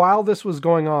Twitter while this was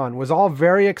going on was all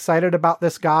very excited about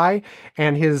this guy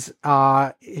and his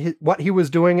what he was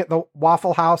doing at the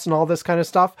Waffle House and all this kind of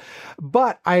stuff.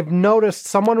 But I've noticed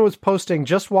someone was posting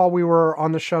just while we were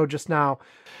on the show just now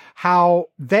how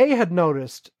they had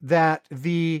noticed that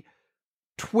the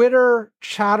Twitter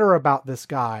chatter about this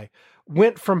guy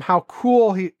went from how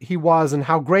cool he was and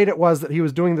how great it was that he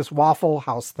was doing this Waffle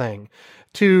House thing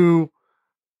to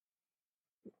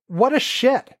what a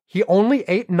shit. He only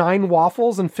ate 9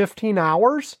 waffles in 15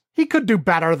 hours? He could do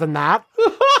better than that.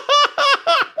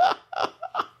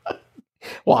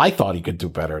 Well, I thought he could do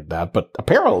better than that, but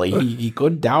apparently he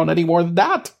couldn't down any more than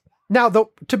that. Now,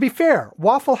 though, to be fair,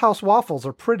 Waffle House waffles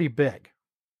are pretty big.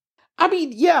 I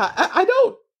mean, yeah, I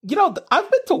don't,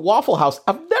 I've been to Waffle House.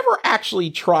 I've never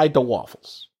actually tried the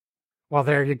waffles. Well,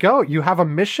 there you go. You have a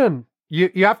mission.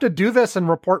 You have to do this and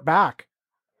report back.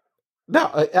 No,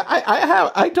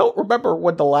 I don't remember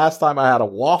when the last time I had a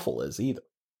waffle is either.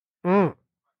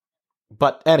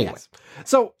 But anyway. Yes.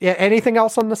 So, yeah, anything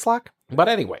else on the Slack? But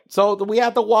anyway, so we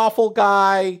had the waffle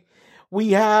guy.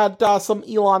 We had some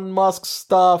Elon Musk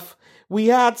stuff. We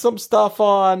had some stuff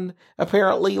on,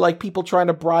 apparently, like people trying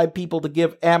to bribe people to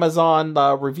give Amazon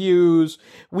reviews.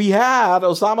 We had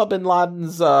Osama bin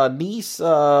Laden's niece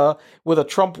with a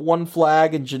Trump one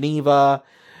flag in Geneva.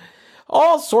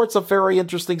 All sorts of very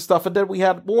interesting stuff. And then we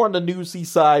had more on the newsy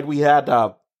side. We had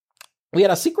We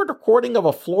had a secret recording of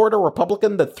a Florida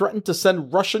Republican that threatened to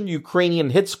send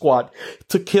Russian-Ukrainian hit squad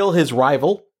to kill his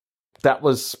rival. That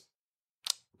was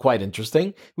quite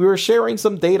interesting. We were sharing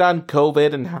some data on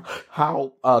COVID and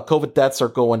how COVID deaths are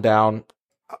going down.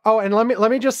 Oh, and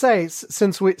let me just say,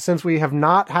 since we have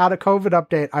not had a COVID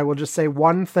update, I will just say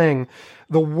one thing: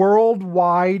 the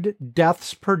worldwide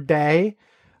deaths per day,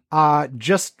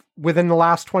 just within the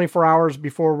last 24 hours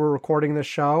before we're recording this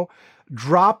show,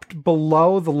 dropped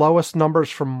below the lowest numbers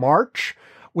from March,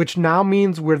 which now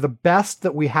means we're the best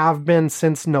that we have been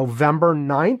since November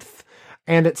 9th,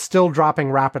 and it's still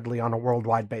dropping rapidly on a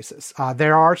worldwide basis.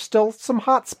 There are still some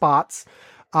hot spots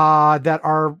that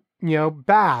are,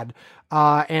 bad,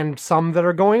 and some that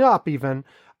are going up even.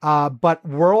 But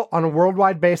on a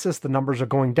worldwide basis, the numbers are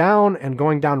going down and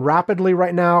going down rapidly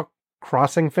right now,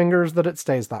 crossing fingers that it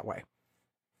stays that way.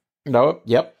 No,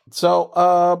 yep. So,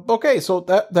 okay, so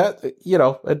that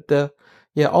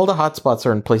all the hotspots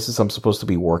are in places I'm supposed to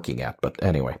be working at, but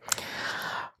anyway.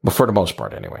 But for the most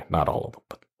part, anyway, not all of them.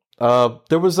 But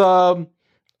there was an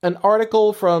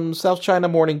article from South China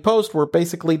Morning Post where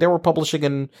basically they were publishing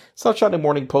in South China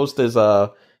Morning Post is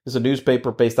a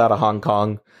newspaper based out of Hong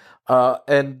Kong,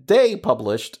 and they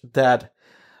published that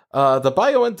the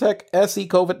BioNTech SE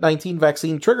COVID-19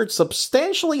 vaccine triggered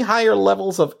substantially higher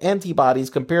levels of antibodies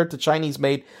compared to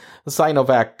Chinese-made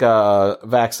Sinovac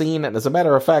vaccine. And as a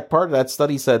matter of fact, part of that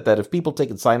study said that if people take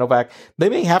Sinovac, they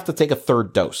may have to take a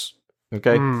third dose,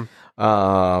 okay, in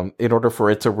order for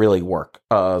it to really work.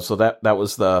 So that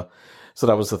was the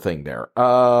thing there.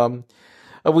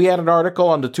 We had an article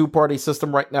on the two-party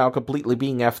system right now completely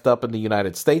being effed up in the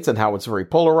United States and how it's very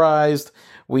polarized.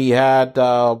 We had,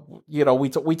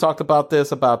 we talked about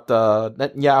this, about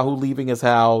Netanyahu leaving his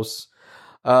house.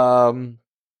 The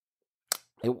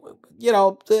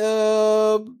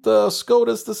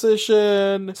SCOTUS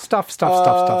decision.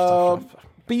 Stuff.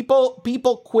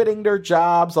 People quitting their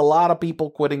jobs. A lot of people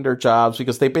quitting their jobs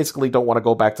because they basically don't want to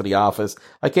go back to the office.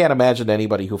 I can't imagine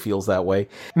anybody who feels that way.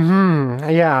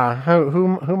 Yeah.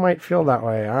 Who might feel that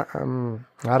way? I don't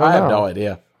know. I have no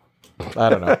idea. I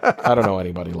don't know. I don't know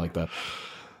anybody like that.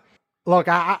 Look,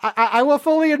 I will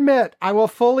fully admit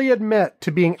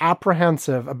to being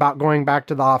apprehensive about going back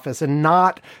to the office, and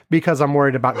not because I'm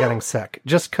worried about getting sick,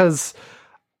 just because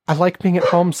I like being at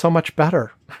home so much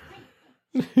better.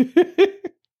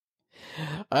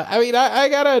 I mean, I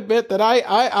gotta admit that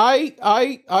I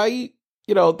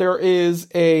there is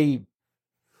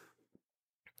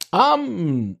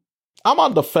I'm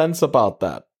on the fence about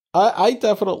that. I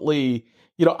definitely,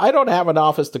 I don't have an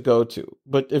office to go to,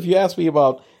 but if you ask me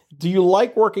about, do you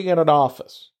like working at an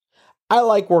office? I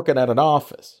like working at an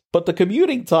office, but the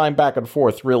commuting time back and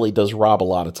forth really does rob a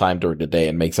lot of time during the day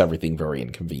and makes everything very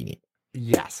inconvenient.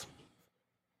 Yes.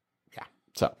 Yeah.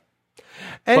 So,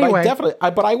 anyway,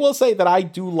 but I will say that I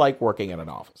do like working at an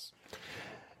office.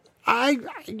 I'm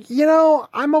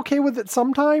okay with it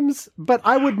sometimes, but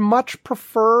I would much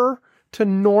prefer to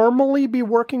normally be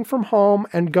working from home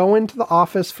and go into the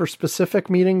office for specific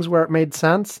meetings where it made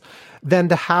sense than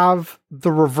to have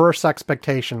the reverse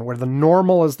expectation where the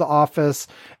normal is the office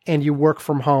and you work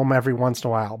from home every once in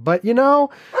a while. But,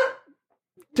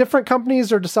 different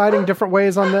companies are deciding different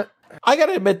ways on that. I got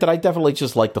to admit that I definitely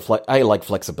just like I like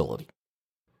flexibility.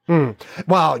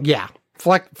 Well, yeah.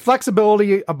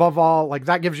 Flexibility above all, like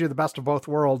that gives you the best of both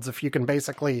worlds if you can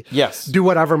basically do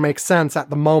whatever makes sense at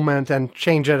the moment and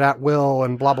change it at will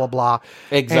and blah, blah, blah.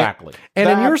 Exactly. And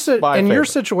in your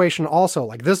situation also,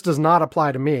 like this does not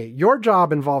apply to me. Your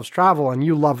job involves travel and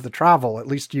you love the travel. At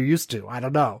least you used to. I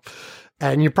don't know.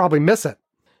 And you probably miss it.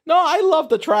 No, I love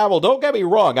to travel. Don't get me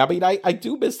wrong. I mean, I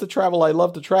do miss the travel. I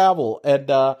love to travel. And,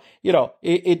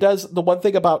 it does, the one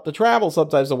thing about the travel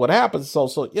sometimes and what happens is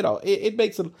also, it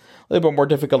makes it a little bit more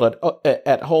difficult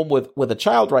at home with a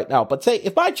child right now. But say,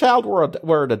 if my child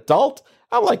were an adult,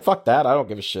 I'm like, fuck that. I don't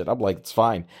give a shit. I'm like, it's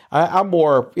fine. I'm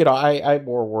more, I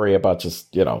more worry about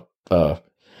just, I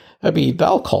mean,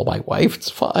 I'll call my wife. It's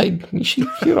fine. I mean, she,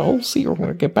 see her when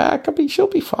I get back. I mean, she'll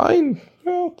be fine.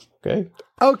 Okay.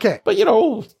 But,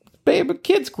 baby,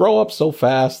 kids grow up so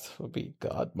fast. I mean,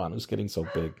 God, Manu's getting so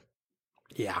big.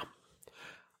 Yeah.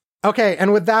 Okay,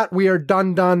 and with that, we are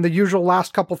done. The usual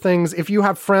last couple things. If you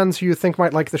have friends who you think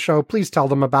might like the show, please tell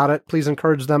them about it. Please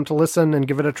encourage them to listen and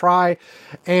give it a try.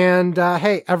 And,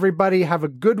 hey, everybody, have a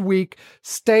good week.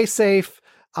 Stay safe.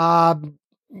 Have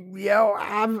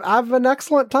an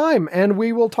excellent time. And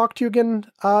we will talk to you again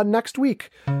next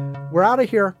week. We're out of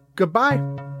here. Goodbye.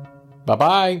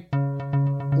 Bye-bye.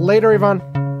 Later, Ivan.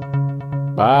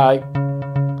 Bye.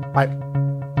 Bye.